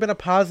it's really been a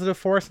positive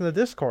force in the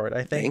Discord.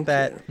 I think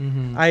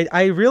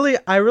I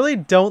really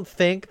don't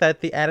think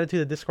that the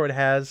attitude the Discord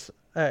has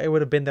it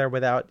would have been there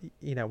without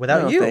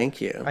you.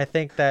 Thank you. I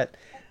think that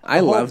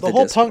I love the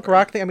whole punk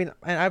rock thing. I mean,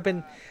 and I've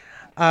been.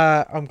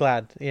 I'm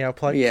glad.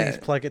 Please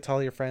plug it to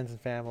all your friends and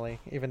family,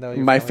 even though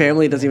my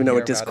family doesn't even know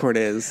what Discord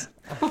is.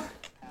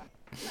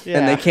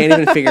 And they can't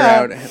even figure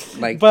out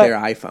their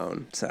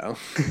iPhone. So.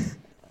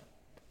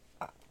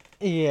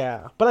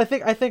 Yeah, but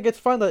I think it's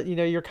fun that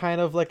you're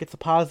kind of it's a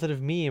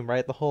positive meme,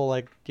 right? The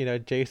whole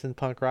Jason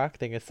punk rock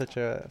thing is such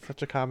a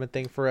common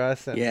thing for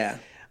us. And,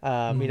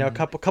 a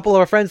couple of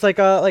our friends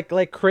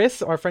like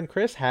Chris, our friend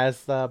Chris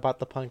has bought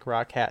the punk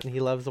rock hat, and he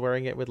loves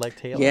wearing it with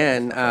Taylor. Yeah,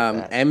 and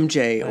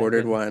MJ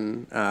ordered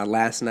one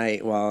last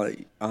night while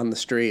on the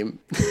stream.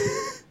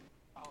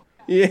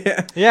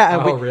 Yeah.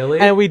 And really?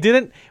 And we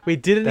didn't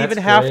even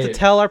have to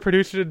tell our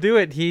producer to do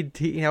it. He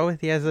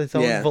has his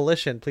own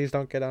volition. Please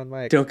don't get on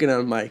mic. Don't get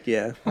on mic.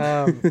 Yeah.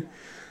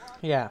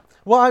 Yeah.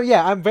 Well,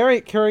 yeah, I'm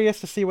very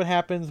curious to see what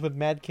happens with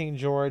Mad King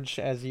George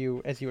as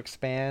you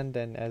expand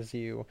and as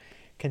you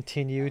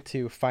continue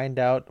to find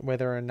out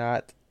whether or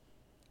not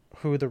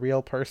who the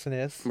real person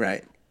is.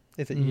 Right.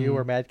 Is it you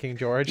or Mad King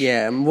George?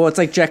 Yeah. Well, it's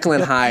like Jekyll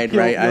and Hyde,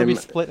 right? You'll be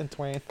split in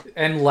twain.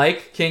 And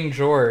like King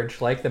George,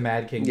 like the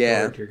Mad King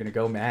George, you're gonna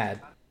go mad,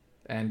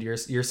 and your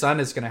son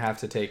is gonna have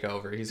to take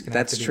over. He's gonna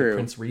have to be the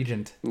Prince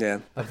Regent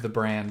of the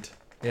brand.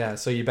 Yeah.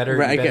 So you better.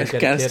 Right. You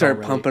Gotta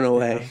start pumping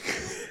away.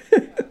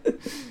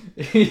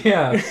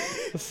 Yeah.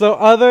 So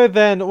other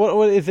than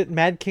what is it,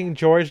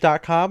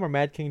 madkinggeorge.com or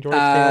Mad King George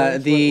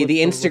Tailors? The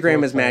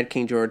Instagram is Mad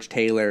King George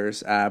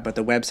Tailors, but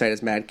the website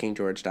is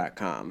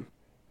madkinggeorge.com.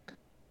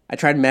 I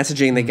tried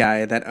messaging the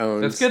guy that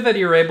owns. It's good that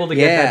you were able to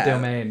get that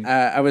domain.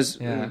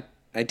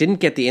 I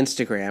didn't get the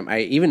Instagram. I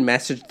even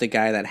messaged the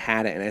guy that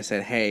had it, and I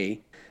said,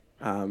 "Hey,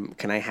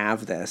 can I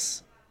have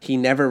this?" He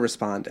never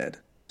responded.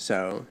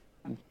 So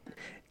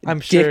I'm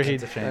sure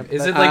he's a shame.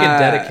 Is it like a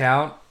dead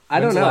account? I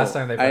don't know. The last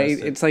time they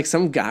posted? It's like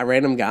some guy,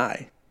 random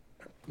guy.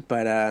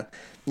 But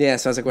so I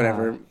was like,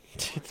 whatever.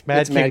 It's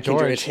Mad King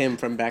George. It's him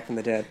from back in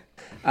the dead.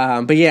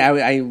 But yeah,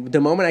 I the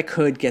moment I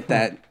could get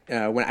that,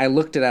 when I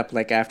looked it up,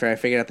 like after I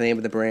figured out the name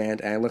of the brand,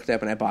 and I looked it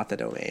up and I bought the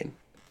domain.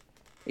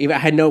 Even I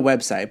had no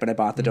website, but I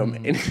bought the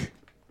domain.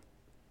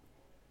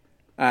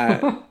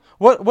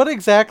 What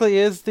exactly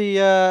is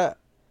the?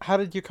 How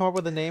did you come up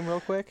with the name, real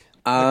quick?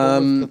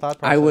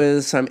 I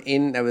was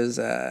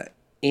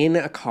in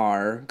a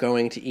car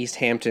going to East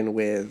Hampton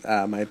with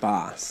my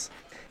boss,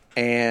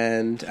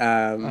 and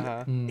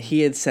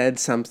he had said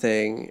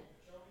something.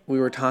 We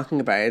were talking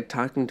to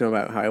him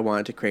about how I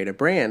wanted to create a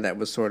brand that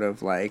was sort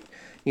of like,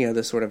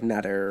 this sort of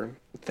nutter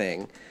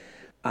thing.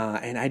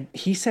 And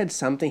he said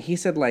something. He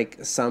said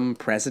like some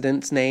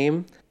president's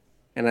name,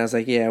 and I was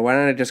like, yeah, why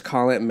don't I just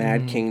call it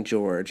Mad King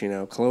George?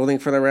 Clothing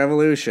for the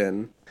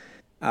revolution.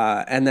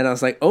 And then I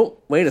was like, oh,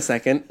 wait a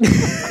second. Wait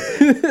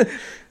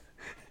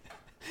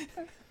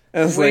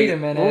a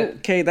minute.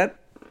 Okay, that.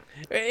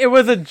 It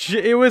was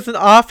an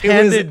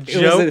offhanded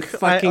joke. It was a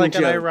fucking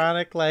joke. An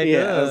ironic, like.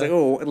 Yeah, I was like,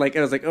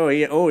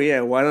 oh yeah.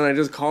 Why don't I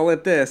just call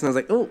it this? And I was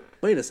like, oh,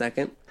 wait a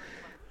second.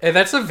 Hey,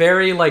 that's a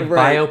very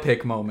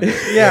biopic moment.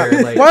 Yeah.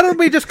 Where, why don't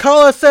we just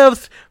call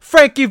ourselves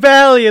Frankie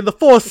Valli and the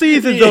Four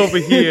Seasons over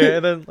here?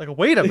 And then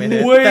wait a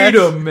minute. Wait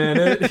a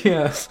minute.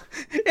 Yeah.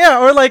 Yeah,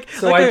 or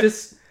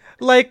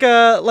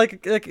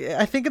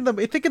I think in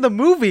the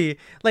movie,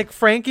 like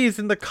Frankie's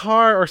in the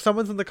car or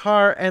someone's in the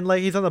car and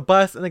like he's on the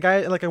bus and the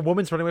guy, like a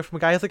woman's running away from a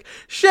guy. He's like,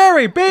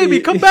 Sherry,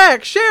 baby, come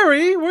back,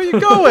 Sherry, where are you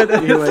going?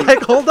 And it's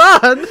like, hold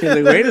on. You're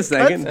like, wait a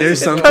second,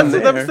 there's something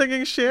there. Them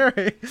singing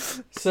Sherry.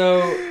 So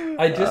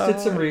I just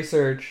did some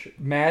research.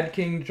 Mad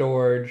King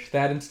George,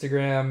 that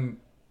Instagram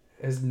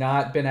has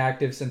not been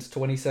active since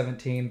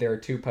 2017. There are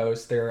 2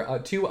 posts. There are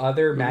 2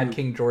 other Mad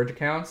King George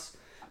accounts.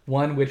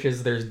 One, which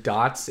is there's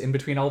dots in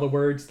between all the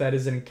words. That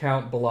is an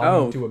account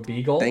belonging to a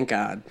beagle. Thank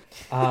God.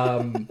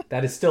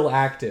 That is still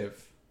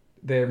active.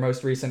 Their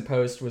most recent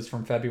post was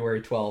from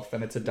February 12th,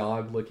 and it's a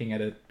dog looking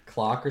at a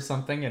clock or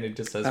something, and it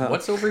just says,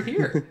 what's over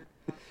here?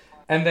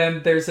 And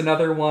then there's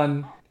another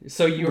one.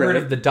 So you heard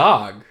of the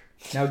dog.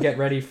 Now get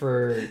ready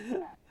for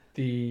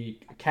the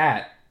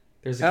cat.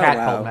 There's a cat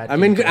called Matt.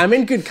 I'm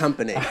in good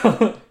company.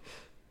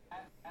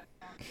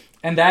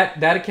 And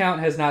that account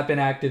has not been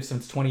active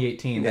since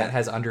 2018. Yeah. That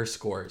has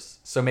underscores.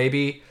 So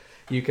maybe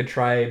you could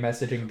try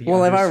messaging the.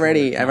 Well, I've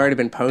already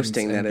been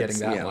posting and that it's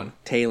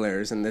that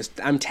tailors, and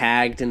I'm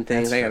tagged and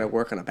things. I got to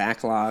work on a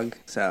backlog.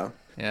 So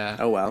yeah.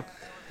 Oh well.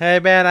 Hey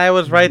man, I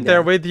was right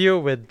there with you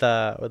with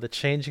the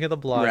changing of the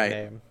blog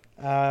name.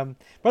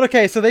 But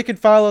okay, so they can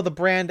follow the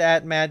brand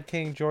at Mad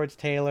King George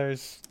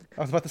Tailors.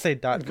 I was about to say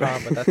 .com,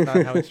 but that's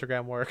not how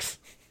Instagram works.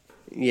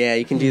 Yeah,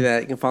 you can do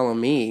that. You can follow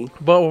me.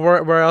 But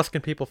where else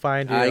can people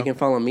find you? You can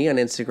follow me on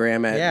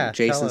Instagram at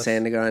Jason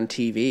Sandagon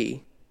TV.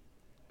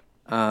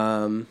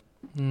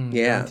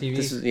 TV.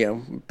 This is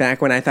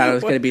back when I thought I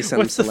was going to be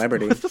some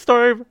celebrity. What's the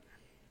story?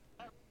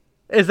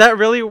 Is that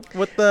really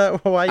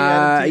why you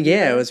added TV?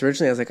 Yeah, it was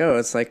originally. I was like,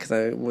 it's like because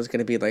I was going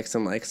to be like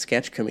some like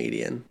sketch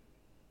comedian.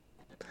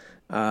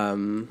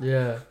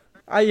 Yeah.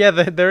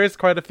 There is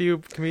quite a few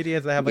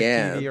comedians that have like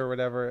TV or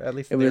whatever. At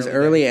least it was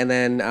early, and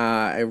then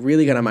I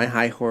really got on my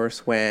high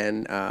horse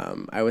when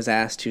I was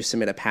asked to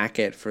submit a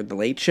packet for the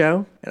Late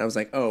Show, and I was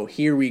like, "Oh,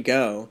 here we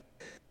go."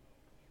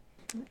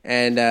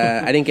 And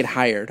I didn't get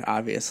hired.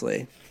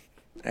 Obviously,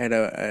 I had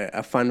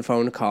a fun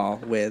phone call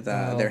with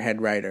their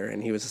head writer,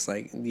 and he was just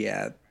like,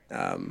 "Yeah,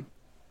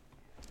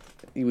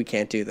 we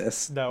can't do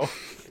this." No. I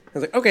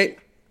was like, "Okay."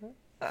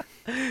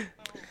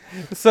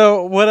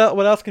 So what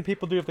else can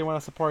people do if they want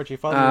to support you?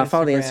 Follow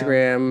the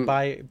Instagram.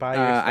 Buy your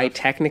stuff. I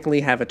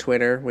technically have a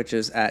Twitter, which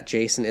is at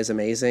Jason is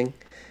amazing.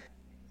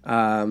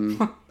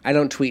 I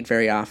don't tweet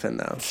very often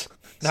though.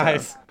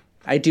 Nice. So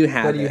I do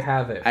have But you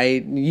have it.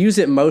 I use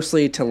it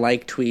mostly to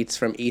like tweets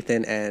from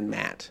Ethan and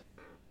Matt.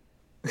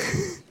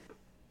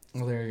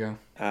 Well, there you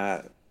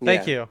go.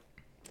 Thank you.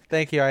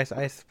 I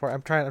support.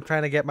 I'm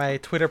trying to get my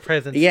Twitter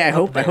presence. Yeah, I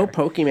hope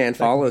Pokemon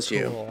follows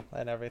you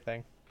and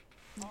everything.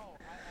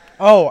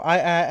 Oh,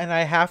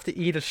 I have to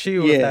eat a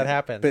shoe if that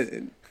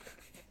happens.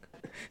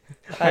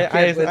 But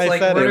I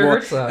said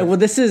it. Well,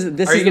 this is in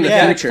the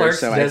future,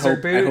 so I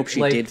hope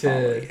she did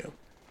follow you.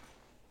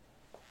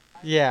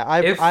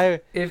 Yeah,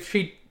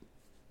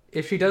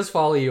 if she does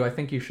follow you, I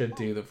think you should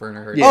do the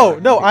Werner Herzog. Oh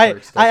no, I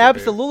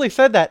absolutely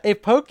said that.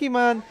 If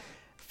Pokemon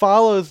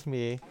follows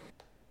me,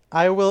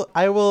 I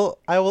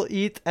will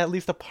eat at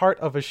least a part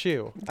of a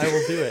shoe. I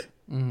will do it.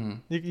 Mm-hmm.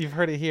 You've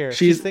heard it here.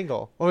 She's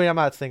single. I mean, I'm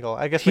not single.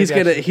 I guess he's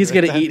gonna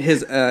eat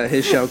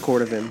his shell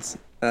Cordovans.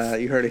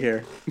 You heard it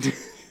here.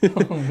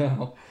 Oh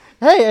no.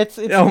 Hey, it's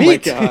meat. My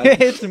God.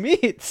 It's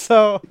meat.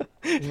 So,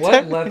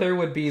 what leather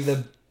would be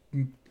the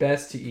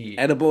best to eat?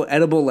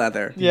 Edible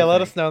leather. Yeah,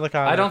 let us know in the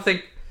comments.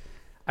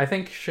 I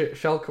think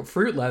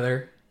fruit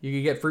leather. You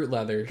could get fruit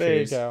leather. There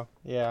you go.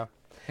 Yeah.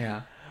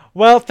 Yeah.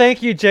 Well,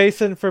 thank you,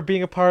 Jason, for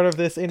being a part of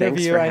this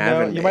interview. Thanks for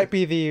having me. You might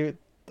be the.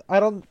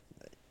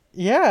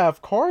 Yeah,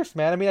 of course,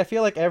 man. I mean, I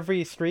feel like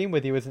every stream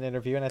with you is an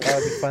interview, and I thought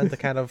it'd be fun to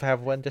kind of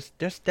have one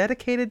just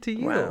dedicated to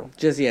you. Wow.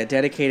 Just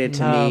dedicated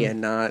to me and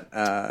not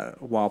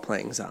while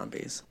playing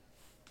zombies.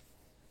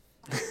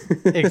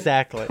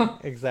 Exactly.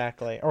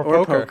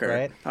 Or poker,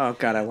 right? Oh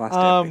God, I lost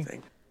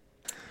everything.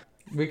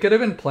 We could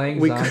have been playing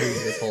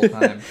zombies this whole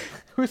time.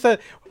 Who said?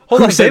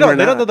 Hold on, they don't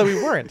know that we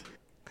weren't.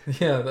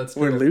 Yeah,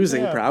 we're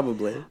losing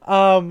probably.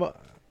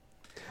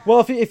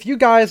 Well, if you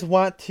guys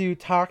want to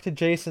talk to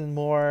Jason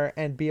more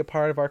and be a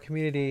part of our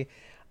community,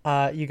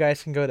 you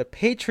guys can go to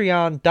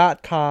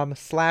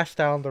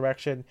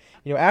patreon.com/styleanddirection.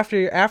 You know,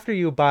 after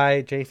you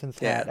buy Jason's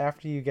hat,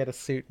 after you get a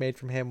suit made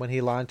from him when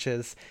he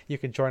launches, you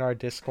can join our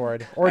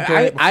Discord or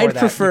join it before I'd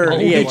prefer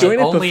join it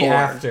only before.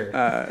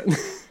 After.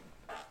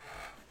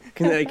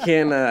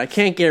 I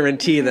can't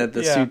guarantee that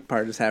the suit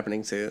part is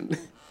happening soon.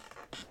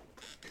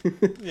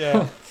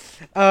 Yeah.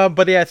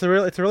 But yeah, it's a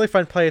really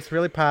fun place,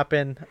 really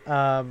poppin'. We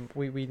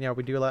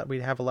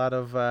have a lot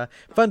of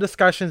fun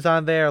discussions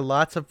on there,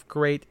 lots of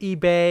great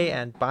eBay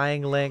and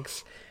buying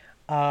links.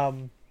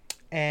 And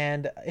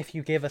if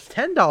you give us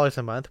 $10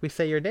 a month, we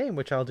say your name,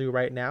 which I'll do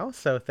right now.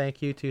 So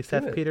thank you to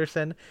Seth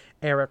Peterson,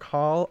 Eric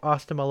Hall,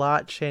 Austin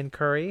Malott, Shane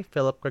Curry,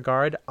 Philip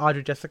Gregard,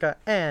 Audrey Jessica,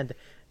 and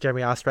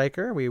Jeremy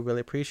Ostreicher. We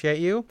really appreciate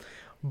you.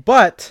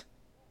 But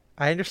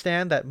I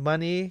understand that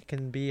money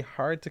can be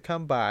hard to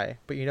come by.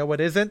 But you know what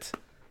isn't?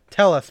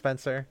 Tell us,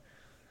 Spencer.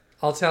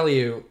 I'll tell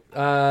you.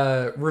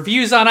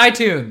 Reviews on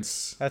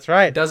iTunes. That's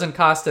right. It doesn't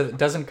cost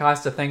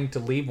a thing to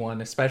leave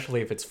one, especially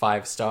if it's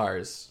 5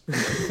 stars.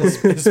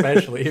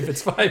 Especially if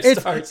it's 5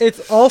 stars.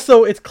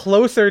 It's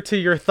closer to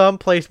your thumb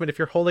placement if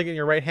you're holding it in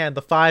your right hand.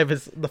 The 5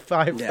 is the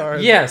 5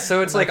 stars. Yeah,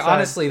 so it's like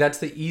honestly, that's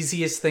the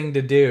easiest thing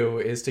to do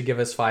is to give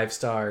us 5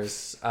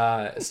 stars.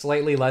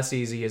 Slightly less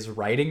easy is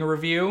writing a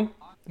review,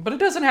 but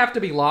it doesn't have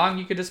to be long.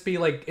 You could just be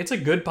like, it's a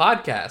good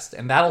podcast,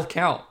 and that'll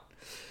count.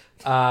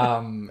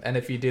 And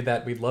if you did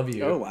that, we'd love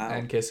you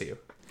and kiss you.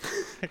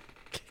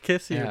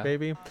 Kiss you,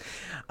 baby.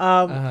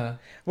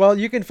 Well,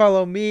 you can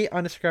follow me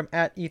on Instagram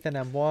at Ethan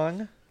M.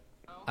 Wong.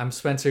 I'm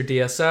Spencer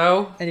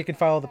DSO. And you can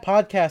follow the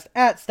podcast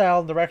at Style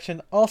and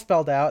Direction, all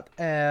spelled out.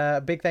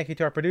 Big thank you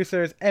to our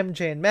producers,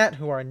 MJ and Matt,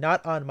 who are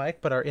not on mic,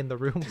 but are in the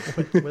room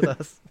with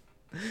us.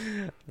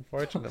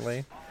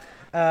 Unfortunately.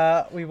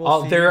 We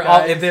will see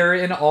they're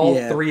in all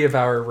 3 of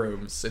our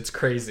rooms. It's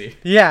crazy.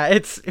 Yeah,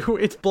 it's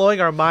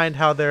blowing our mind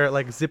how they're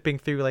like zipping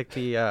through like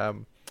the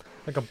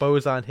like a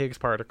boson Higgs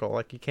particle.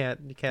 Like you can't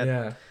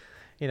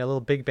you know, a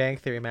little Big Bang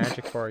Theory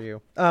magic for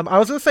you. I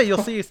was gonna say you'll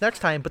see us next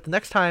time, but the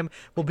next time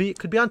could be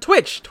on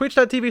Twitch,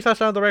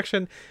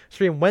 twitch.tv/direction.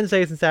 Stream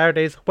Wednesdays and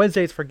Saturdays.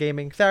 Wednesdays for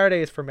gaming,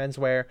 Saturdays for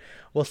menswear.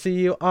 We'll see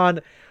you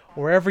on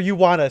wherever you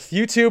want us.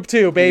 YouTube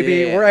too,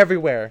 baby. Yeah. We're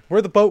everywhere.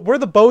 We're the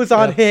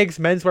boson Higgs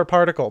menswear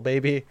particle,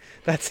 baby.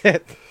 That's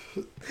it.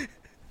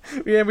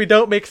 We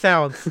don't make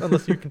sounds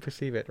unless you can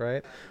perceive it,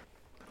 right?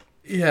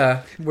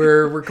 Yeah,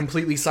 we're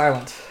completely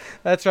silent.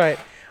 That's right.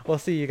 We'll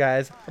see you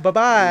guys.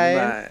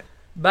 Bye-bye.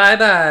 Bye.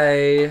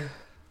 Bye.